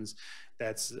emissions.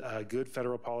 That's good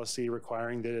federal policy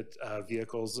requiring that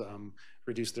vehicles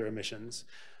reduce their emissions.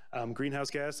 Greenhouse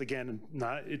gas, again,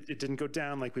 it didn't go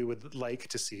down like we would like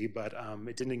to see, but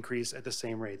it didn't increase at the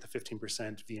same rate, the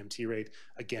 15% VMT rate,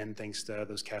 again, thanks to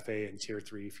those CAFE and Tier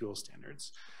 3 fuel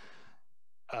standards.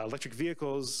 Electric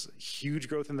vehicles, huge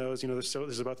growth in those.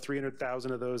 There's about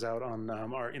 300,000 of those out on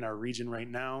in our region right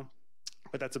now,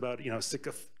 but that's about a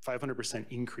 500%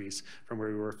 increase from where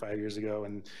we were 5 years ago,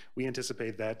 and we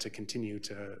anticipate that to continue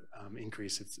to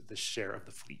increase the share of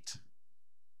the fleet.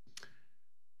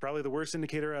 Probably the worst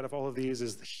indicator out of all of these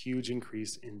is the huge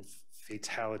increase in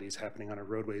fatalities happening on our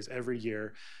roadways every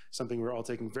year, something we're all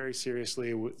taking very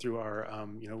seriously through our,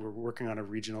 we're working on a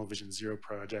regional Vision Zero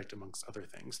project, amongst other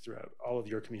things, throughout all of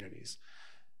your communities.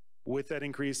 With that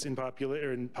increase in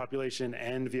population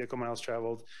and vehicle miles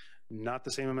traveled, not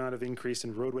the same amount of increase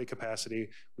in roadway capacity,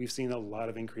 we've seen a lot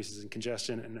of increases in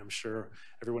congestion, and I'm sure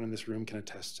everyone in this room can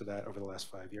attest to that over the last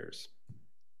 5 years.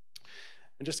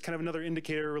 And just kind of another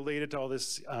indicator related to all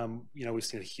this, we've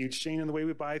seen a huge change in the way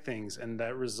we buy things, and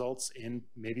that results in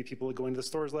maybe people going to the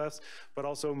stores less, but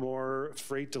also more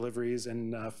freight deliveries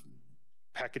and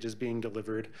packages being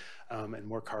delivered, and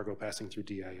more cargo passing through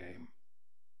DIA.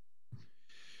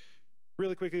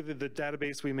 Really quickly, the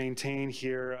database we maintain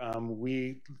here,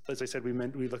 as I said,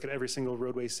 we look at every single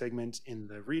roadway segment in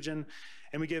the region,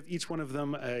 and we give each one of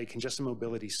them a congestion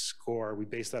mobility score. We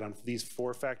base that on these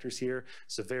 4 factors here.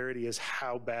 Severity is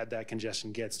how bad that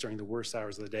congestion gets during the worst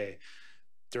hours of the day.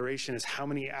 Duration is how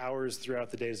many hours throughout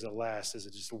the day does it last? Is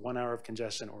it just 1 hour of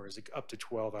congestion, or is it up to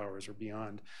 12 hours or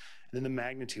beyond? And then the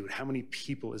magnitude, how many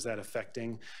people is that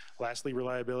affecting? Lastly,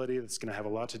 reliability, that's going to have a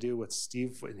lot to do with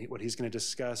Steve. What he's going to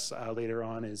discuss later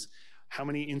on is how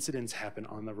many incidents happen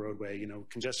on the roadway. You know,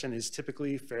 congestion is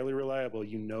typically fairly reliable.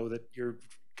 You know that your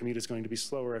commute is going to be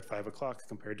slower at 5 o'clock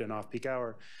compared to an off-peak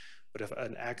hour. But if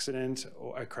an accident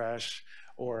or a crash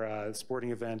or a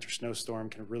sporting event or snowstorm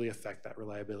can really affect that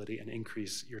reliability and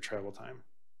increase your travel time.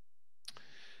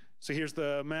 So here's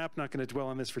the map. Not going to dwell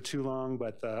on this for too long,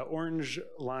 but the orange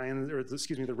lines, or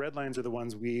excuse me, the red lines are the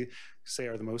ones we say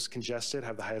are the most congested,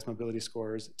 have the highest mobility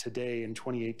scores today in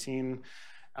 2018.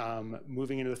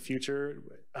 Moving into the future,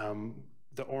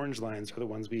 the orange lines are the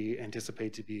ones we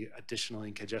anticipate to be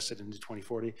additionally congested into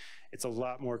 2040. It's a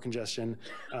lot more congestion.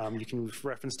 You can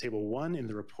reference table 1 in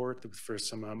the report for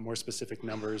some more specific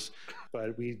numbers,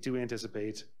 but we do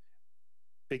anticipate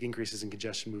big increases in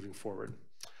congestion moving forward.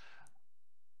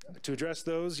 To address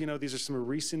those, you know, these are some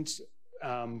recent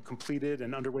completed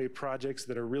and underway projects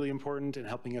that are really important in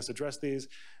helping us address these.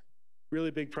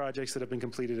 Really big projects that have been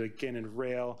completed again in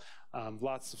rail,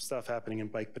 lots of stuff happening in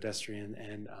bike, pedestrian,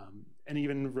 and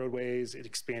even roadways,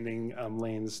 expanding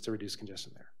lanes to reduce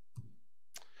congestion there.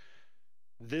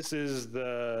 This is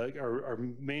our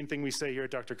main thing we say here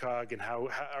at DRCOG, and how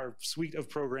our suite of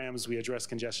programs we address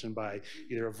congestion by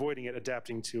either avoiding it,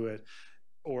 adapting to it,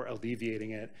 or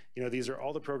alleviating it. You know, these are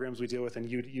all the programs we deal with, and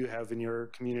you have in your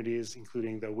communities,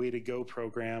 including the Way to Go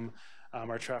program,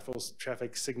 our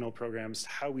traffic signal programs,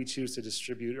 how we choose to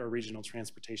distribute our regional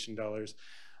transportation dollars,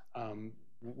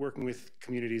 working with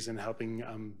communities and helping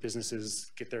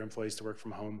businesses get their employees to work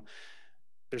from home.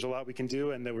 There's a lot we can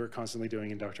do and that we're constantly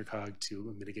doing in DRCOG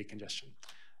to mitigate congestion.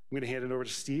 I'm going to hand it over to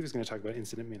Steve, who's going to talk about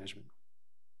incident management.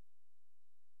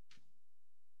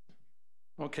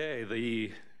 Okay,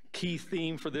 the key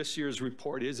theme for this year's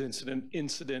report is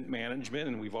incident management,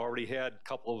 and we've already had a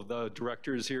couple of the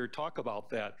directors here talk about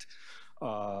that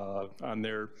on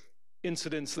their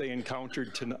incidents they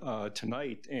encountered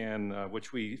tonight, and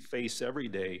which we face every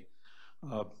day.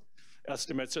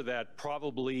 Estimates are that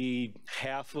probably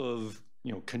half of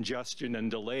congestion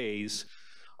and delays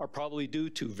are probably due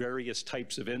to various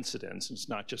types of incidents. It's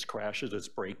not just crashes, it's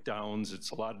breakdowns,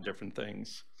 it's a lot of different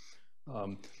things.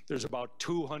 There's about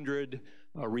 200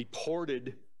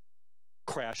 reported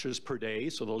crashes per day.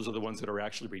 So those are the ones that are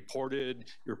actually reported.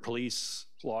 Your police,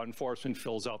 law enforcement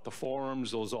fills out the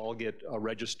forms. Those all get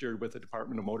registered with the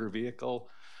Department of Motor Vehicle,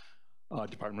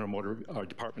 Department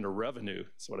of Revenue,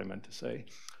 that's what I meant to say.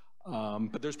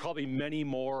 But there's probably many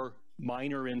more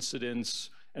minor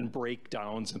incidents and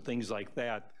breakdowns and things like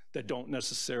that that don't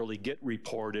necessarily get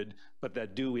reported, but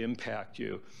that do impact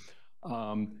you.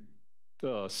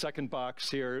 The second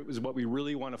box here is what we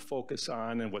really want to focus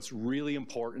on and what's really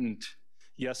important.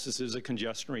 Yes, this is a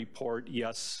congestion report.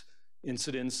 Yes,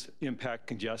 incidents impact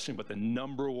congestion, but the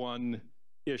number one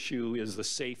issue is the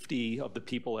safety of the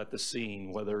people at the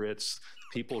scene, whether it's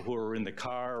people who are in the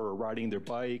car or riding their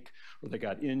bike, or they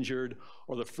got injured,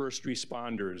 or the first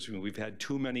responders. We've had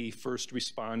too many first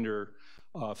responder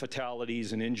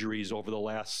fatalities and injuries over the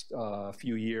last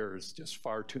few years, just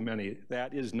far too many.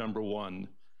 That is number one.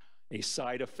 A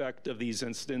side effect of these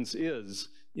incidents is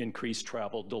increased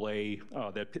travel delay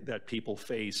that people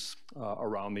face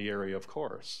around the area, of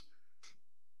course.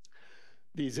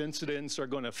 These incidents are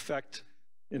going to affect,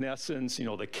 in essence,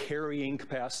 the carrying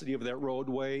capacity of that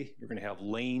roadway. You're going to have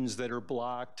lanes that are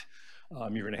blocked.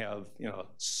 You're going to have,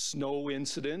 snow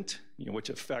incident,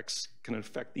 which can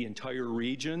affect the entire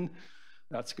region.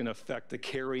 That's going to affect the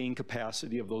carrying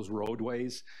capacity of those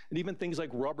roadways, and even things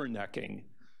like rubbernecking.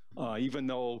 Even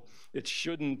though it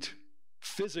shouldn't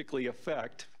physically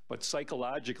affect, but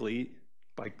psychologically,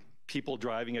 by people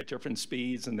driving at different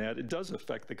speeds and that, it does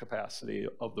affect the capacity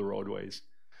of the roadways.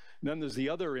 And then there's the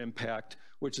other impact,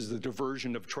 which is the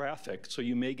diversion of traffic. So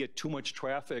you may get too much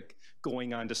traffic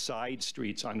going onto side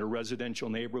streets, onto residential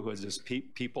neighborhoods as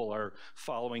people are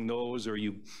following those, or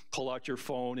you pull out your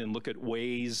phone and look at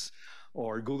Waze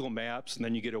or Google Maps, and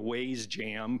then you get a Waze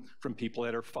jam from people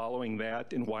that are following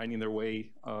that and winding their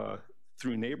way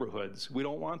through neighborhoods. We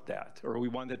don't want that, or we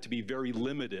want that to be very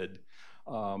limited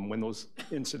when those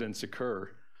incidents occur.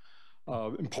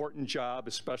 Important job,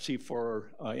 especially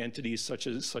for entities such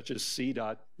as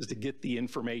CDOT, is to get the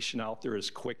information out there as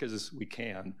quick as we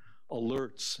can.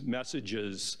 Alerts,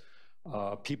 messages,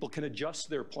 People can adjust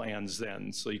their plans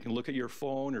then. So you can look at your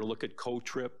phone or look at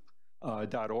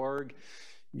cotrip.org,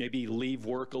 maybe leave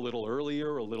work a little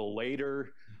earlier, a little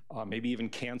later, maybe even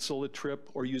cancel a trip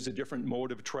or use a different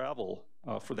mode of travel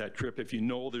for that trip if you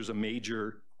know there's a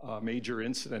major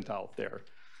incident out there.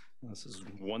 This is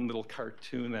one little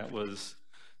cartoon that was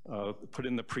put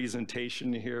in the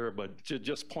presentation here, but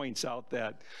just points out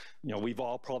that, we've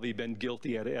all probably been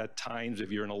guilty at times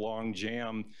if you're in a long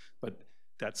jam, but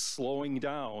that's slowing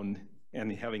down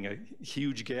and having a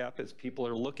huge gap as people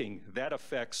are looking. That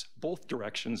affects both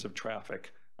directions of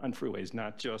traffic on freeways,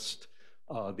 not just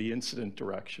the incident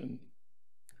direction.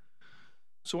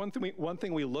 So one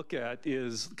thing we look at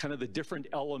is kind of the different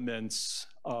elements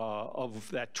of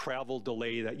that travel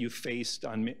delay that you face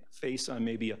on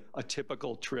maybe a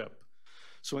typical trip.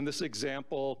 So in this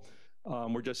example,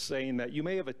 we're just saying that you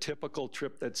may have a typical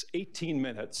trip that's 18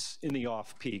 minutes in the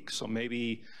off-peak. So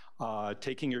maybe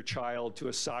taking your child to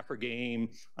a soccer game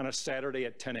on a Saturday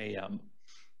at 10 a.m.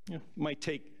 Might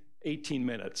take 18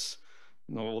 minutes.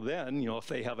 Well, then, if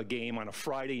they have a game on a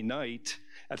Friday night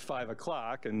at 5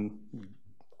 o'clock, and we've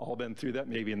all been through that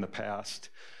maybe in the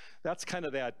past, that's kind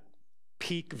of that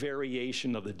peak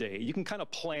variation of the day. You can kind of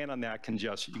plan on that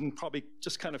congestion. You can probably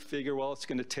just kind of figure, well, it's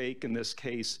going to take, in this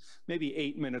case, maybe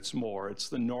 8 minutes more. It's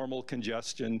the normal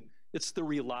congestion. It's the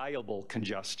reliable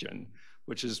congestion,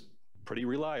 which is pretty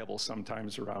reliable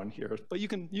sometimes around here. But you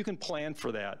can plan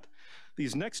for that.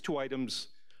 These next two items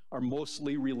are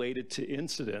mostly related to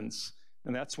incidents,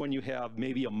 and that's when you have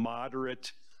maybe a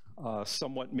moderate,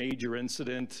 somewhat major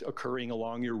incident occurring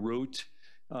along your route.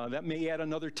 That may add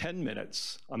another 10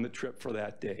 minutes on the trip for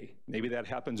that day. Maybe that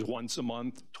happens once a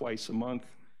month, twice a month.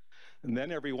 And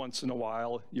then every once in a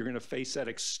while, you're going to face that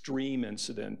extreme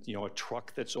incident, a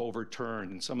truck that's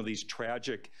overturned, and some of these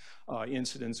tragic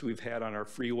incidents we've had on our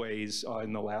freeways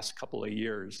in the last couple of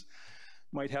years.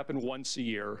 Might happen once a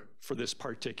year for this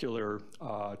particular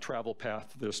travel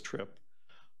path, this trip.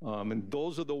 And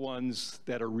those are the ones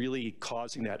that are really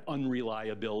causing that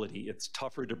unreliability. It's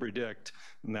tougher to predict,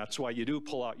 and that's why you do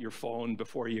pull out your phone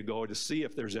before you go to see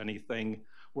if there's anything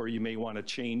where you may want to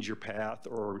change your path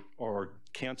or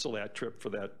cancel that trip for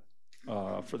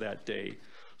that day.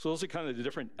 So those are kind of the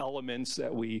different elements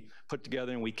that we put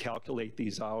together, and we calculate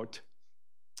these out.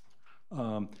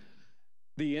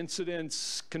 The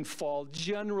incidents can fall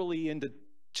generally into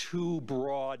two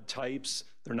broad types.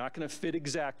 They're not going to fit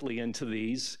exactly into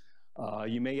these.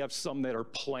 You may have some that are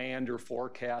planned or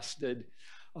forecasted.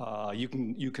 You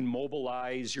can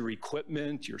mobilize your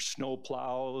equipment, your snow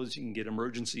plows. You can get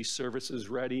emergency services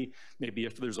ready. Maybe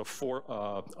if there's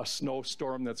a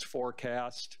snowstorm that's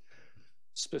forecast,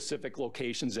 specific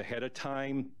locations ahead of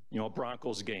time. A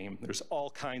Broncos game. There's all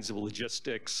kinds of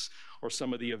logistics, or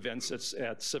some of the events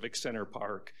at Civic Center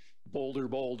Park.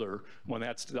 Boulder, when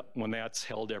that's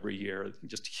held every year.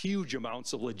 Just huge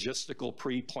amounts of logistical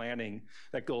pre-planning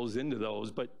that goes into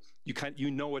those, but you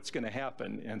know what's going to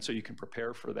happen, and so you can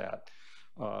prepare for that.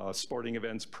 Sporting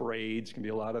events, parades, can be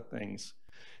a lot of things.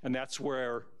 And that's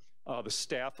where the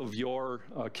staff of your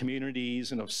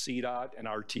communities and of CDOT and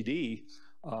RTD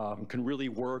can really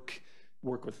work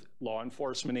with law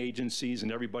enforcement agencies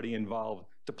and everybody involved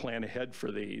to plan ahead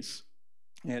for these,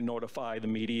 and notify the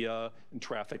media and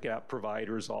traffic app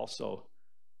providers also.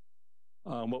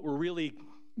 What we're really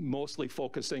mostly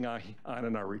focusing on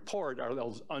in our report are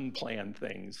those unplanned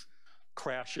things: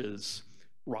 crashes,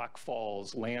 rock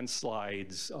falls,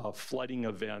 landslides, flooding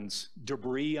events,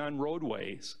 debris on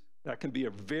roadways. That can be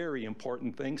a very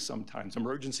important thing sometimes.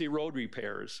 Emergency road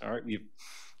repairs, all right? We've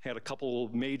had a couple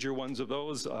major ones of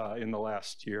those in the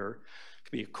last year. It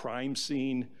could be a crime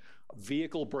scene,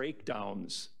 vehicle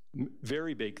breakdowns,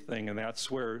 very big thing, and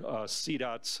that's where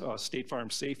CDOT's State Farm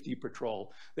Safety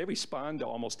Patrol, they respond to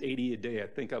almost 80 a day. I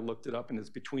think I looked it up, and it's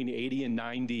between 80 and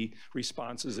 90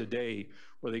 responses a day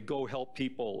where they go help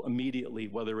people immediately,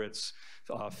 whether it's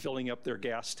filling up their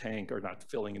gas tank, or not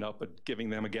filling it up, but giving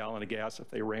them a gallon of gas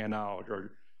if they ran out,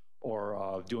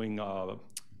 or doing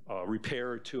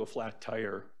repair to a flat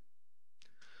tire.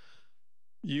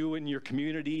 You and your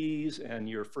communities and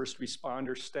your first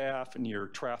responder staff and your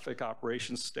traffic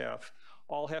operations staff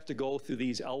all have to go through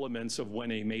these elements of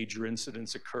when a major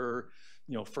incidents occur.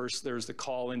 First there's the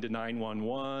call into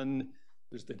 911,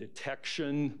 there's the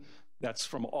detection. That's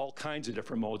from all kinds of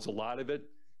different modes, a lot of it,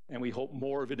 and we hope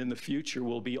more of it in the future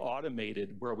will be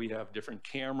automated, where we have different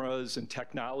cameras and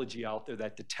technology out there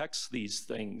that detects these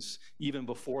things even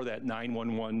before that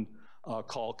 911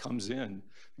 call comes in.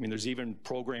 I mean, there's even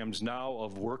programs now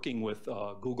of working with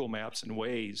Google Maps and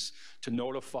Waze to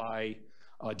notify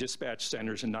dispatch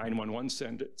centers and 911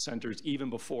 centers even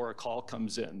before a call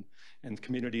comes in, and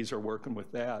communities are working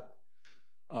with that.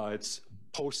 It's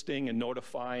posting and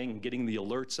notifying, getting the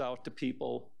alerts out to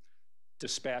people,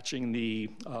 dispatching the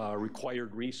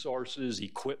required resources,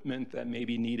 equipment that may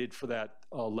be needed for that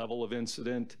level of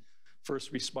incident.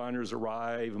 First responders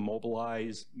arrive,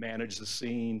 mobilize, manage the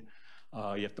scene.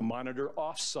 You have to monitor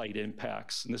off-site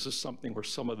impacts, and this is something where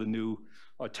some of the new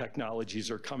technologies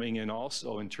are coming in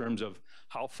also in terms of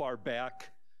how far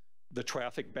back the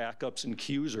traffic backups and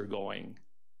queues are going.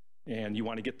 And you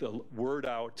want to get the word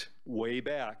out way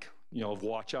back, of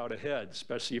watch out ahead,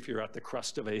 especially if you're at the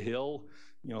crest of a hill,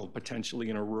 potentially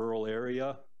in a rural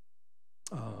area.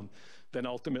 Then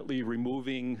ultimately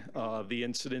removing the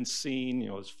incident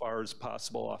scene, as far as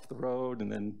possible off the road,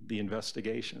 and then the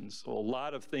investigations. So a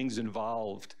lot of things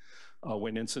involved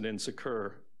when incidents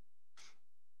occur.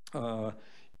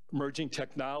 Emerging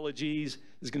technologies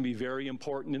is going to be very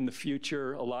important in the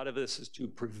future. A lot of this is to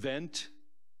prevent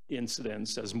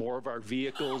incidents. As more of our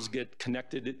vehicles get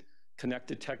connected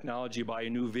technology, buy a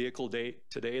new vehicle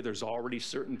today, there's already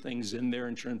certain things in there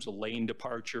in terms of lane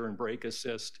departure and brake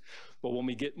assist. But when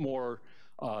we get more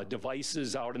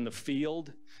devices out in the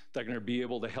field, they're going to be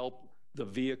able to help the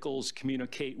vehicles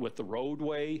communicate with the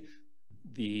roadway,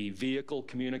 the vehicle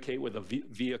communicate with a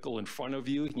vehicle in front of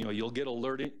you. You'll get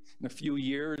alerted in a few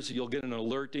years, you'll get an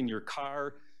alert in your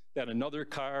car that another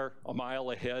car a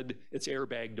mile ahead, its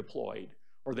airbag deployed,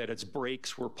 or that its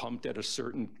brakes were pumped at a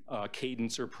certain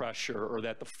cadence or pressure, or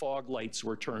that the fog lights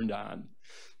were turned on.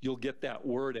 You'll get that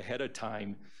word ahead of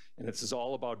time, and this is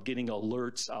all about getting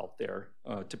alerts out there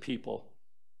to people.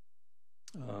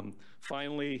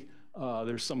 Finally,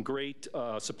 there's some great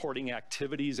supporting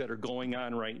activities that are going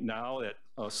on right now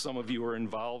that some of you are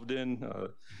involved in.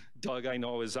 Doug, I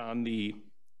know, is on the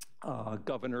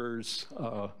governor's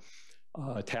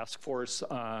task force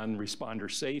on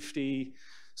responder safety.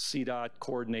 CDOT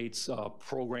coordinates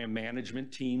program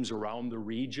management teams around the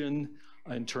region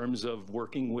in terms of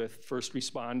working with first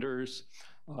responders.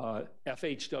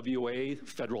 FHWA,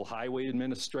 Federal Highway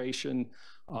Administration,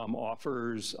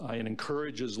 offers and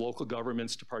encourages local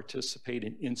governments to participate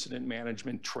in incident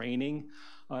management training.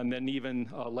 And then even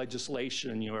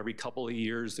legislation, every couple of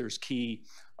years there's key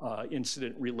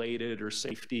incident-related or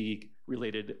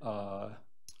safety-related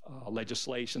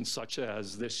legislation, such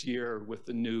as this year with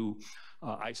the new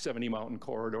I-70 Mountain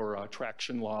Corridor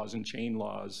traction laws and chain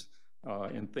laws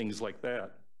and things like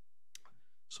that.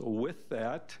 So with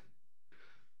that,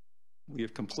 we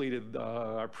have completed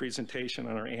our presentation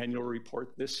on our annual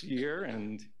report this year,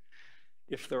 and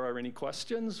if there are any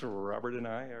questions, Robert and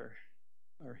I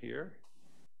are here.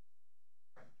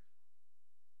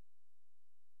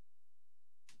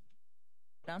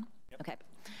 Done? Yep. Okay.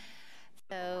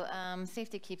 So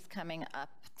safety keeps coming up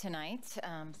tonight,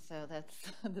 so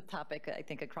that's the topic, I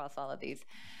think, across all of these.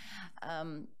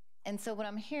 And so what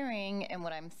I'm hearing and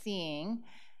what I'm seeing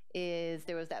is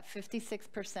there was that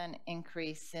 56%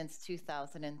 increase since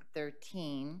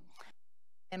 2013.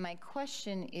 And my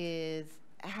question is,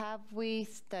 have we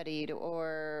studied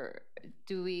or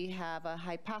do we have a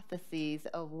hypothesis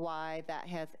of why that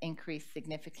has increased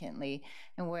significantly?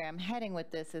 And where I'm heading with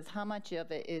this is how much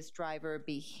of it is driver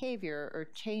behavior or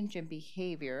change in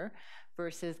behavior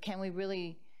versus can we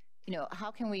really,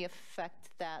 how can we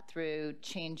affect that through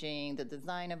changing the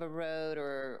design of a road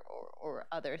or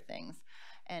other things?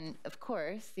 And of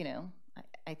course,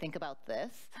 I think about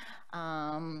this.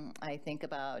 I think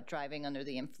about driving under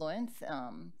the influence.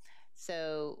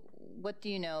 So what do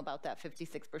you know about that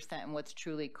 56% and what's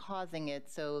truly causing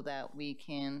it so that we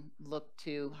can look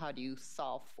to how do you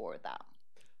solve for that?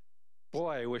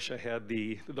 Boy, I wish I had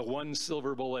the one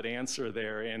silver bullet answer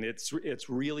there, and it's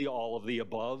really all of the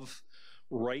above.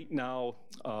 Right now,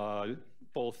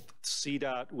 both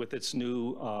CDOT with its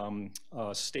new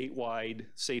statewide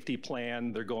safety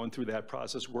plan, they're going through that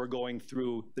process. We're going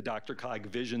through the DRCOG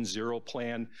Vision Zero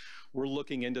plan. We're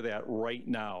looking into that right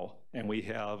now, and we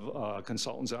have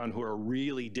consultants on who are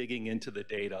really digging into the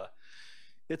data.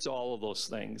 It's all of those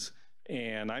things,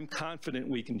 and I'm confident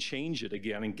we can change it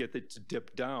again and get it to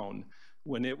dip down.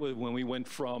 When we went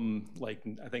from I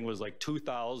think it was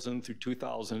 2000 through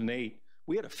 2008,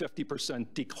 we had a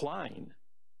 50% decline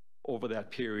over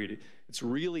that period. It's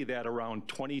really that around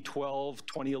 2012,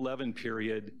 2011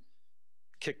 period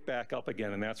kicked back up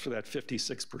again, and that's where that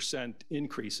 56%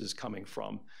 increase is coming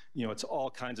from. It's all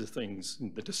kinds of things,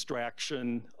 the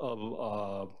distraction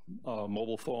of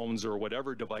mobile phones or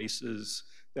whatever devices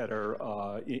that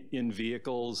are in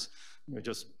vehicles,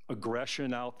 just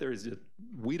aggression out there.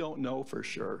 We don't know for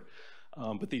sure.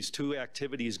 But these two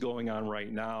activities going on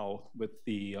right now with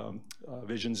the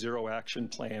Vision Zero Action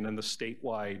Plan and the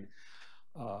statewide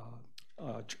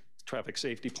traffic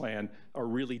safety plan are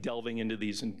really delving into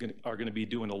these and are going to be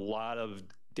doing a lot of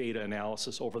data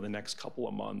analysis over the next couple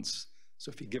of months.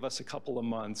 So if you give us a couple of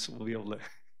months, we'll be able to.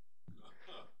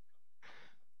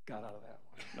 Got out of that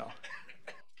one. No.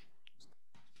 Is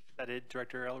that it,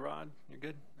 Director Elrod? You're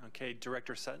good? Okay,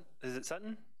 Director Sutton. Is it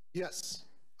Sutton? Yes.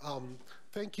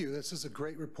 Thank you. This is a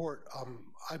great report.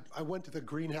 I went to the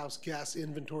greenhouse gas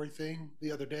inventory thing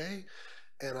the other day,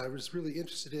 and I was really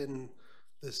interested in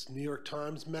this New York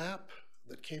Times map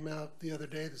that came out the other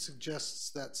day that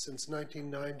suggests that since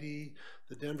 1990,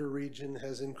 the Denver region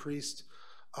has increased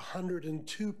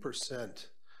 102%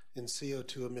 in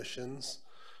CO2 emissions,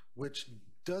 which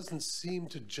doesn't seem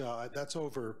to jive. That's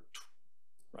over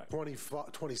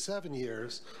 27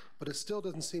 years, but it still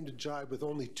doesn't seem to jive with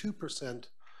only 2%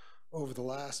 over the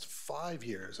last 5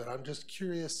 years. And I'm just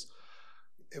curious,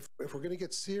 if we're going to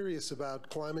get serious about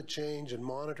climate change and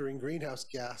monitoring greenhouse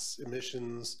gas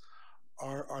emissions,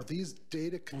 are these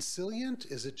data consilient?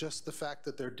 Is it just the fact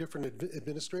that there are different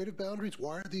administrative boundaries?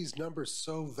 Why are these numbers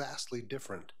so vastly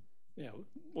different? Yeah,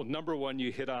 well, number one,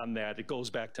 you hit on that. It goes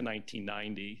back to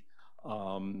 1990.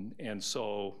 And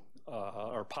so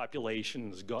our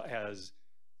population has,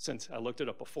 since I looked it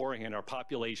up beforehand, our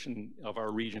population of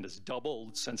our region has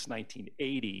doubled since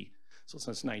 1980. So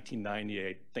since 1990,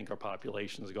 I think our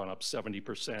population has gone up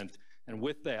 70%. And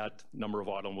with that, number of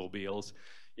automobiles.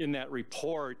 In that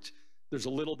report, there's a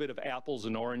little bit of apples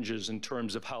and oranges in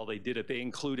terms of how they did it. They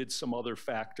included some other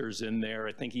factors in there.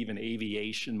 I think even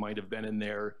aviation might have been in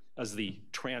there as the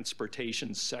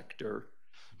transportation sector,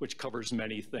 which covers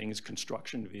many things,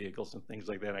 construction vehicles and things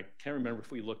like that. I can't remember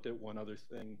if we looked at one other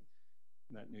thing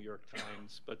in that New York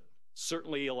Times, but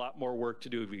certainly a lot more work to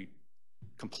do. We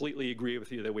completely agree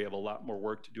with you that we have a lot more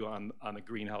work to do on the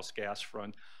greenhouse gas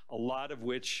front, a lot of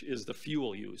which is the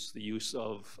fuel use, the use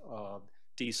of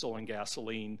diesel and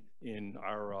gasoline in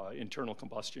our internal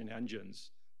combustion engines.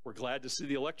 We're glad to see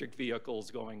the electric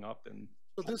vehicles going up. And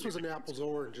so this was an apples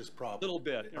oranges problem. A little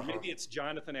bit, or maybe it's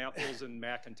Jonathan Apples and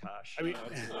Macintosh. I mean,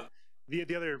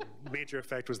 the other major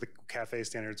effect was the CAFE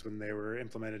standards when they were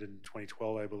implemented in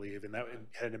 2012, I believe, and that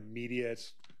had an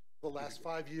immediate. The last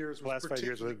 5 years was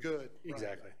particularly good.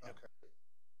 Exactly. Right.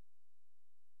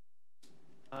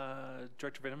 Okay.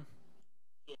 Director Benham.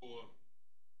 So,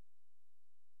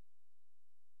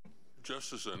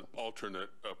 just as an alternate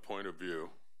point of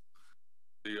view,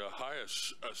 the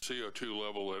highest CO2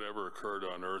 level that ever occurred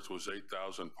on Earth was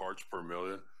 8,000 parts per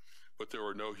million, but there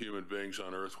were no human beings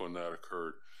on Earth when that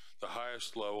occurred. The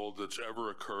highest level that's ever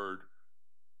occurred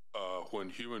when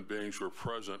human beings were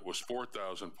present was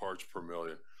 4,000 parts per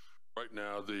million. Right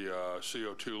now, the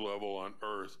CO2 level on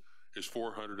Earth is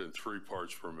 403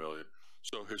 parts per million.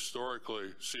 So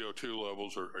historically, CO2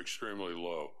 levels are extremely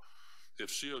low. If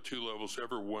CO2 levels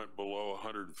ever went below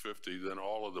 150, then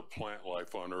all of the plant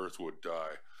life on Earth would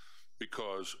die,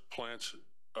 because plants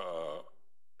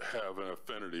have an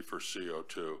affinity for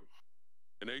CO2.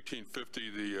 In 1850,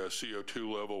 the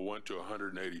CO2 level went to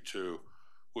 182,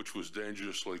 which was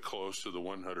dangerously close to the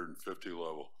 150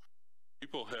 level.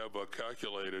 People have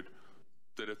calculated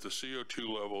that if the CO2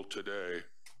 level today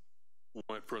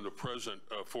went from the present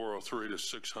 403 to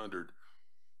 600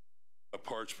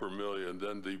 parts per million,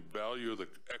 then the value of the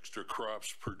extra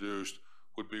crops produced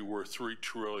would be worth $3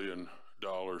 trillion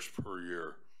per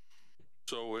year.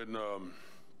 So in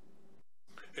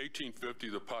 1850,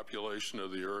 the population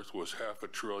of the Earth was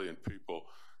 500 billion people.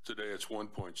 Today it's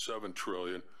 1.7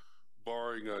 trillion.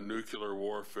 Barring nuclear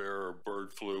warfare or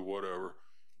bird flu, whatever,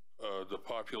 the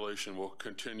population will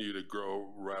continue to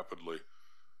grow rapidly.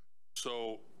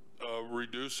 So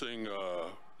reducing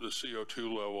the CO2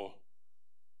 level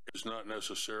is not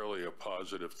necessarily a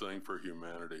positive thing for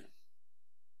humanity.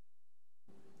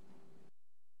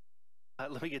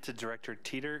 Let me get to Director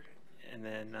Teeter and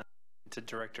then to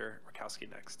Director Rakowski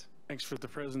next. Thanks for the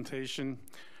presentation.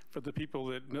 For the people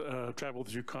that travel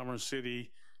through Commerce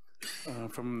City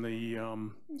from the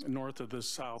north of the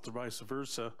south or vice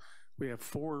versa, we have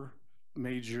 4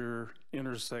 major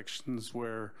intersections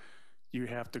where you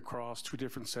have to cross 2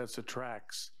 different sets of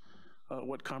tracks.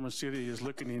 What Commerce City is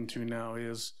looking into now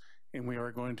is, and we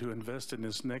are going to invest in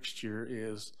this next year,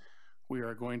 is we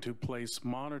are going to place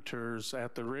monitors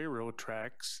at the railroad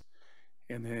tracks,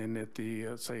 and then at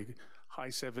the, say,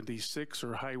 I-76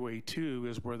 or Highway 2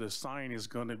 is where the sign is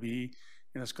going to be,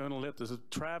 and it's going to let the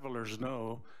travelers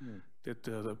know that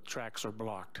the tracks are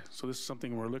blocked. So this is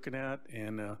something we're looking at,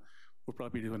 and we'll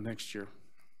probably be doing next year.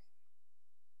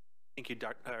 Thank you,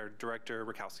 Director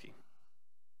Rakowski.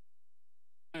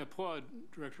 I applaud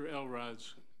Director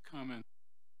Elrod's comment.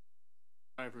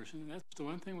 Drivers, and that's the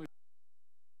one thing we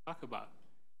talk about.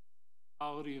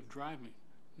 Quality of driving.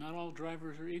 Not all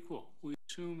drivers are equal. We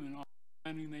assume in all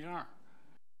planning they are.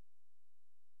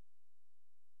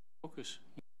 Focus.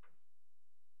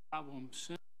 Problem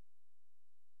simple.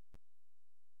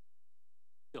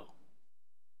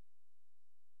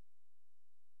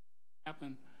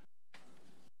 Happen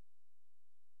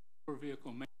for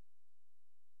vehicle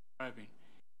driving.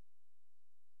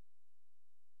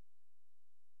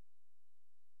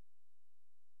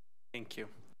 Thank you.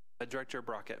 Director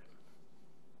Brockett.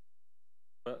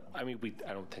 Well, I mean,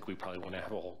 I don't think we probably want to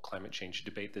have a whole climate change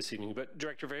debate this evening, but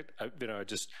Director Vitt,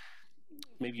 just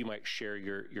maybe you might share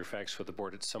your facts with the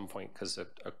board at some point, because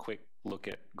a quick look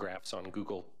at graphs on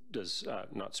Google does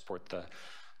not support the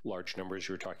large numbers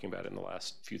you were talking about in the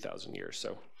last few thousand years.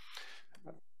 So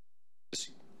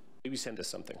just maybe send us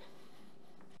something.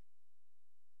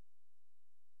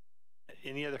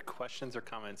 Any other questions or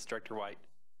comments? Director White.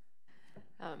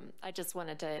 I just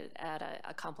wanted to add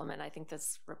a compliment. I think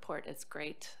this report is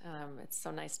great. It's so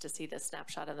nice to see this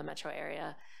snapshot of the metro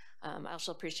area. I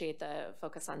also appreciate the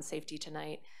focus on safety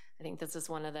tonight. I think this is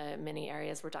one of the many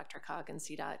areas where DRCOG and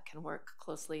CDOT can work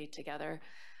closely together,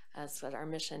 as that our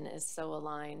mission is so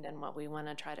aligned and what we want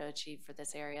to try to achieve for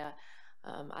this area.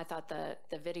 I thought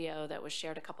the video that was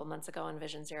shared a couple months ago on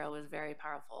Vision Zero was very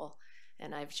powerful,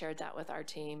 and I've shared that with our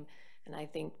team. And I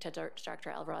think to Dr.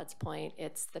 Elrod's point,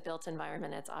 it's the built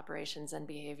environment, it's operations and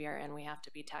behavior, and we have to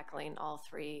be tackling all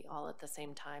three all at the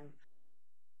same time.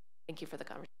 Thank you for the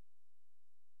conversation.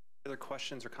 Other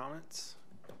questions or comments?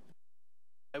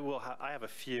 I have a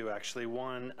few actually.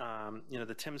 One,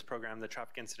 the TIMS program, the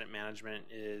traffic incident management,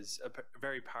 is a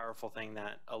very powerful thing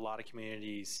that a lot of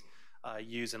communities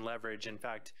use and leverage. In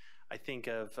fact, I think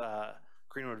of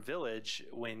Greenwood Village,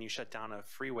 when you shut down a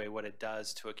freeway, what it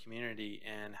does to a community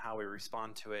and how we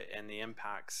respond to it, and the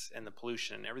impacts and the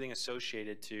pollution, everything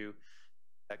associated to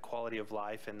that quality of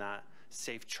life and that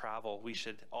safe travel. We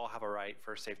should all have a right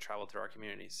for safe travel through our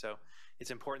communities. So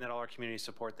it's important that all our communities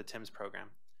support the TIMS program.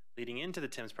 Leading into the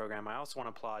TIMS program, I also want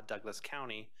to applaud Douglas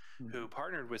County, who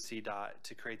partnered with CDOT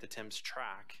to create the TIMS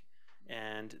track.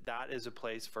 And that is a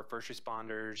place for first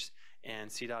responders and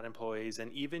CDOT employees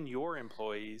and even your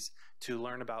employees to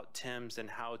learn about TIMS and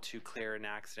how to clear an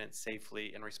accident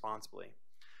safely and responsibly.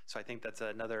 So I think that's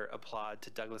another applaud to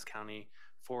Douglas County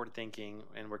forward thinking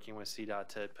and working with CDOT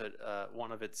to put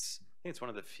one of its, I think it's one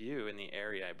of the few in the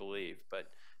area, I believe. But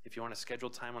if you want to schedule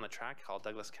time on the track, call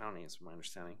Douglas County, is my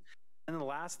understanding. And the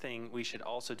last thing we should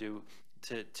also do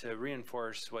to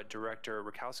reinforce what Director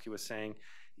Rakowski was saying,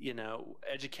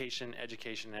 education.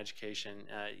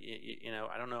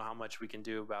 I don't know how much we can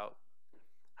do about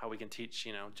how we can teach,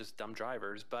 just dumb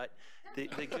drivers, but the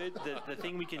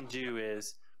thing we can do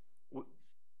is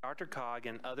DRCOG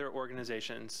and other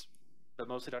organizations, but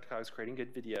mostly DRCOG, is creating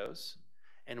good videos,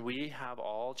 and we have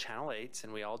all Channel 8s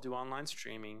and we all do online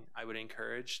streaming. I would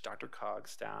encourage DRCOG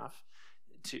staff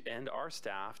and our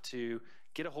staff to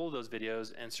get a hold of those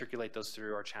videos and circulate those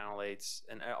through our Channel 8s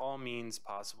and all means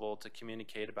possible to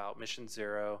communicate about Mission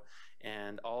Zero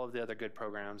and all of the other good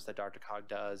programs that DRCOG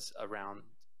does around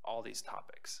all these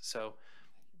topics. So,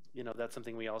 that's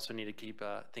something we also need to keep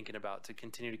thinking about, to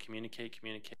continue to communicate,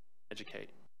 educate.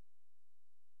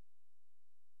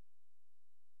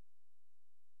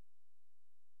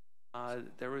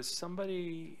 There was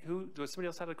somebody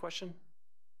else had a question?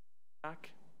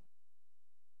 Back?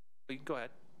 You can go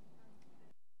ahead.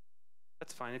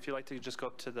 That's fine. If you'd like to just go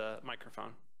up to the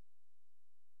microphone.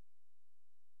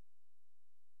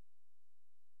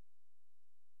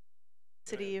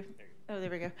 There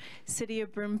we go. City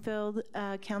of Broomfield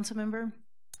council member.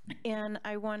 And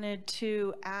I wanted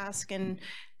to ask and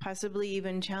possibly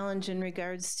even challenge in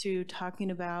regards to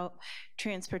talking about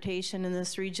transportation in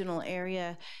this regional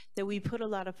area, that we put a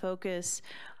lot of focus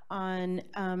on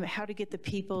how to get the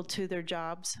people to their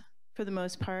jobs for the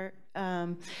most part.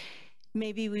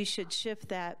 Maybe we should shift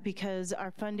that, because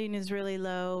our funding is really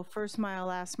low. First mile,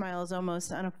 last mile is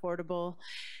almost unaffordable,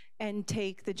 and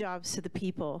take the jobs to the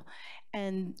people.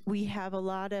 And we have a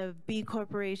lot of B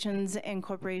corporations and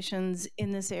corporations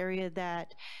in this area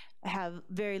that have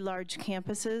very large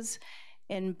campuses,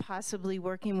 and possibly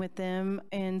working with them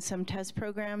in some test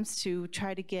programs to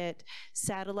try to get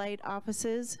satellite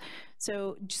offices.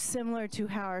 So similar to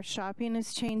how our shopping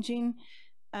is changing,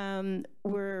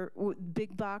 we're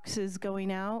big boxes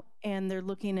going out and they're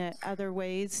looking at other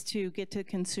ways to get to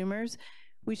consumers.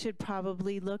 We should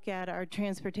probably look at our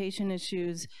transportation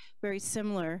issues very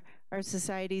similar. Our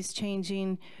society's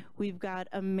changing. We've got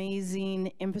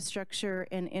amazing infrastructure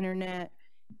and internet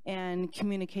and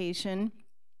communication.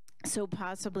 So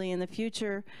possibly in the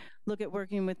future, look at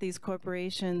working with these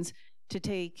corporations to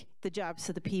take the jobs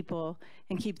to the people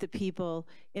and keep the people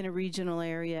in a regional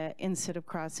area instead of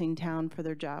crossing town for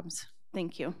their jobs.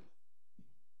 Thank you.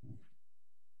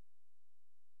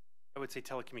 I would say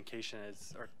telecommutation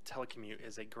is, or telecommute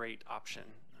is a great option.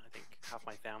 I think half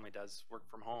my family does work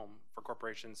from home for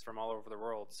corporations from all over the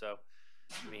world. So,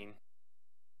 I mean,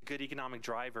 good economic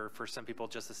driver for some people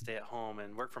just to stay at home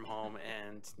and work from home.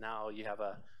 And now you have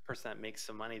a person that makes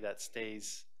some money that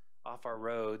stays off our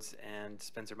roads and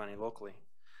spends their money locally.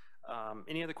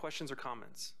 Any other questions or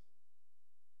comments?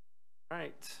 All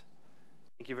right.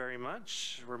 Thank you very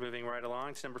much. We're moving right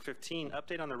along to number 15,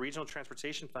 update on the regional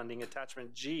transportation funding,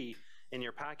 attachment G in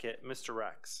your packet. Mr.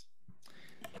 Rex.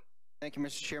 Thank you,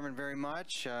 Mr. Chairman, very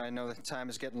much. I know the time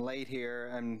is getting late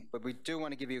here, but we do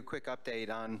want to give you a quick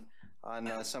update on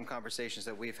some conversations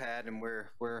that we've had and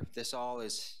where this all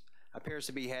appears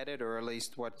to be headed, or at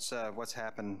least what's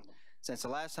happened since the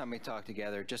last time we talked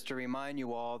together. Just to remind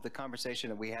you all, the conversation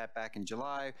that we had back in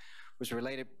July was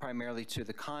related primarily to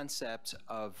the concept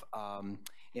of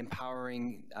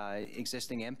empowering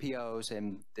existing MPOs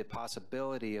and the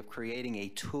possibility of creating a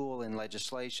tool in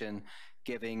legislation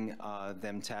giving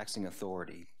them taxing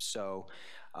authority. So,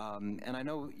 and I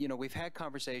know, we've had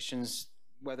conversations,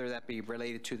 whether that be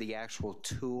related to the actual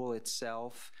tool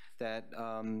itself that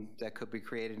could be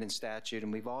created in statute,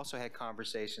 and we've also had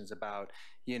conversations about,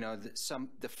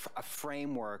 a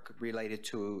framework related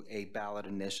to a ballot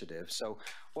initiative. So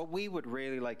what we would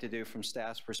really like to do from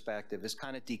staff's perspective is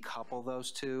kind of decouple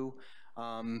those two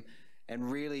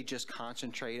and really just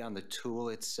concentrate on the tool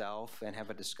itself and have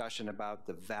a discussion about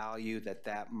the value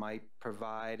that might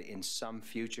provide in some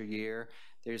future year.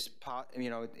 There's,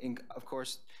 of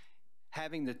course,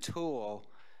 having the tool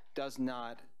does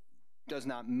not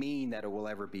mean that it will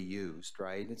ever be used,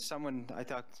 right? It's someone, I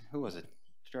talked, who was it?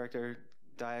 Director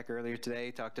Dyack earlier today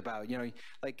talked about,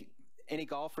 like any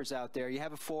golfers out there, you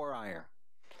have a 4-iron.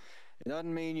 It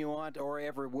doesn't mean you want or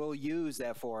ever will use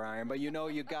that 4-iron, but you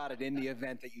got it in the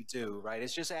event that you do, right?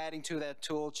 It's just adding to that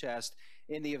tool chest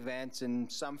in the event in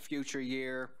some future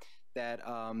year that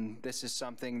this is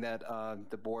something that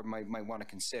the board might want to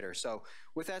consider. So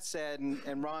with that said,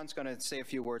 and Ron's going to say a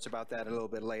few words about that a little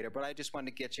bit later, but I just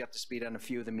wanted to get you up to speed on a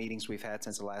few of the meetings we've had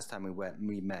since the last time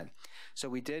we met. So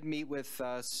we did meet with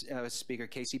Speaker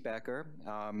Casey Becker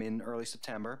in early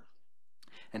September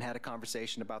and had a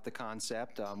conversation about the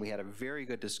concept. We had a very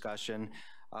good discussion.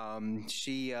 We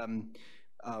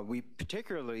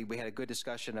had a good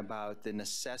discussion about the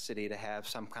necessity to have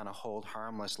some kind of hold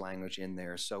harmless language in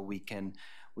there so we can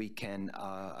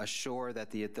assure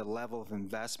that the level of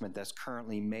investment that's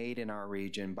currently made in our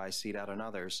region by CDOT and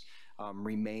others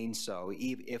remains so,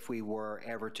 if we were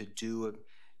ever to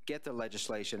get the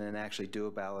legislation and actually do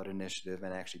a ballot initiative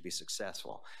and actually be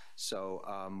successful. So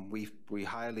we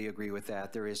highly agree with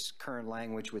that. There is current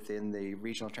language within the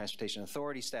Regional Transportation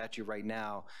Authority statute right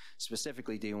now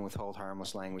specifically dealing with hold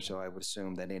harmless language, so I would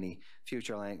assume that any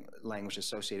future language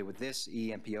associated with this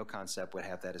EMPO concept would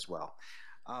have that as well.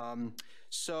 On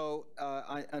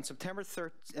September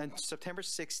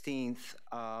 16th,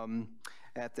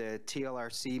 at the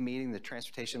TLRC meeting, the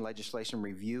Transportation Legislation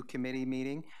Review Committee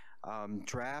meeting,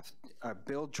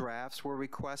 bill drafts were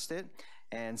requested,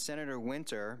 and Senator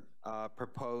Winter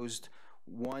proposed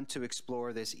one to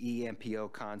explore this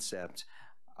EMPO concept.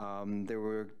 There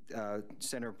were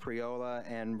Senator Priola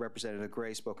and Representative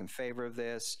Gray spoke in favor of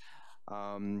this,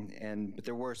 but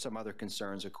there were some other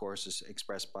concerns, of course,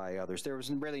 expressed by others. There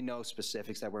was really no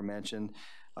specifics that were mentioned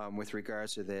with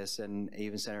regards to this, and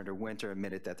even Senator Winter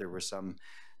admitted that there were some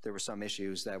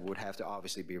issues that would have to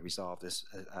obviously be resolved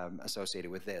associated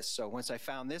with this. So once I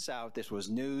found this out, this was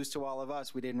news to all of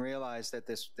us. We didn't realize that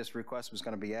this request was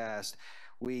going to be asked.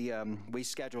 We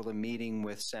scheduled a meeting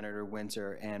with Senator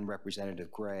Winter and Representative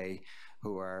Gray,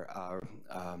 who are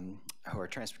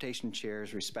transportation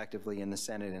chairs respectively in the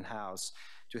Senate and House,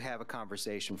 to have a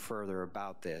conversation further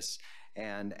about this.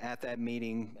 And at that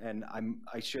meeting, and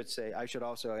I should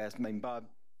also ask, Bob,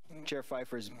 Chair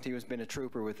Pfeiffer, he has been a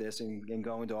trooper with this and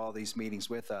going to all these meetings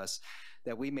with us,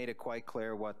 that we made it quite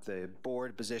clear what the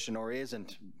board position or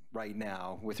isn't right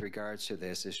now with regards to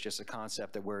this. It's just a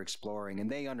concept that we're exploring, and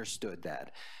they understood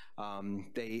that.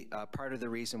 Part of the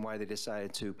reason why they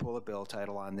decided to pull a bill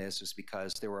title on this is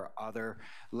because there were other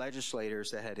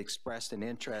legislators that had expressed an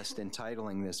interest in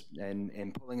titling this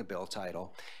and pulling a bill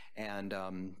title, and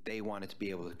they wanted to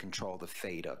be able to control the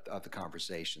fate of the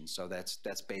conversation. So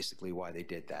that's basically why they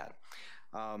did that.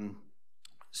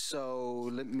 So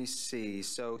let me see.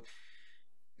 So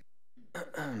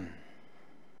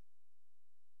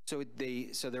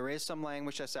So there is some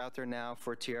language that's out there now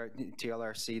for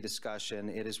TLRC discussion.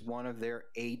 It is one of their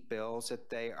 8 bills that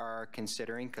they are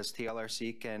considering, because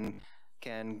TLRC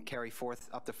can carry forth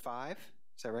up to 5.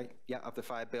 Is that right? Yeah, up to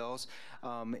 5 bills.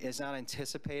 It's not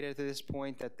anticipated at this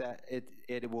point that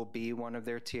it will be one of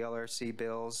their TLRC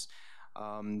bills.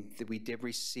 We did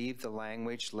receive the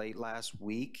language late last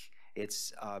week. It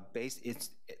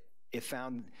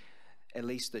found, at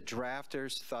least the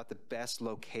drafters thought the best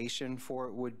location for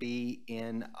it would be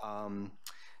in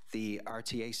the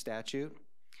RTA statute.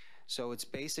 So it's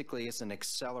an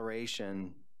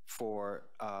acceleration for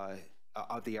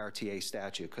of the RTA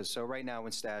statute. Because so right now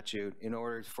in statute, in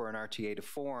order for an RTA to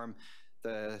form,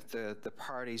 the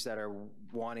parties that are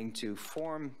wanting to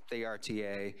form the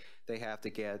RTA, they have to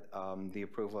get the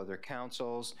approval of their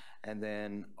councils and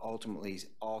then ultimately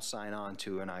all sign on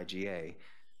to an IGA.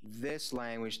 This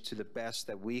language, to the best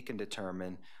that we can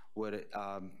determine, would,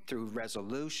 through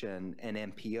resolution, an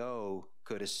MPO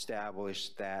could establish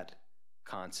that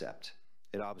concept.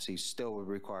 It obviously still would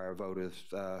require a vote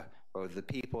of the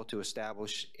people to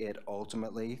establish it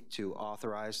ultimately, to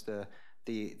authorize the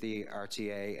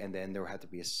RTA, and then there would have to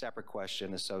be a separate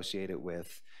question associated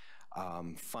with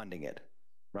funding it.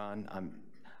 Ron,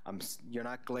 you're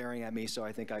not glaring at me, so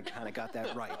I think I kind of got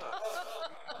that right.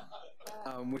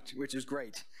 Which is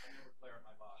great.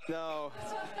 No,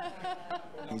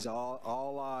 he's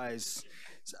all eyes.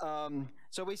 So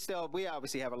we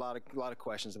obviously have a lot of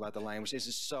questions about the language. This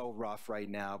is so rough right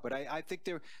now, but I think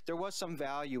there was some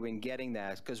value in getting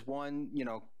that, because one,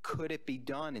 could it be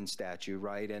done in statute,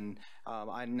 right? And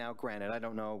now granted, I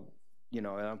don't know, I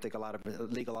don't think a lot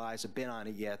of legal eyes have been on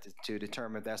it yet to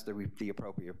determine if that's the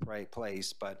appropriate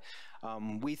place, but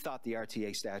we thought the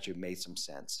RTA statute made some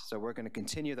sense. So we're going to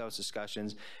continue those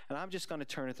discussions, and I'm just going to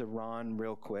turn it to Ron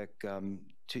real quick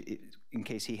in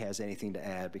case he has anything to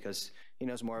add, because he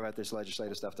knows more about this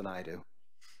legislative stuff than I do.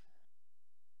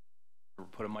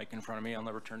 Put a mic in front of me, I'll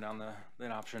never turn down the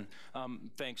option.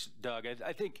 Thanks, Doug.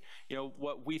 I think,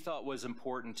 what we thought was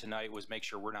important tonight was make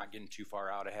sure we're not getting too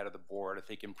far out ahead of the board. I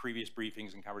think in previous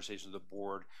briefings and conversations with the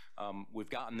board, we've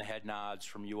gotten the head nods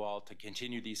from you all to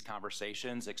continue these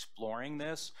conversations, exploring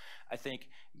this. I think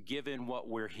given what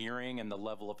we're hearing and the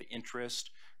level of interest,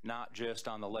 not just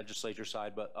on the legislature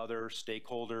side, but other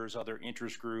stakeholders, other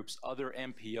interest groups, other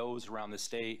MPOs around the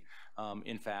state,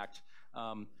 in fact,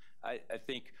 I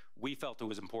think we felt it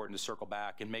was important to circle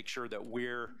back and make sure that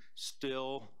we're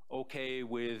still okay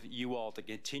with you all to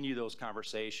continue those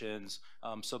conversations,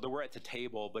 so that we're at the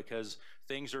table, because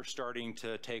things are starting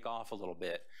to take off a little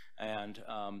bit. And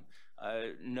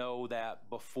know that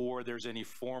before there's any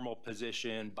formal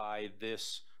position by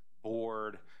this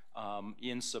board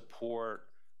in support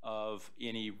of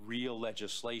any real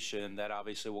legislation, that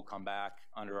obviously will come back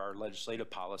under our legislative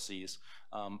policies.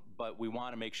 But we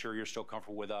want to make sure you're still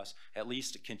comfortable with us, at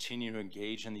least to continue to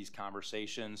engage in these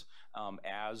conversations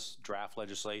as draft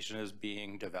legislation is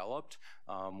being developed,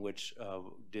 which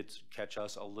did catch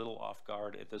us a little off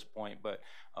guard at this point, but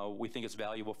we think it's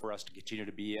valuable for us to continue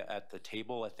to be at the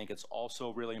table. I think it's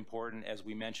also really important, as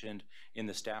we mentioned in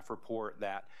the staff report,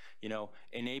 that,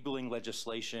 enabling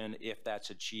legislation, if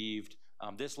that's achieved,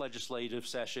 this legislative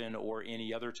session or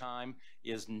any other time,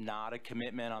 is not a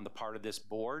commitment on the part of this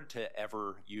board to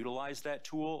ever utilize that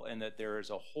tool, and that there is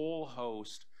a whole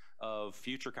host of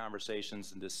future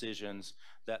conversations and decisions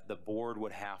that the board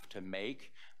would have to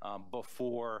make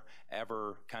before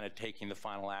ever kind of taking the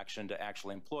final action to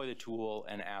actually employ the tool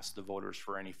and ask the voters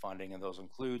for any funding. And those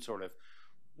include sort of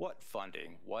what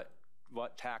funding, what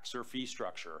tax or fee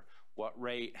structure, what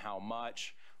rate, how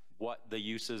much, what the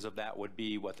uses of that would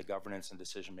be, what the governance and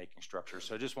decision-making structure.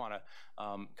 So I just want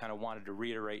to wanted to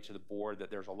reiterate to the board that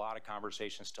there's a lot of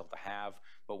conversations still to have,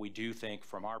 but we do think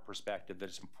from our perspective that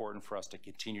it's important for us to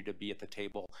continue to be at the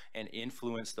table and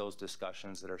influence those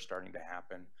discussions that are starting to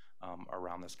happen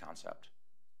around this concept.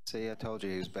 See, I told you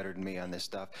he was better than me on this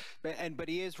stuff. But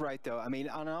he is right, though. I mean,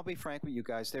 and I'll be frank with you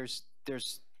guys, there's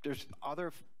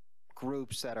other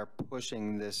groups that are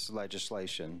pushing this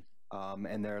legislation.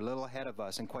 And they're a little ahead of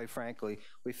us, and quite frankly,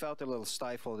 we felt a little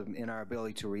stifled in our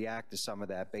ability to react to some of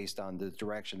that based on the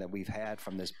direction that we've had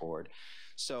from this board.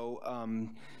 So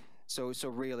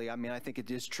really, I mean, I think it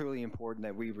is truly important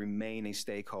that we remain a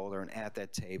stakeholder and at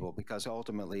that table, because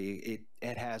ultimately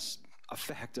it has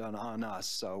effect on us.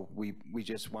 So we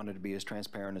just wanted to be as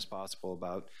transparent as possible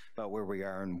about where we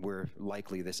are and where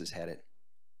likely this is headed.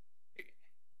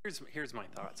 Here's my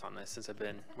thoughts on this, since I've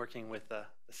been working with the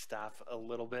staff a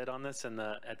little bit on this and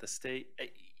at the state.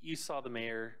 You saw the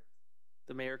mayor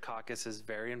caucus is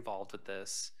very involved with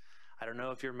this. I don't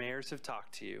know if your mayors have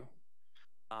talked to you,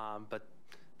 but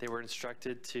they were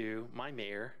instructed to, my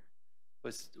mayor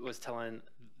was telling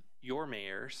your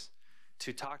mayors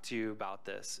to talk to you about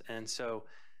this. And so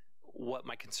what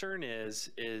my concern is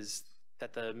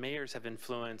that the mayors have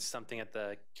influenced something at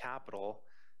the Capitol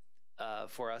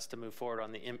for us to move forward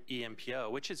on the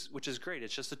EMPO, which is great.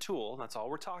 It's just a tool. That's all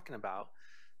we're talking about.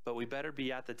 But we better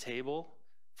be at the table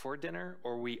for dinner,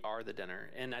 or we are the dinner.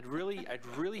 And I'd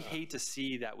really hate to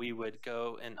see that we would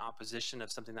go in opposition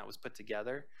of something that was put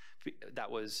together that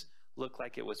looked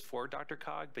like it was for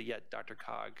DRCOG, but yet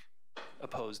DRCOG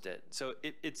opposed it. So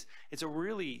it's a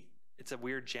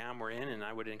weird jam we're in, and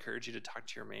I would encourage you to talk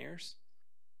to your mayors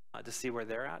to see where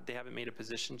they're at. They haven't made a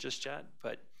position just yet,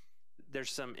 but there's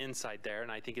some insight there,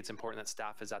 and I think it's important that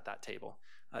staff is at that table.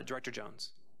 Director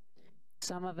Jones.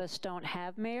 Some of us don't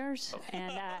have mayors,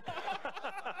 and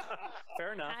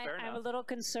fair enough. I'm a little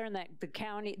concerned that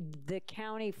the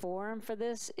county forum for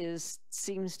this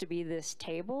seems to be this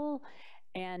table,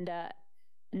 and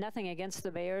nothing against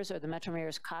the mayors or the Metro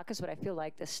Mayors Caucus, but I feel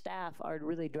like the staff are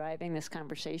really driving this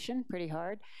conversation pretty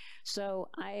hard. So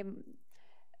I'm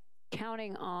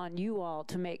counting on you all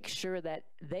to make sure that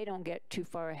they don't get too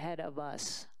far ahead of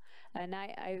us. And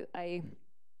I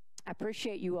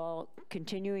appreciate you all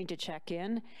continuing to check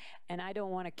in, and I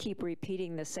don't want to keep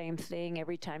repeating the same thing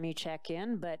every time you check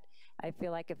in, but I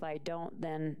feel like if I don't,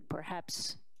 then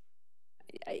perhaps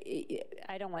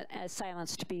I don't want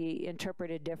silence to be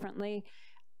interpreted differently.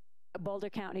 Boulder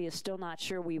County is still not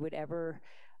sure we would ever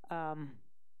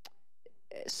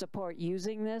support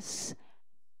using this.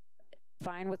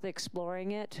 Fine with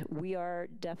exploring it. We are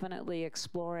definitely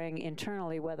exploring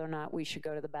internally whether or not we should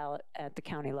go to the ballot at the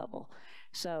county level.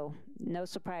 So no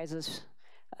surprises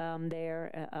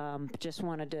there. Just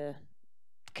wanted to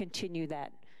continue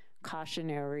that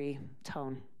cautionary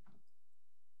tone.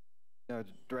 No,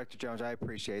 Director Jones, I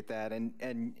appreciate that,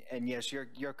 and yes,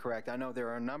 you're correct. I know there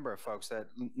are a number of folks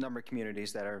number of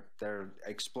communities that are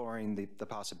exploring the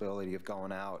possibility of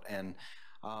going out, and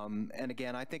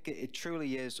again, I think it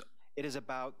truly is. It is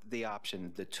about the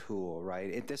option, the tool,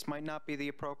 right? This might not be the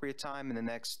appropriate time in the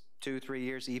next 2-3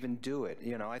 years to even do it.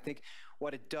 You know, I think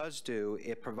what it does do,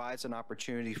 it provides an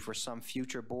opportunity for some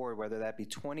future board, whether that be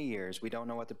 20 years, we don't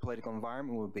know what the political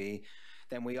environment will be,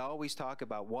 then we always talk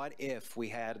about what if we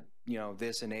had, you know,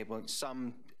 this enabling,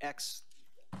 some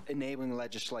enabling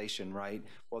legislation, right?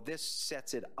 Well, this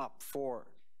sets it up for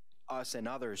us and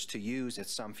others to use at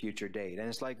some future date. And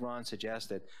it's like Ron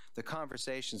suggested, the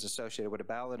conversations associated with a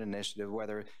ballot initiative,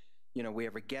 whether, you know, we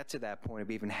ever get to that point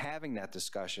of even having that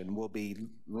discussion, will be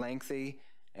lengthy,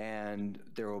 and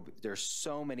there's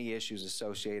so many issues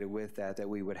associated with that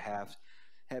we would have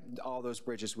all those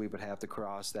bridges we would have to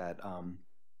cross that,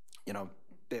 you know,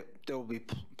 there will be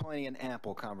plenty and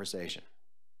ample conversation.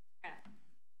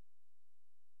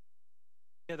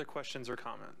 Any other questions or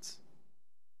comments?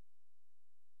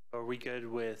 Are we good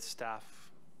with staff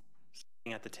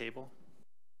sitting at the table?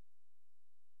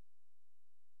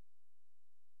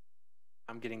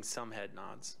 I'm getting some head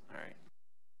nods. All right.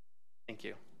 Thank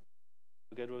you.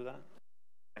 We good with that?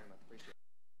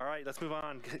 All right, let's move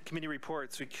on. Committee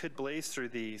reports. We could blaze through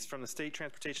these. From the State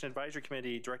Transportation Advisory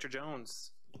Committee, Director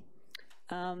Jones.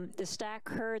 The STAC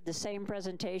heard the same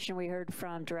presentation we heard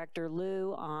from Director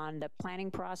Liu on the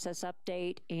planning process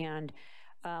update, and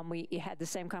we had the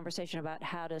same conversation about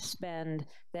how to spend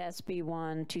the SB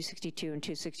 1, 262, and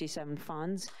 267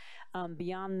 funds.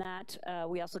 Beyond that,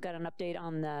 we also got an update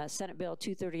on the Senate Bill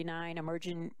 239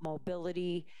 emerging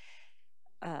mobility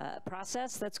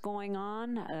process that's going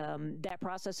on. That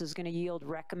process is going to yield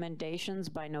recommendations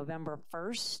by November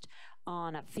 1st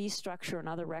on a fee structure and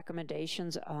other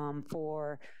recommendations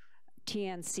for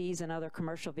TNCs and other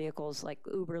commercial vehicles like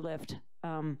Uber, Lyft,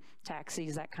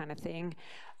 taxis, that kind of thing.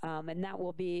 And that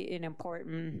will be an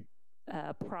important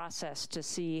process to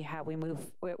see how we move,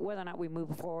 whether or not we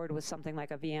move forward with something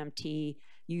like a VMT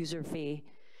user fee.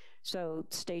 So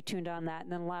stay tuned on that.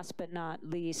 And then last but not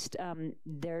least,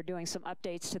 they're doing some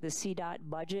updates to the CDOT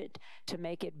budget to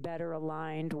make it better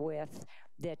aligned with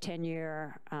the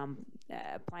 10-year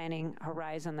planning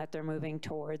horizon that they're moving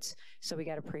towards. So we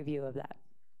got a preview of that.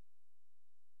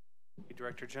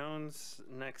 Director Jones.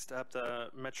 Next up, the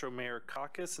Metro Mayor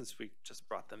Caucus, since we just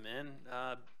brought them in.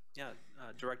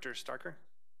 Director Starker.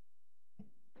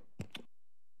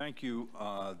 Thank you.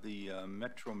 The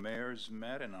Metro Mayors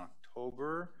met in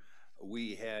October.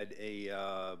 We had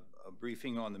a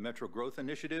briefing on the Metro Growth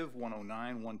Initiative,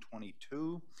 109,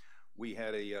 122. We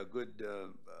had a good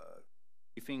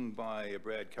briefing by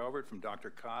Brad Calvert from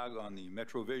DRCOG on the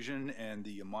Metro Vision and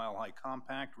the Mile High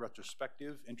Compact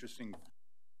retrospective. Interesting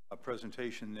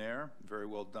presentation there, very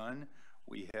well done.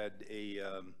 We had a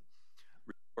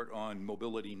report on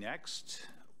Mobility Next.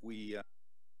 We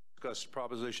discussed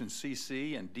Proposition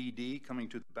CC and DD coming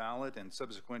to the ballot, and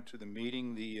subsequent to the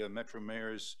meeting, the Metro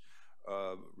mayors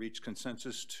reached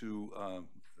consensus to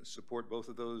support both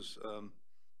of those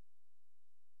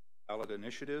ballot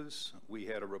initiatives. We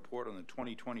had a report on the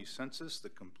 2020 census, the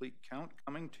complete count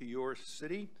coming to your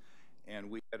city, and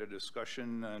we had a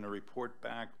discussion and a report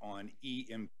back on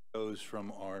EMPOs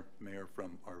from our mayor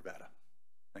from Arvada.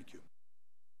 Thank you.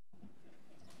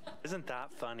 Isn't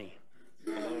that funny?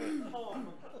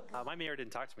 My mayor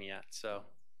didn't talk to me yet, so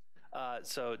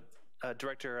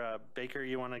Director Baker,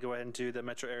 you want to go ahead and do the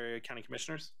Metro Area County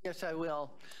Commissioners? Yes, I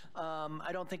will. I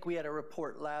don't think we had a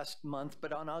report last month,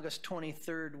 but on August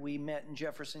 23rd, we met in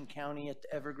Jefferson County at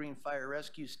the Evergreen Fire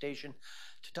Rescue Station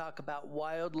to talk about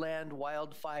wildland,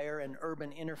 wildfire, and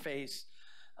urban interface.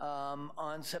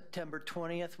 On September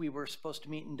 20th, we were supposed to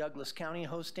meet in Douglas County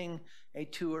hosting a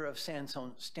tour of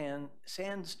Sandstone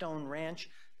Ranch.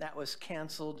 That was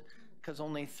canceled because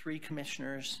only 3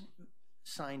 commissioners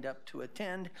signed up to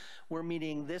attend. We're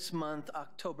meeting this month,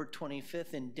 October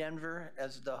 25th in Denver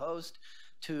as the host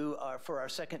for our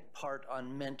second part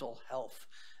on mental health.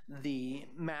 The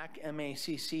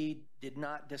MACC did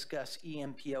not discuss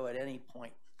EMPO at any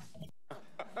point.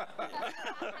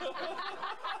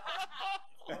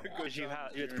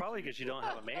 It's probably because you don't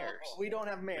have a mayor. We don't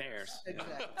have mayors.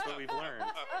 Exactly. That's what we've learned.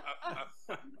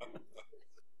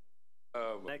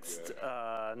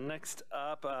 Next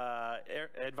up,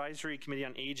 Advisory Committee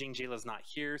on Aging. Jayla's not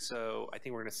here, so I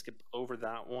think we're going to skip over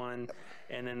that one.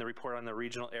 And then the report on the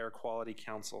Regional Air Quality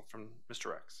Council from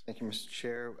Mr. Rex. Thank you, Mr.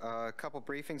 Chair. A couple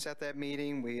briefings at that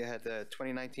meeting. We had the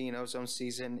 2019 ozone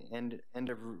season end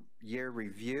of year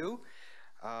review.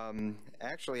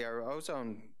 Actually, our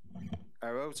ozone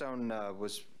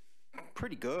was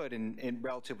pretty good, and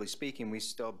relatively speaking, we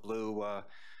still blew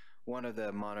one of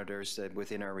the monitors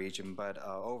within our region, but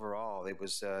overall, it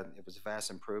was a vast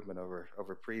improvement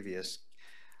over previous.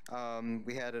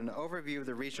 We had an overview of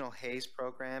the Regional Haze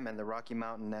Program and the Rocky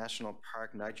Mountain National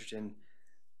Park Nitrogen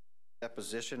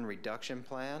Deposition Reduction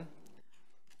Plan.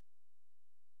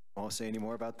 I won't say any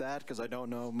more about that because I don't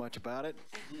know much about it.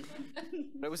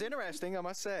 But it was interesting, I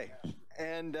must say.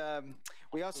 And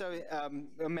we also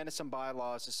amended some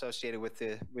bylaws associated with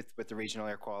the Regional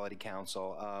Air Quality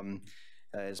Council.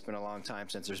 It's been a long time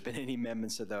since there's been any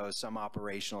amendments to those, some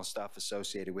operational stuff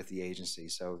associated with the agency.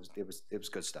 So it was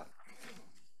good stuff.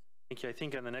 Thank you. I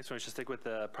think on the next one, we should stick with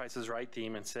the Price is Right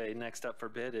theme and say next up for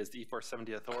bid is the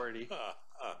E470 Authority.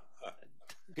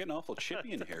 Getting awful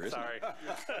chippy in here, isn't Sorry. it?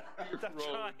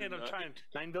 I'm trying.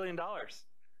 $9 billion.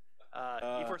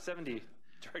 E470,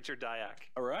 Director Dyack.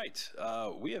 All right.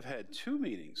 We have had 2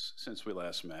 meetings since we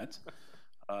last met.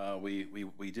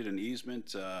 We did an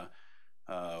easement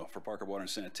for Parker Water and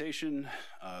Sanitation.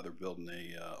 They're building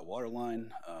a water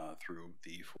line through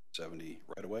the E470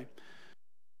 right away.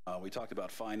 We talked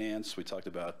about finance. We talked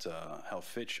about how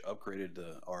Fitch upgraded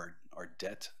our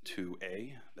debt to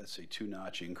A. That's a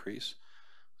 2-notch increase.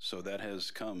 So that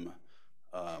has come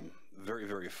very,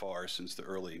 very far since the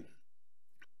early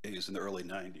days in the early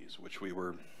 90s, which we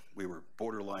were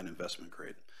borderline investment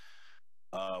grade.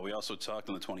 We also talked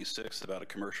on the 26th about a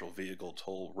commercial vehicle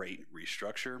toll rate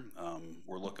restructure.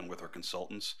 We're looking with our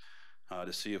consultants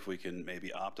to see if we can maybe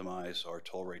optimize our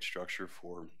toll rate structure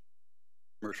for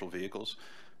commercial vehicles.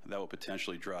 That will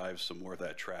potentially drive some more of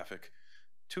that traffic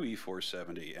to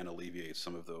E470 and alleviate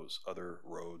some of those other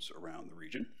roads around the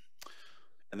region.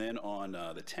 And then on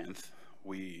the 10th,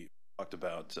 we talked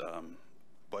about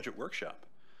budget workshop.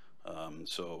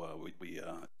 We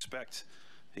expect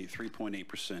a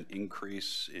 3.8%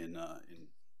 increase in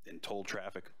toll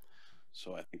traffic.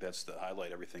 So I think that's the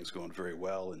highlight. Everything's going very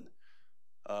well. And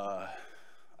I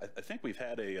think we've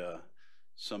had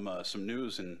some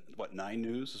news in, 9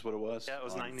 News is what it was? Yeah, it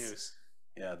was 9 News.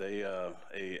 Yeah, they a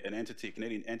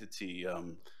Canadian entity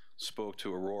spoke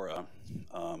to Aurora.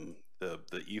 The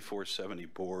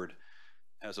E470 board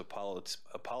has a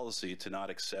policy to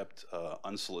not accept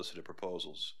unsolicited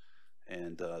proposals,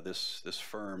 and this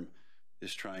firm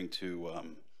is trying to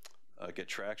get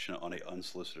traction on an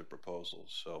unsolicited proposal.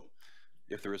 So,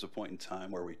 if there is a point in time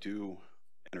where we do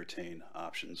entertain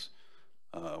options,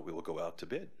 we will go out to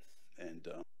bid and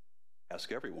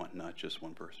ask everyone, not just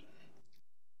one person.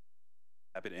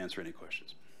 Happy to answer any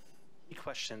questions. Any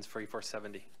questions for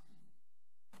E470?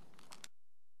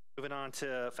 Moving on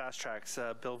to Fast Tracks,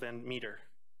 Bill Van Meter.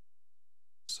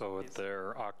 So at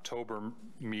their October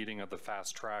meeting of the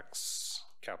Fast Tracks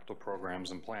Capital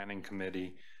Programs and Planning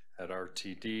Committee at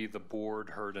RTD, the board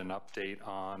heard an update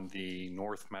on the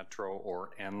North Metro or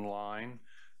N line,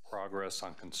 progress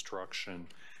on construction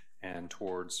and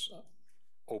towards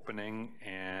opening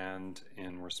and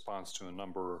in response to a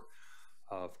number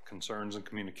of concerns and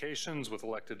communications with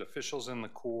elected officials in the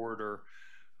corridor,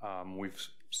 we've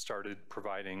started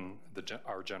providing,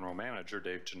 our general manager,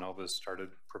 Dave Genova, started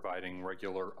providing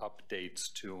regular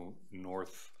updates to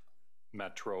North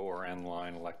Metro or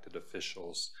N-Line elected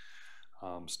officials,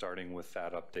 starting with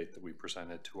that update that we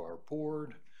presented to our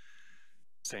board.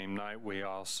 Same night, we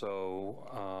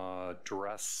also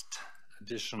addressed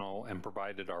additional and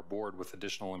provided our board with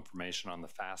additional information on the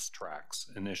Fast Tracks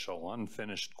initial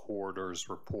unfinished corridors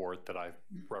report that I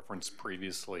referenced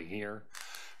previously here,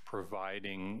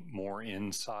 providing more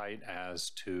insight as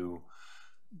to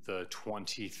the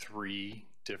 23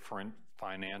 different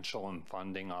financial and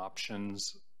funding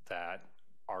options that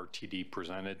RTD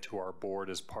presented to our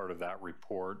board as part of that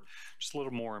report. Just a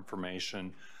little more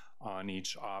information on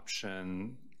each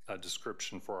option, a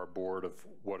description for our board of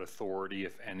what authority,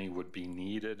 if any, would be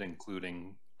needed,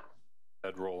 including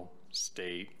federal,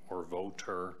 state, or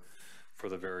voter for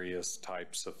the various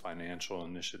types of financial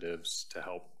initiatives to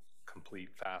help complete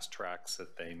fast tracks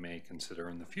that they may consider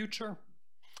in the future.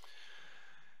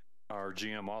 Our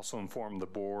GM also informed the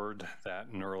board that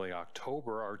in early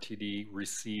October, RTD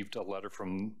received a letter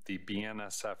from the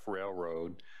BNSF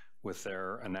Railroad with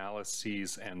their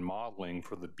analyses and modeling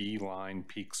for the B-Line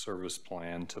peak service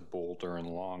plan to Boulder and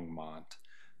Longmont.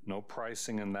 No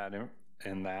pricing in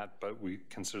that, but we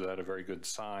consider that a very good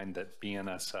sign that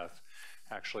BNSF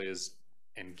actually has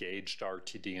engaged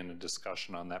RTD in a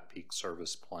discussion on that peak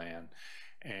service plan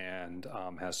and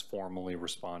has formally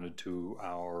responded to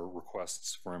our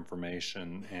requests for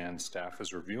information, and staff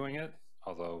is reviewing it,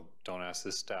 although don't ask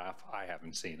this staff, I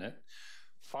haven't seen it.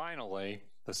 Finally,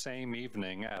 the same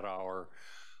evening at our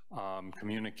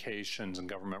communications and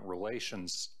government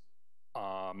relations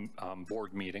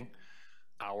board meeting,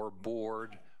 our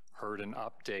board heard an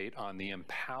update on the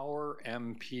Empower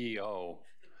MPO.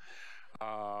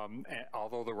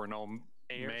 Although there were no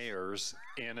mayors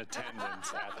in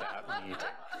attendance at that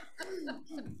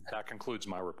meeting. That concludes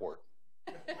my report.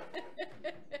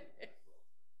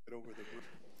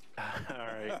 All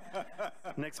right.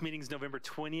 Next meeting is November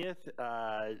 20th.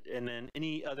 And then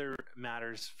any other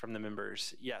matters from the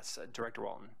members? Yes, Director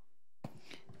Walton.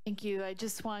 Thank you. I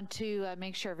just want to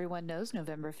make sure everyone knows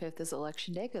November 5th is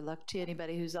Election Day. Good luck to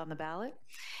anybody who's on the ballot.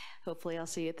 Hopefully I'll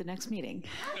see you at the next meeting.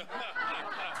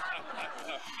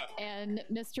 And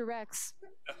Mr. Rex,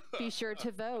 be sure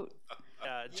to vote.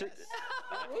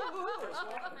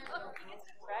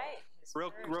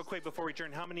 Real quick before we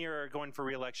adjourn, how many are going for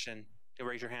re-election? You'll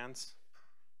raise your hands.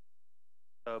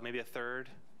 So maybe a third.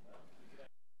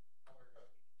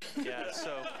 Yeah,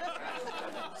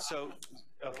 so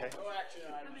okay.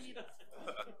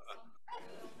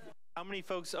 How many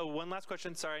folks, oh, one last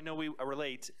question, sorry, I know we are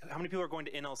late. How many people are going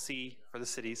to NLC for the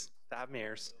cities that have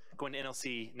mayors going to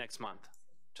NLC next month?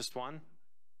 Just one?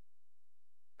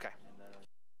 Okay.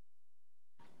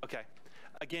 Okay.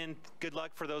 Again, good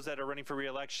luck for those that are running for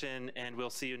re-election, and we'll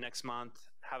see you next month.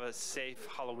 Have a safe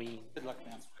Halloween. Good luck,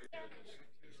 man.